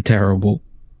fucking terrible.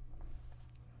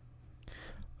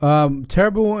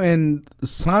 Terrible and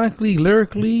sonically,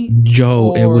 lyrically.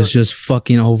 Joe, it was just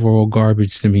fucking overall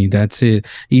garbage to me. That's it.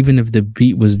 Even if the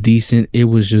beat was decent, it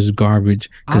was just garbage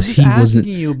because he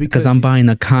wasn't. Because I'm buying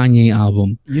a Kanye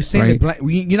album. You're saying right?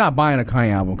 You're not buying a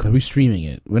Kanye album because we're streaming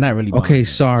it. We're not really. Okay,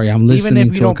 sorry, I'm listening even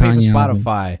if you to don't a Kanye pay for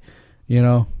Spotify. Album. You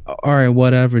know. All right,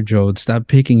 whatever, Joe. Stop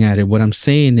picking at it. What I'm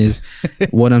saying is,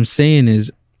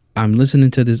 I'm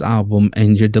listening to this album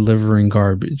and you're delivering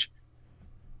garbage.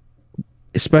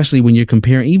 Especially when you're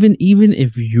comparing, even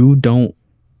if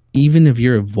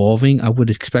you're evolving, I would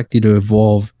expect you to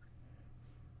evolve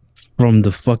from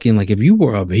the fucking, like, if you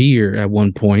were up here at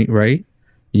one point, right?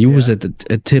 You was at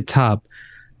the tip top,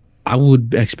 I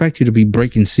would expect you to be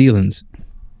breaking ceilings.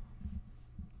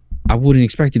 I wouldn't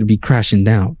expect you to be crashing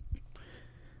down.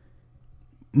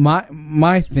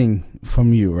 My thing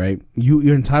from you, right?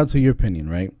 You're entitled to your opinion,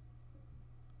 right?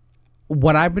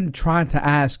 What I've been trying to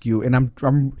ask you, and I'm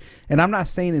not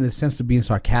saying in the sense of being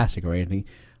sarcastic or anything,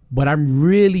 but I'm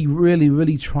really, really,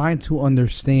 really trying to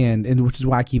understand, and which is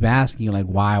why I keep asking you, like,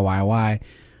 why?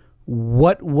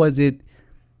 What was it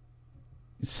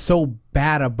so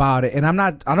bad about it? And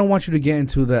I don't want you to get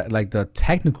into the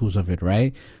technicals of it,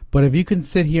 right? But if you can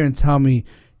sit here and tell me,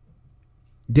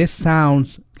 this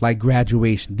sounds like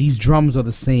Graduation. These drums are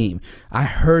the same. I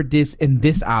heard this in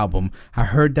this album. I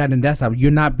heard that in that album.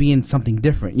 You're not being something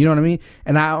different. You know what I mean?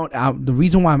 And the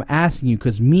reason why I'm asking you,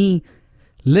 because me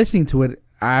listening to it,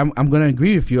 I'm going to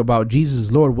agree with you about Jesus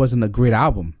is Lord wasn't a great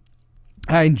album.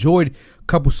 I enjoyed a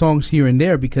couple songs here and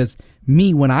there because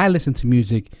when I listen to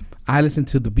music, I listen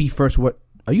to the beat first. What?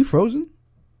 Are you frozen?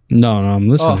 No, I'm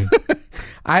listening. Oh.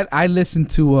 I listen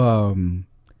to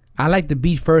I like the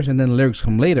beat first and then the lyrics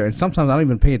come later. And sometimes I don't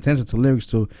even pay attention to lyrics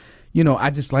to, I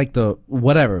just like the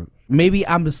whatever. Maybe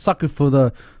I'm the sucker for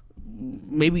the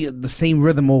same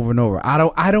rhythm over and over.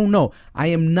 I don't know. I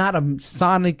am not a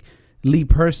sonically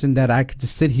person that I could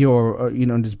just sit here or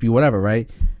and just be whatever, right?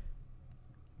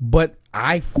 But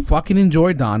I fucking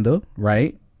enjoy Donda,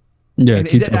 right? Yeah.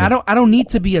 I don't need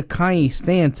to be a Kanye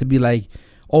stan to be like,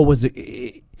 oh, was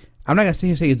it? I'm not gonna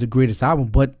say it's the greatest album,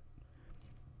 but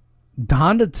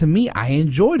Donda, to me, I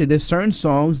enjoyed it. There's certain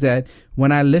songs that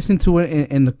when I listen to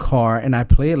it in the car and I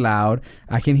play it loud,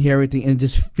 I can hear everything and it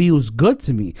just feels good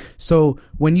to me. So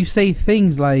when you say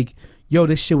things like, yo,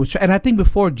 this shit was and I think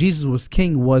before Jesus Was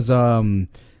King was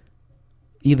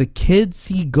either Kids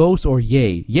See Ghosts or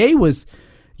Ye.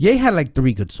 Ye had like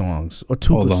 3 good songs or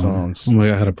 2 good songs. Oh my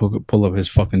God, I had to pull up his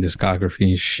fucking discography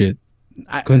and shit.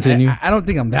 Continue. I don't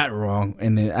think I'm that wrong,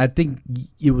 and I think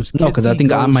it was no, because I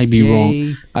think I might be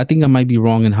wrong. I think I might be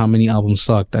wrong in how many albums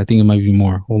sucked. I think it might be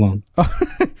more. Hold on.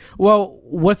 Well,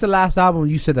 what's the last album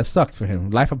you said that sucked for him?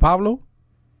 Life of Pablo?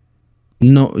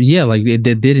 No, yeah, like it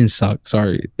didn't suck.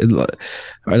 Sorry. All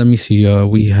right, let me see.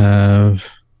 We have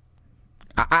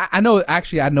I know.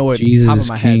 Actually, I know it Jesus top of is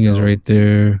my head King is though. right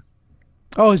there.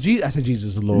 Oh, it's Jesus. I said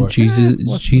Jesus is Lord.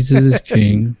 Jesus is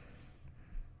King.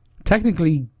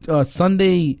 Technically,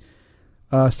 Sunday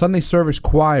Service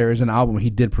Choir is an album he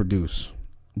did produce,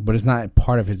 but it's not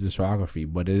part of his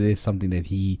discography. But it is something that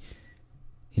he,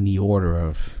 in the order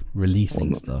of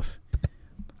releasing stuff.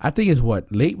 I think it's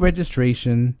what Late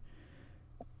Registration.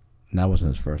 That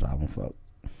wasn't his first album. Fuck,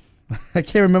 I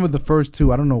can't remember the first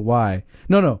two. I don't know why.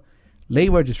 No,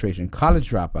 Late Registration, College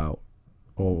Dropout,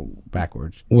 or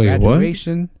backwards. Wait,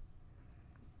 Graduation. what?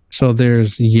 So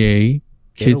there's Yay,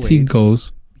 Kids See 808s,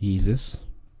 Ghosts, Jesus.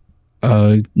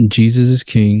 Jesus is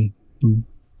King,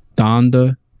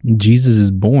 Donda, Jesus is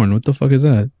Born. What the fuck is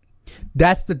that?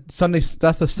 That's the Sunday.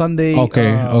 That's the Sunday.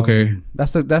 Okay.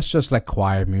 That's just like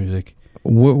choir music.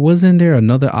 Wasn't there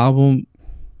another album?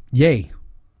 Yay.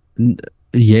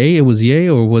 Yay, it was Yay,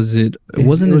 or was it?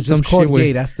 Wasn't it it was some just called shit where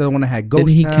Yay? That's the one that had Ghost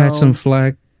didn't he Town. catch some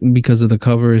flack because of the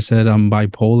cover? It said I'm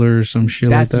bipolar or some shit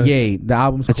That's like that. Yay. The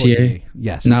album's That's called Yay? Yay.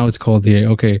 Yes. Now it's called Yay.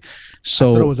 Okay, I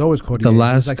so thought it was always called the Yay. It was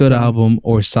last like good some- album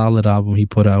or solid album he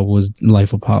put out was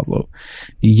Life of Pablo.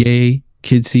 Yay,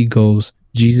 Kids See Ghosts,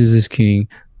 Jesus is King,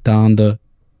 Donda,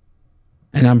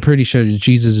 and I'm pretty sure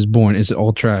Jesus is Born is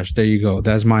all trash. There you go.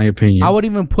 That's my opinion. I would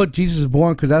even put Jesus is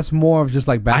Born because that's more of just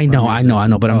like I background know,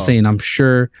 music. but I'm Oh. saying I'm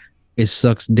sure it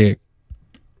sucks dick.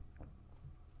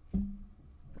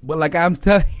 But like I'm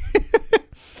telling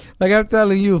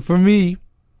you, for me,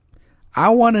 I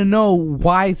want to know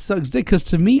why it sucks dick. Because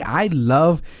to me, I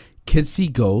love Kids See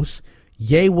Ghosts.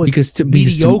 Yay was Because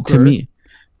mediocre. to me,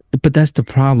 but that's the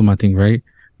problem, I think, right?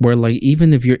 Where like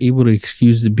even if you're able to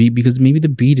excuse the beat because maybe the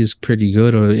beat is pretty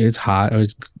good or it's hot or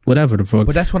it's whatever the fuck,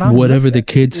 But that's what I'm whatever looking- the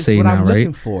kids it's say what now, I'm right?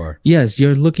 looking for. Yes,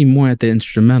 you're looking more at the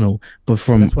instrumental, but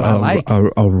from That's what I like.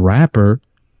 a rapper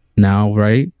now,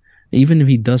 right? Even if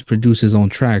he does produce his own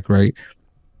track, right?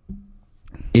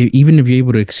 Even if you're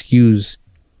able to excuse,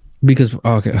 because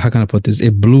okay, how can I put this?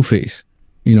 If Blueface,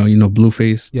 you know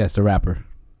Blueface, Yes, the rapper.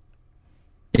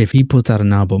 if he puts out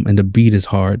an album and the beat is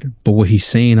hard, but what he's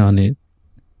saying on it,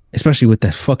 especially with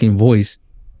that fucking voice,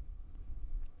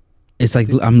 it's like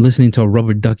I'm listening to a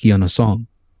rubber ducky on a song.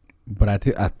 But I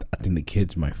think the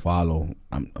kids might follow.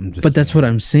 I'm just. But that's what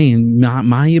I'm saying.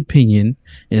 My opinion,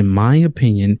 in my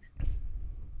opinion,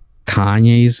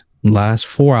 Kanye's last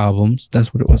 4 albums,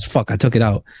 that's what it was. Fuck, I took it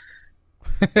out.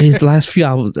 His last few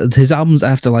albums, his albums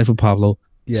after Life of Pablo,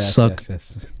 suck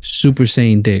Yes. Super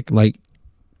Saiyan dick. Like,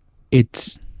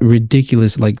 it's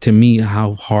ridiculous, like, to me,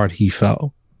 how hard he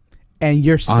fell. And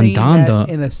you're On saying that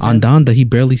in a Donda, sense. he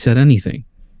barely said anything.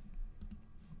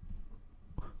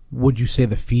 Would you say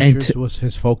the features was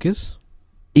his focus?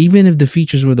 Even if the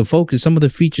features were the focus, some of the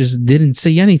features didn't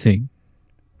say anything.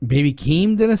 Baby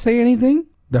Keem didn't say anything.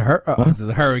 The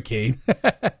hurricane.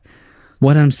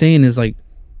 What I'm saying is like,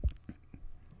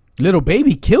 Little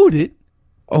Baby killed it.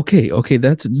 okay,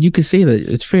 that's you could say that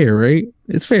it's fair, right?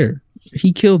 It's fair.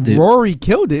 He killed it. Rory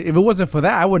killed it. If it wasn't for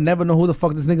that, I would never know who the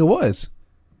fuck this nigga was.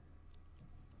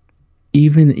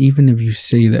 Even if you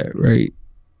say that, right?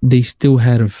 They still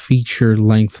had a feature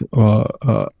length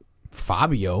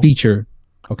Fabio. feature,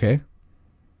 Okay.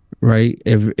 right?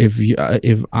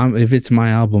 If it's my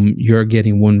album, you're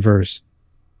getting one verse,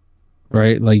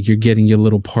 right? Like you're getting your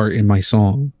little part in my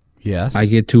song. Yes. I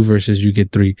get 2 verses, you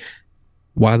get 3.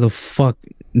 Why the fuck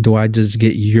do I just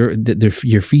get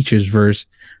your features verse?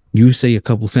 You say a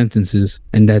couple sentences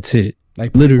and that's it.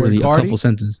 like Literally a Playboi Carti? couple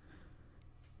sentences.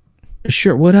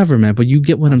 Sure, whatever, man. But you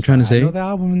get what I'm trying to I say. know the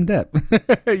album in depth.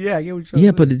 Yeah, I get what you're Yeah,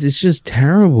 saying. but it's just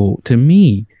terrible to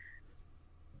me.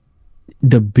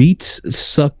 The beats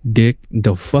suck dick.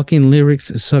 The fucking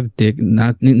lyrics suck dick.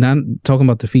 Not talking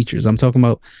about the features. I'm talking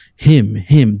about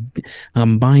him.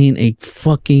 I'm buying a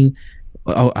fucking.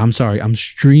 Oh, I'm sorry. I'm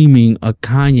streaming a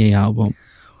Kanye album.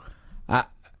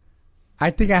 I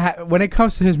think when it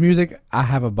comes to his music, I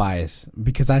have a bias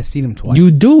because I've seen him twice. You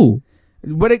do.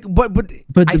 But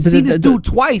I've seen this dude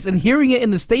twice, and hearing it in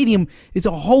the stadium is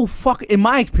a whole in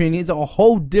my opinion, is a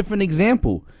whole different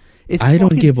example. It's I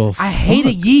don't give a I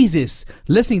hated fuck. Yeezus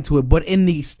listening to it, but in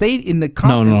the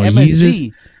No,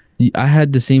 MSG, I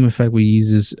had the same effect with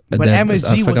Yeezus. but I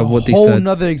MSG forgot was what a they whole said.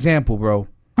 nother example, bro.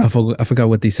 I forgot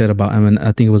what they said about Eminem.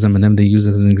 I think it was Eminem they used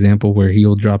as an example where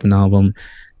he'll drop an album,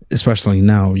 especially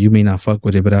now. You may not fuck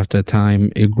with it, but after a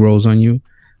time, it grows on you.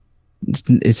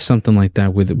 It's something like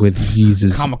that with Yeezus.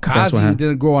 That's what Kamikaze happened.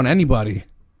 didn't grow on anybody.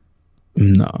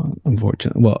 No,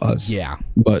 unfortunately. Well, us. Yeah,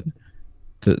 But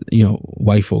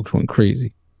white folks went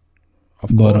crazy.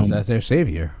 of But, course, that's their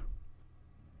savior.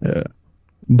 Yeah.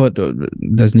 But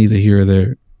that's neither here or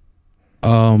there.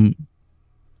 Um,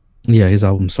 yeah, his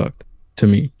album sucked to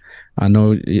me. I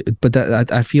know, but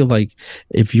I feel like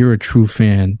if you're a true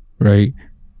fan, right,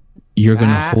 you're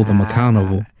gonna hold them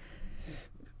accountable.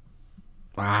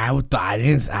 I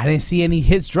didn't see any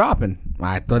hits dropping.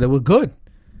 I thought it was good.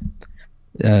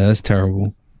 That's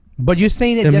terrible. But you're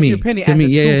saying that that's your opinion as a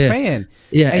true fan.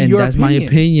 Yeah, and that's my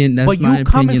opinion. That's my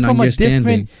opinion on your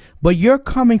standing. But you're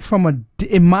coming from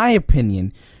in my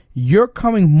opinion, you're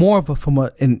coming more of from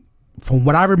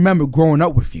what I remember growing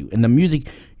up with you, and the music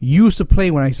you used to play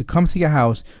when I used to come to your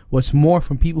house was more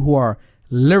from people who are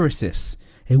lyricists.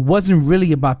 It wasn't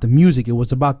really about the music. It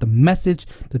was about the message,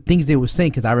 the things they were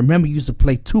saying. Because I remember you used to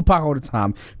play Tupac all the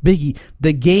time, Biggie,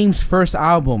 The Game's first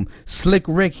album, Slick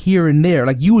Rick here and there.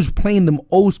 Like, you was playing them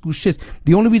old school shits.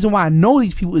 The only reason why I know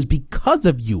these people is because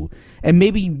of you. And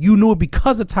maybe you knew it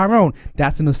because of Tyrone.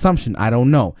 That's an assumption. I don't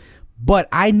know. But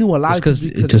I knew a lot of people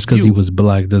just because he was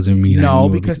black doesn't mean no,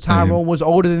 because Tyrone was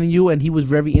older than you and he was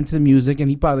very into the music and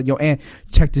he probably like, yo, and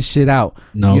check this shit out.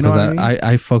 No, because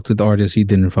I fucked with artists he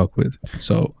didn't fuck with.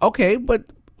 So okay, but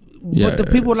the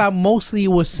people that mostly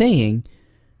was saying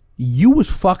you was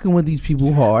fucking with these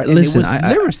people hard. And listen, it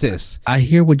was lyricists. I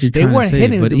hear what you're trying to say. They weren't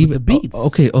hitting but even the beats.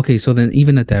 Okay. So then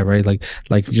even at that, right? Like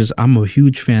just I'm a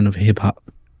huge fan of hip hop,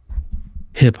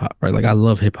 right? Like I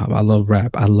love hip hop, I love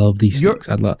rap, I love these things,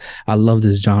 I love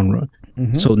this genre.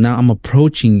 Mm-hmm. So now I'm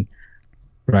approaching,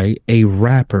 right, a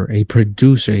rapper, a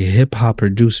producer, a hip hop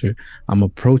producer. I'm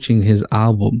approaching his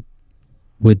album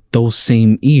with those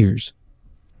same ears.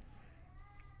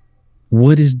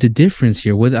 What is the difference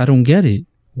here? I don't get it.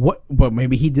 What? But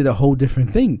maybe he did a whole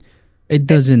different thing. It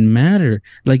doesn't matter.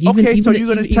 Like even, so you're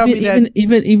gonna tell me that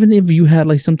even if you had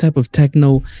like some type of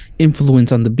techno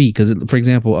influence on the beat, because for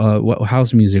example,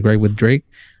 house music, right, with Drake,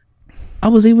 I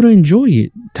was able to enjoy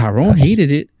it. Tyrone hated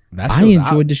it. I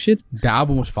enjoyed the shit. The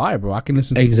album was fire, bro. I can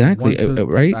listen to exactly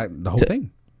right. The whole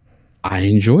thing. I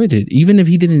enjoyed it, even if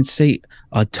he didn't say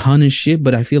a ton of shit.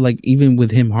 But I feel like even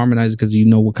with him harmonizing, because you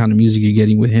know what kind of music you're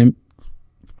getting with him,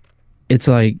 it's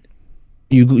like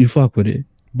you fuck with it.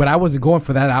 But I wasn't going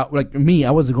for that out. Like me,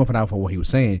 I wasn't going for that for what he was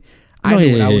saying. I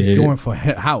was going for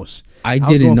house. I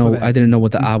didn't know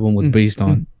what the album was based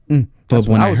on. But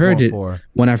when I heard it,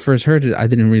 when I first heard it, I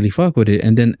didn't really fuck with it.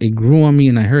 And then it grew on me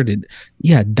and I heard it.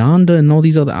 Yeah, Donda and all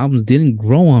these other albums didn't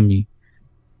grow on me.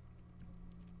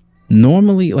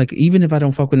 Normally, like even if I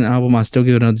don't fuck with an album, I still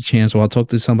give it another chance. Or I'll talk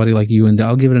to somebody like you and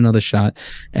I'll give it another shot.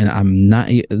 And I'm not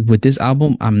with this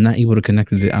album. I'm not able to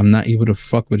connect with it. I'm not able to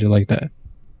fuck with it like that.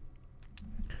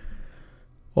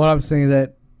 Well, I'm saying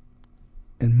that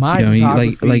in my for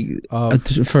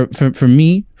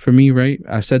me, right?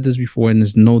 I've said this before, and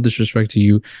there's no disrespect to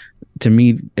you. To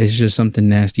me, it's just something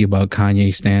nasty about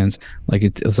Kanye stans. Like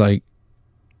it's like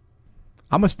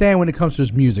I'm a stan when it comes to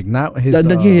his music, not his.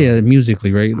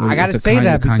 Musically, right? I gotta say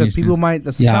that because people might.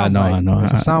 That's a sound bite. I know.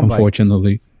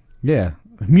 Unfortunately, yeah,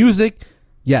 music,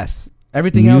 yes.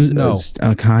 Everything else, no.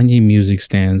 Kanye music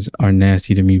stans are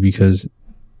nasty to me because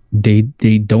they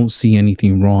don't see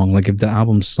anything wrong. Like if the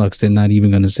album sucks, they're not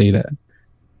even gonna say that.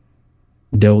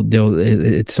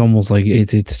 It's almost like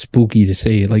it's spooky to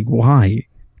say it. Like why?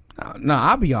 No,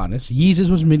 I'll be honest. Yeezus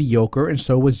was mediocre, and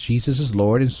so was Jesus is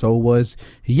Lord, and so was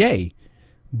Ye.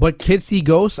 But Kids See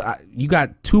Ghosts, you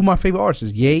got two of my favorite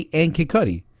artists, Ye and Kid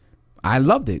Cudi. I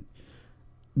loved it.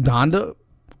 Donda,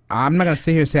 I'm not gonna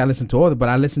sit here and say I listen to all of it, but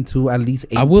I listen to at least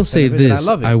 8%. I will say this. I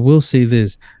love it. I will say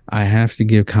this. I have to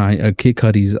give Kid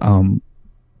Cudi's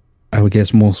I would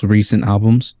guess most recent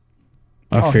albums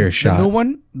a fair shot.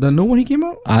 The new one he came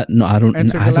out? I don't know.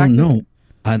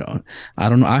 I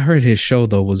don't know. I heard his show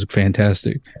though was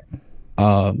fantastic.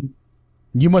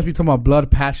 You must be talking about Blood,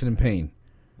 Passion, and Pain.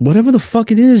 Whatever the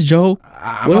fuck it is, Joe.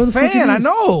 I'm a fan. I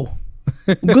know.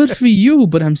 Good for you,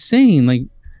 but I'm saying like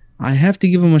I have to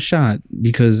give him a shot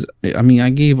because I mean I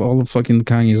gave all of fucking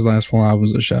Kanye's last 4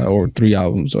 albums a shot or 3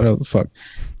 albums, whatever the fuck.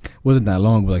 Wasn't that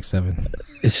long, but like 7.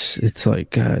 It's like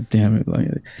god damn it, like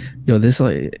yo, this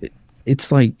like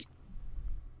it's like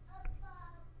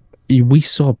we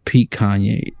saw peak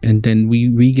Kanye and then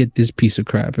we get this piece of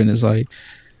crap and it's like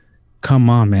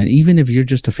come on, man. Even if you're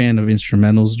just a fan of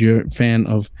instrumentals, you're a fan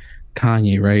of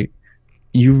Kanye, right?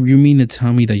 You mean to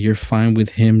tell me that you're fine with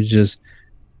him just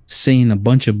saying a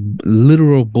bunch of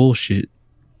literal bullshit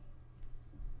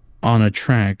on a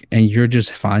track and you're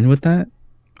just fine with that?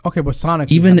 Okay, but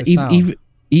Sonic even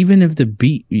if the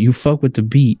beat, you fuck with the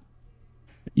beat,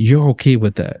 you're okay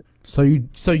with that. So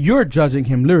you're judging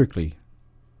him lyrically.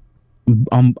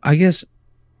 I guess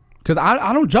because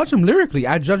I don't judge him lyrically.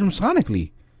 I judge him sonically.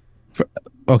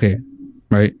 Okay,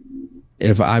 right.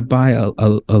 If I buy a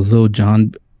Lil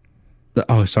Jon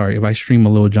Oh, sorry. If I stream a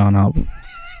Lil Jon album,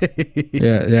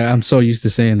 yeah. I'm so used to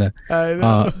saying that. I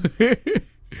know.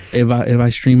 If I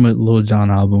stream a Lil Jon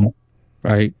album,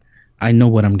 right, I know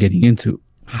what I'm getting into.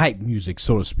 Hype music,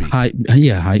 so to speak. Hype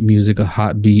music, a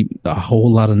hot beat, a whole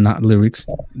lot of not lyrics.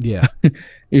 Yeah. You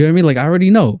know what I mean? Like I already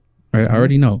know, right? Mm-hmm. I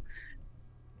already know.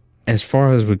 As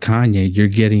far as with Kanye, you're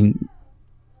getting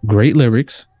great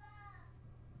lyrics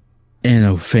and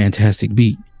a fantastic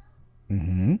beat,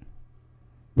 Mm-hmm.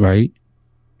 right?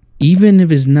 Even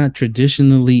if it's not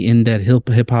traditionally in that hip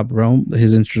hop realm,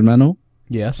 his instrumental,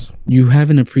 Yes. you have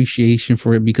an appreciation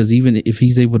for it because even if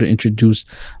he's able to introduce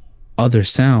other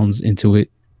sounds into it,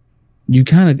 you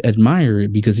kind of admire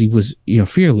it because he was,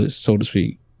 fearless, so to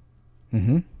speak.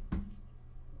 Mm-hmm.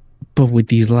 But with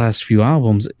these last few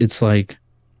albums, it's like,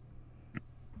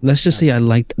 let's just say I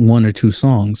liked one or two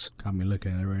songs. Got me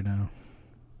looking at it right now.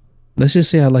 Let's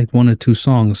just say I liked one or two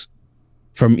songs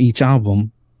from each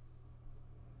album.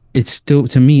 It's still,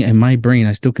 to me, in my brain,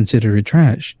 I still consider it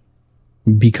trash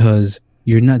because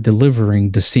you're not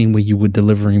delivering the same way you were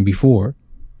delivering before.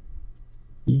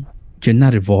 You're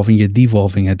not evolving, you're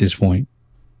devolving at this point.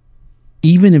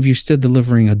 Even if you're still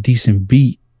delivering a decent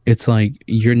beat, it's like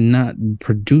you're not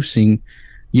producing,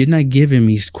 you're not giving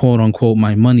me, quote unquote,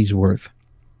 my money's worth.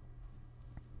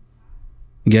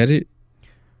 Get it?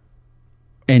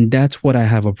 And that's what I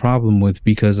have a problem with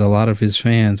because a lot of his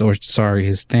fans,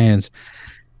 his stands,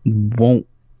 won't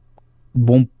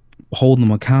hold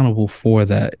them accountable for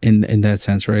that in that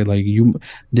sense, right? Like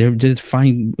they're just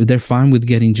fine. They're fine with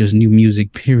getting just new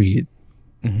music, period.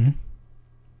 Mm-hmm.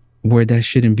 Where that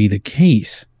shouldn't be the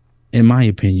case, in my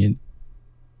opinion.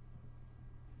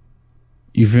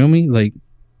 You feel me? Like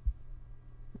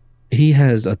he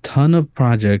has a ton of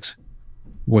projects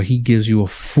where he gives you a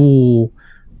full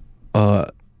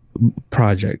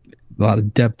project, a lot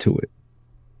of depth to it.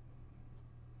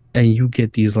 And you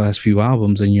get these last few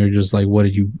albums and you're just like, what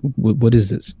is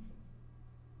this?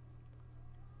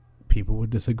 People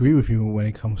would disagree with you when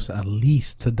it comes to at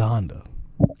least to Donda.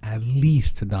 At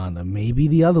least to Donda. Maybe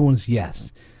the other ones,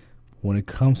 yes. When it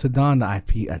comes to Donda, I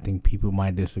think people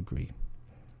might disagree.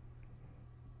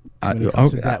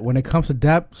 When it comes to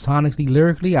depth, sonically,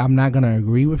 lyrically, I'm not gonna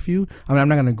agree with you. I mean, I'm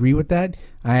not gonna agree with that.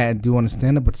 I do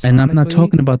understand it, but and I'm not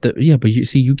talking about the but you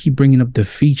see, you keep bringing up the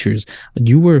features.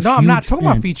 You were I'm not talking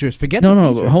about features. Forget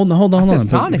features. Hold on.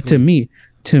 Sonically.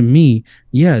 To me,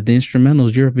 yeah, the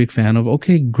instrumentals you're a big fan of.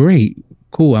 Okay, great,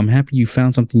 cool. I'm happy you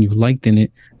found something you liked in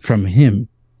it from him.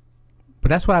 But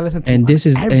that's what I listen to. And this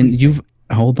is everything. And you've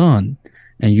and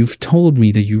you've told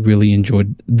me that you really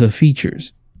enjoyed the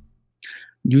features.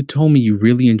 You told me you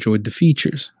really enjoyed the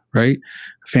features, right?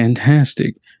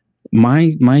 Fantastic.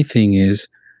 My thing is,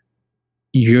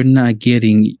 you're not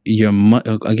getting your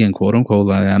again, quote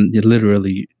unquote. I'm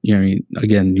literally,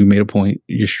 again, you made a point.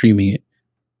 You're streaming it.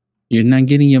 You're not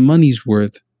getting your money's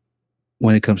worth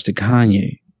when it comes to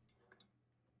Kanye.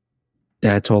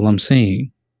 That's all I'm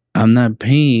saying. I'm not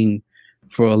paying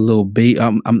for a Lil Baby.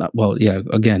 I'm not. Well, yeah.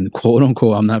 Again, quote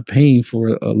unquote. I'm not paying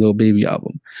for a Lil Baby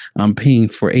album. I'm paying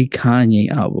for a Kanye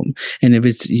album. And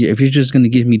if you're just gonna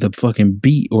give me the fucking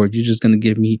beat, or you're just gonna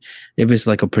give me, if it's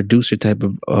like a producer type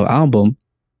of album,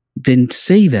 then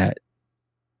say that.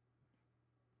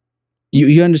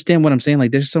 You understand what I'm saying?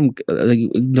 Like, there's some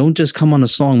don't just come on a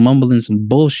song mumbling some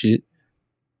bullshit.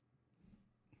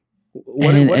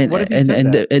 What if he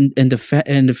said that?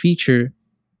 And the feature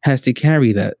has to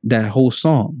carry that whole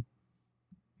song.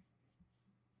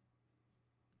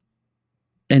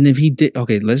 And if he did,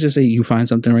 okay, let's just say you find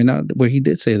something right now where he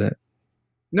did say that.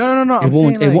 No. It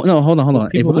won't. No, hold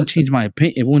on. It won't change my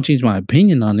opinion. It won't change my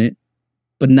opinion on it.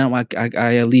 But now I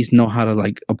at least know how to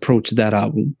like approach that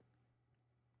album.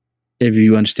 If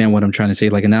you understand what I'm trying to say,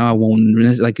 like now I won't,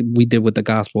 like we did with the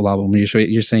gospel album.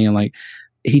 You're saying like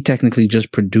he technically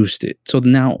just produced it, so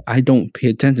now I don't pay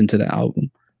attention to the album.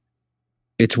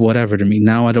 It's whatever to me.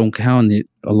 Now I don't count it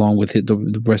along with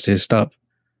the rest of his stuff.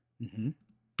 Mm-hmm.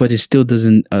 But it still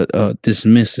doesn't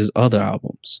dismiss his other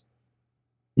albums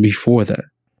before that.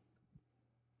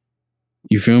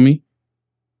 You feel me?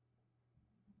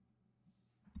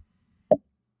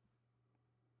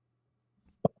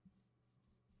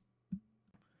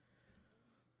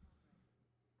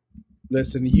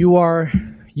 Listen, you are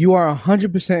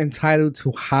 100% entitled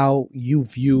to how you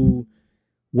view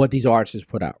what these artists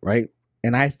put out, right?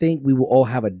 And I think we will all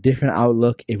have a different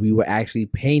outlook if we were actually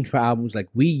paying for albums like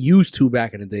we used to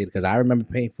back in the day. Because I remember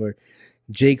paying for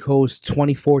J. Cole's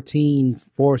 2014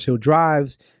 Forest Hill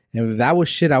Drives, and if that was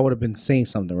shit, I would have been saying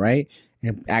something, right?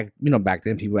 And back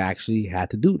then people actually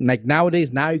had to do it. Like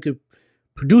nowadays, now you could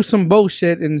produce some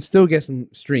bullshit and still get some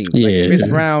streams. Yeah. Like Chris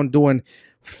Brown doing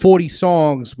 40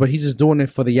 songs, but he's just doing it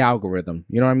for the algorithm.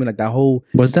 You know what I mean? Like that whole.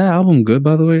 Was that album good,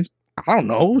 by the way? I don't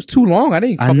know. It was too long. I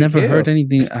never heard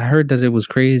anything. I heard that it was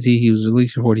crazy. He was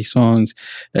releasing 40 songs,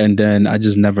 and then I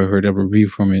just never heard a review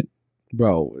from it,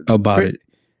 bro. About it.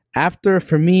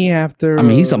 For me, I mean,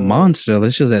 he's a monster.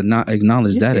 Let's just not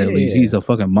acknowledge that at least. He's a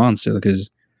fucking monster because,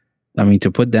 I mean,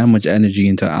 to put that much energy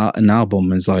into an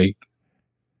album is like,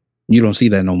 you don't see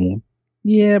that no more.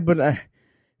 Yeah, but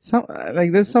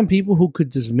there's some people who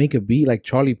could just make a beat like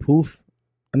Charlie Puth.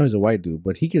 I know he's a white dude,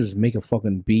 but he could just make a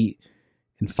fucking beat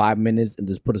in 5 minutes and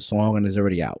just put a song and it's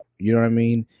already out. You know what I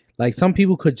mean? Like some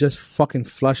people could just fucking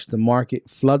flood the market,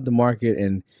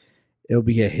 and it'll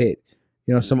be a hit.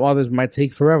 You know, some others might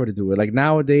take forever to do it. Like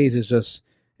nowadays, it's just,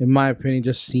 in my opinion,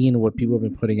 just seeing what people have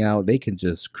been putting out, they can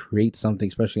just create something,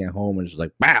 especially at home, and it's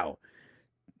like, wow,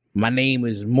 my name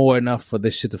is more enough for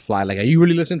this shit to fly. Like, are you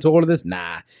really listening to all of this?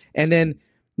 Nah. And then,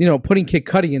 you know, putting Kid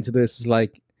Cudi into this is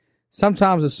like,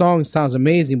 sometimes the song sounds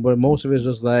amazing, but most of it's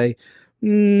just like,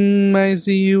 I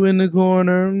see you in the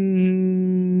corner.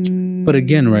 But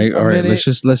again, right? All right, let's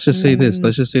just say this.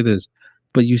 Let's just say this.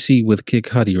 But you see, with Kid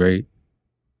Cudi, right?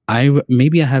 I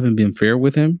haven't been fair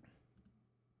with him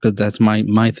because that's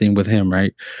my thing with him,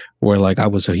 right? Where like I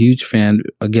was a huge fan.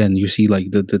 Again, you see,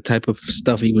 like the type of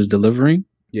stuff he was delivering.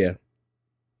 Yeah.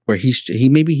 Where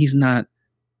he's not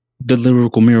the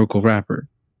lyrical miracle rapper,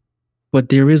 but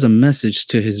there is a message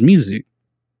to his music.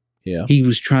 Yeah. He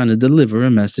was trying to deliver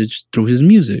a message through his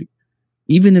music.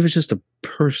 Even if it's just a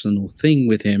personal thing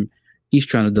with him, he's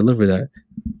trying to deliver that.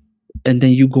 And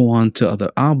then you go on to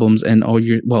other albums and all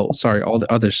the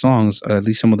other songs, at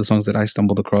least some of the songs that I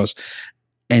stumbled across,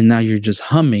 and now you're just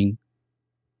humming.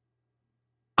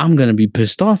 I'm going to be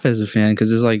pissed off as a fan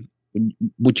because it's like,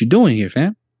 what you doing here,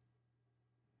 fam?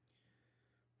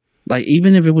 Like,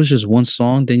 even if it was just one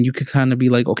song, then you could kind of be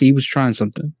like, okay, he was trying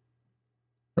something,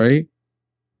 right?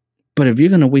 But if you're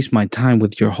going to waste my time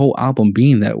with your whole album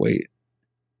being that way,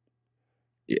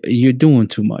 you're doing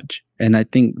too much. And I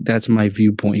think that's my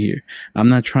viewpoint here. I'm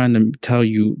not trying to tell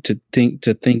you to think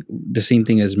the same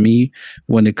thing as me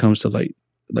when it comes to like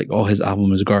oh, his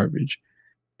album is garbage.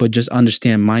 But just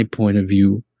understand my point of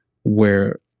view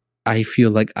where I feel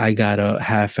like I got a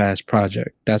half-assed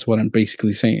project. That's what I'm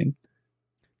basically saying.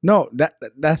 No,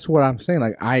 that's what I'm saying.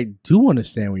 Like, I do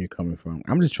understand where you're coming from.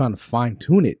 I'm just trying to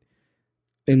fine-tune it.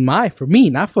 For me,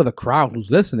 not for the crowd who's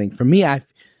listening. For me,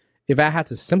 if I had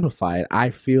to simplify it,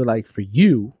 I feel like for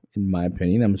you, in my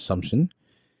opinion, I'm assumption,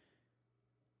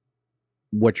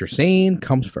 what you're saying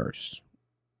comes first.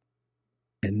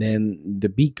 And then the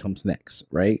beat comes next,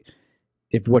 right?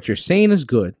 If what you're saying is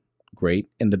good, great,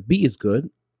 and the beat is good,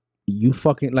 you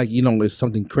fucking, like, you know, there's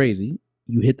something crazy,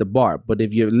 you hit the bar. But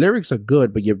if your lyrics are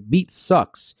good, but your beat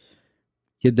sucks,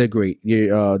 you're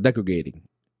degrading.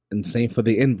 And same for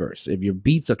the inverse. If your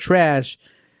beats are trash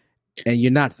and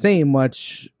you're not saying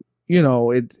much, you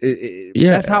know,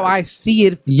 that's how I see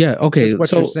it. Yeah, okay. That's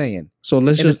what you're saying. So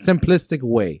let's in a simplistic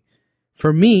way.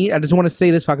 For me, I just want to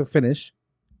say this if I can finish.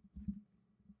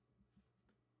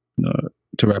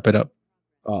 To wrap it up.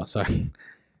 Oh, sorry.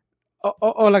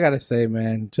 All I gotta say,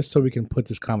 man, just so we can put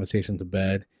this conversation to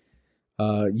bed.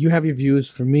 You have your views.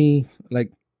 For me,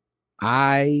 like,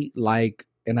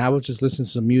 and I was just listening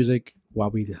to some music while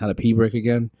we had a pee break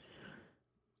again.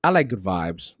 I like good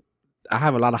vibes. I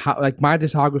have a lot of my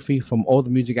discography from all the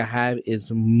music I have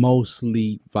is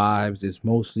mostly vibes. It's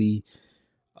mostly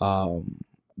the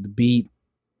beat.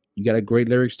 You got a great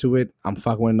lyrics to it. I'm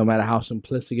fucking with it no matter how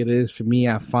simplistic it is. For me,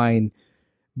 I find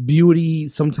beauty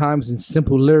sometimes in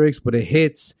simple lyrics, but it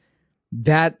hits.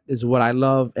 That is what I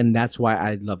love, and that's why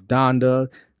I love Donda,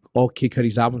 all Kid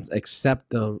Cudi's albums,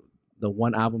 except the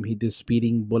one album he did,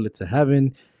 Speeding Bullet to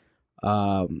Heaven.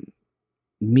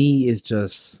 Me is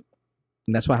just,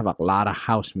 and that's why I have a lot of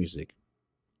house music.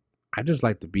 I just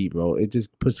like the beat, bro. It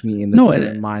just puts me in the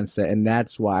mindset, and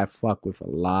that's why I fuck with a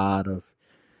lot of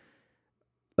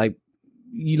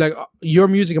your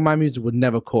music and my music would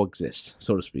never coexist,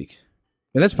 so to speak,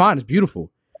 and that's fine. It's beautiful.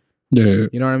 Yeah,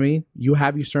 you know what I mean. You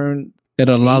have your certain. It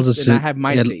allows us to. I have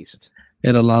my taste.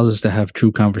 It allows us to have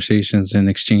true conversations and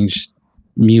exchange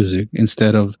music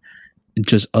instead of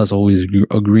just us always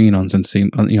agreeing on something.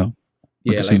 You know.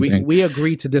 Yeah, like we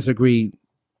agree to disagree.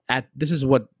 This is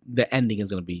what the ending is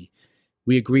going to be.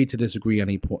 We agree to disagree on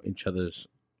each other's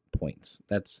points.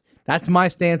 That's my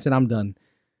stance, and I'm done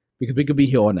because we could be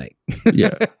here all night.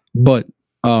 Yeah, but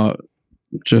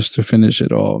just to finish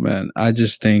it all, man, I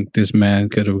just think this man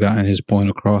could have gotten his point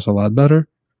across a lot better.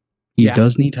 He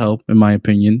does need help, in my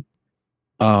opinion.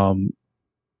 And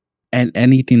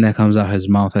anything that comes out his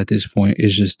mouth at this point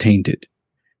is just tainted.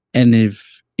 And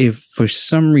if if for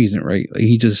some reason, right, like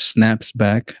he just snaps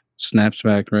back,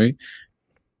 right,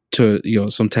 to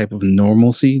some type of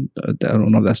normalcy. I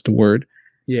don't know if that's the word.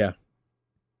 Yeah.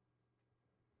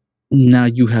 Now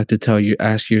you have to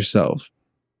ask yourself.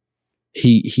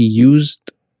 He used,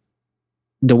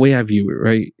 the way I view it,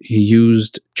 right? He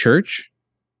used church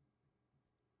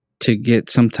to get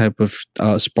some type of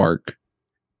spark.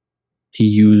 He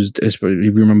used, if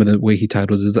you remember the way he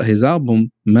titled his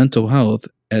album, Mental Health,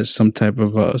 as some type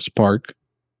of spark.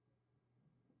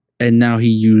 And now he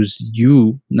used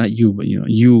not you, but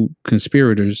you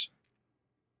conspirators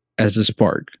as a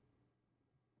spark.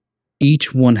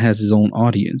 Each one has his own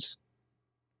audience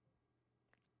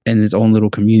and his own little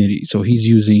community. So he's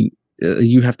using,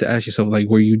 you have to ask yourself, like,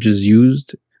 were you just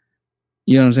used?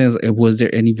 You know what I'm saying? Like, was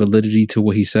there any validity to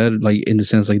what he said? Like, in the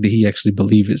sense, like, did he actually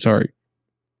believe it? Sorry.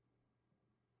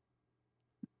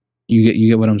 You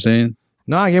get what I'm saying?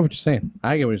 No, I get what you're saying.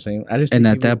 I just and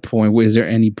at that point, is there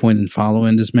any point in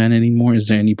following this man anymore? Is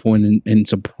there any point in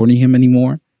supporting him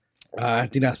anymore? I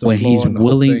think that's the when he's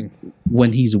willing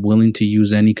when he's willing to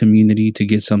use any community to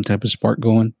get some type of spark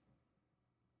going.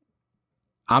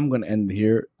 I'm gonna end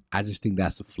here. I just think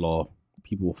that's the flaw.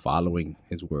 People following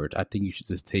his word. I think you should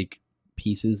just take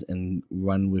pieces and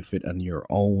run with it on your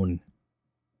own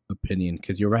opinion.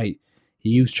 Because you're right. He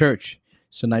used church.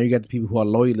 So now you got the people who are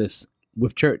loyalists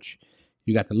with church.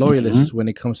 You got the loyalists when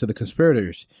it comes to the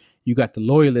conspirators. You got the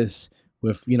loyalists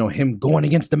with, him going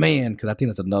against the man. Because I think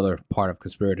that's another part of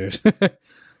conspirators.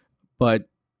 But,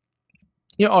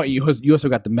 you also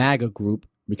got the MAGA group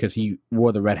because he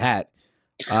wore the red hat.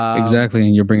 Exactly.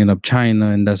 And you're bringing up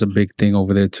China, and that's a big thing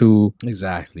over there too.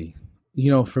 Exactly.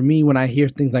 For me, when I hear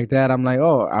things like that, I'm like,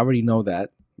 oh, I already know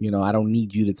that. I don't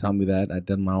need you to tell me that. I've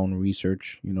done my own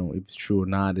research. If it's true or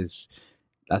not,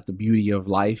 that's the beauty of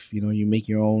life. You make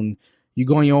your own, you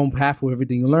go on your own path with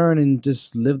everything you learn and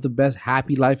just live the best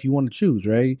happy life you want to choose,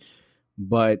 right?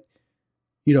 But,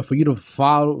 for you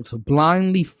to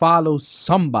blindly follow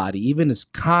somebody, even as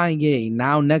Kanye,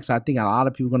 now next, I think a lot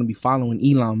of people are going to be following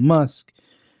Elon Musk,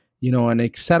 and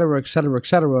et cetera, et cetera, et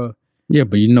cetera. Yeah,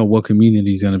 but what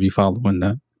community is going to be following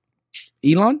that?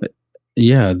 Elon?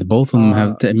 Yeah, both of them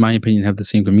have, in my opinion, have the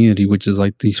same community, which is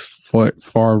like these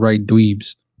far right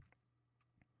dweebs.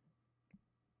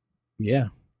 Yeah,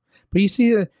 but you see,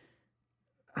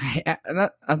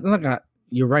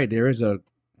 you're right. There is a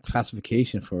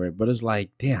classification for it, but it's like,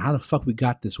 damn, how the fuck we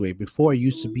got this way? Before it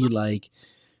used to be like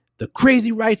the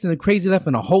crazy rights and the crazy left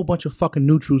and a whole bunch of fucking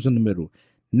neutrals in the middle.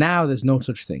 Now there's no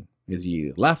such thing as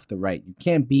either left or right. You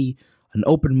can't be an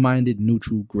open-minded,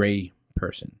 neutral, gray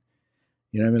person.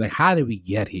 You know what I mean? Like, how did we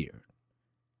get here?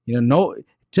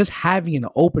 Just having an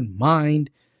open mind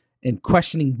and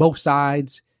questioning both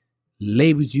sides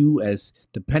labels you as,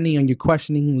 depending on your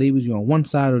questioning, labels you on one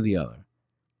side or the other.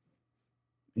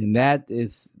 And that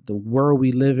is the world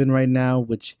we live in right now,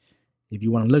 which, if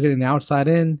you want to look at it outside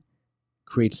in,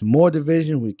 creates more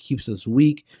division, which keeps us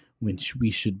weak, when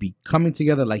we should be coming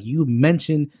together. Like you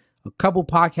mentioned a couple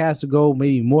podcasts ago,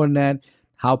 maybe more than that,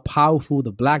 how powerful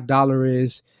the black dollar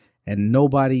is, and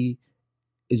nobody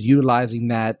is utilizing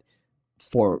that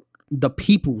for the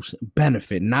people's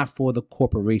benefit, not for the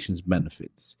corporation's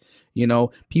benefits.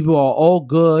 People are all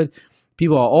good.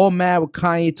 People are all mad with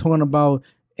Kanye talking about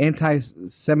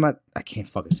anti-Semite, I can't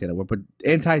fucking say that word, but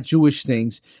anti-Jewish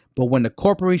things. But when the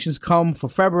corporations come for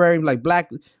February, like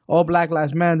all Black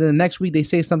Lives Matter, then the next week they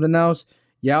say something else.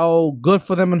 Y'all good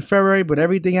for them in February, but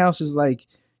everything else is like,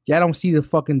 y'all don't see the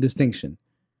fucking distinction.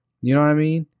 You know what I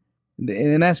mean?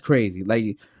 And that's crazy.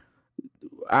 Like,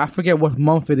 I forget what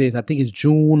month it is. I think it's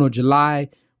June or July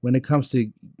when it comes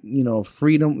to,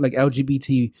 freedom, like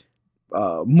LGBT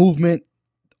movement.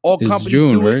 All it's companies June,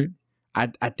 do right? it.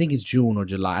 I think it's June or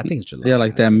July. I think it's July. Yeah,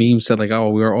 like that meme said, like, oh,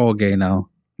 we're all gay now.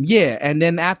 Yeah, and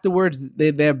then afterwards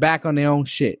they're back on their own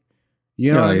shit.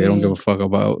 You know what I mean? They don't give a fuck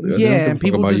about. Yeah, and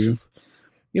people just,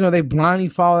 they blindly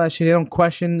follow that shit. They don't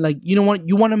question. Like, you want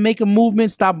to make a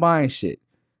movement? Stop buying shit.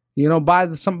 Buy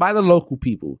the local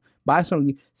people. Buy some,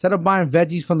 instead of buying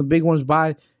veggies from the big ones,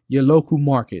 buy your local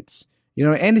markets.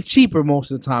 And it's cheaper most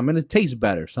of the time, and it tastes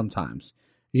better sometimes.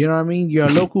 You know what I mean? You're a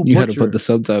local butcher. You had to put the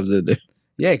subtitles in there.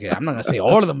 Yeah, I'm not gonna say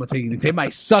all of them are taking. They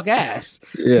might suck ass.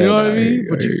 Yeah, you know what I mean?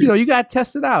 But you gotta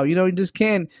test it out. You just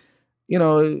can't.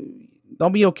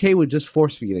 Don't be okay with just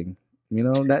force feeding.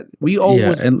 That we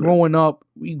always growing up.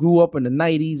 We grew up in the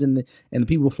 90s and the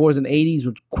people before us in the 80s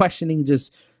were questioning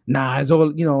just, it's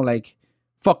all, like,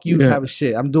 fuck you type of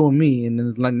shit. I'm doing me. And then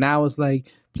it's like, now it's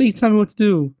like, please tell me what to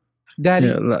do, daddy.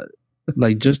 Yeah,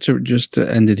 like just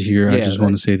to end it here, I just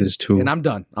want to say this too. And I'm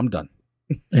done.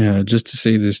 Yeah, just to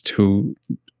say this too.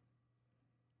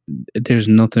 there's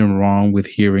nothing wrong with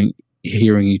hearing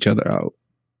each other out,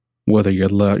 whether you're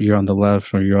on the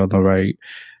left or you're on the right.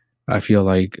 I feel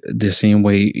like the same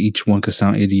way each one could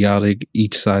sound idiotic,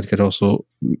 each side could also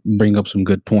bring up some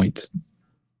good points.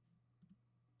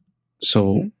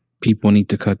 So people need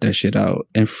to cut that shit out.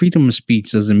 And freedom of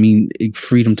speech doesn't mean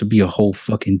freedom to be a whole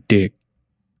fucking dick.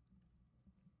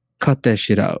 Cut that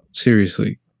shit out.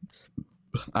 Seriously.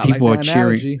 People are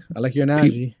cheering. I like your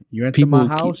analogy. You enter my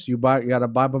house, you gotta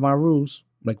abide by my rules.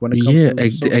 Like when it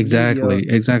comes to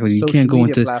exactly. You can't go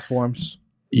into platforms.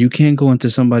 You can't go into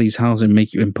somebody's house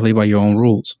and play by your own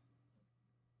rules.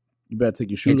 You better take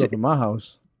your shoes off in my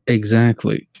house.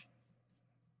 Exactly.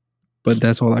 But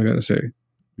that's all I gotta say.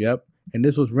 Yep. And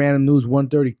this was Random News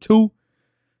 132,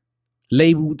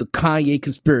 labeled the Kanye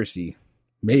conspiracy.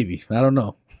 Maybe. I don't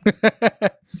know.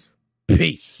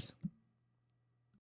 Peace.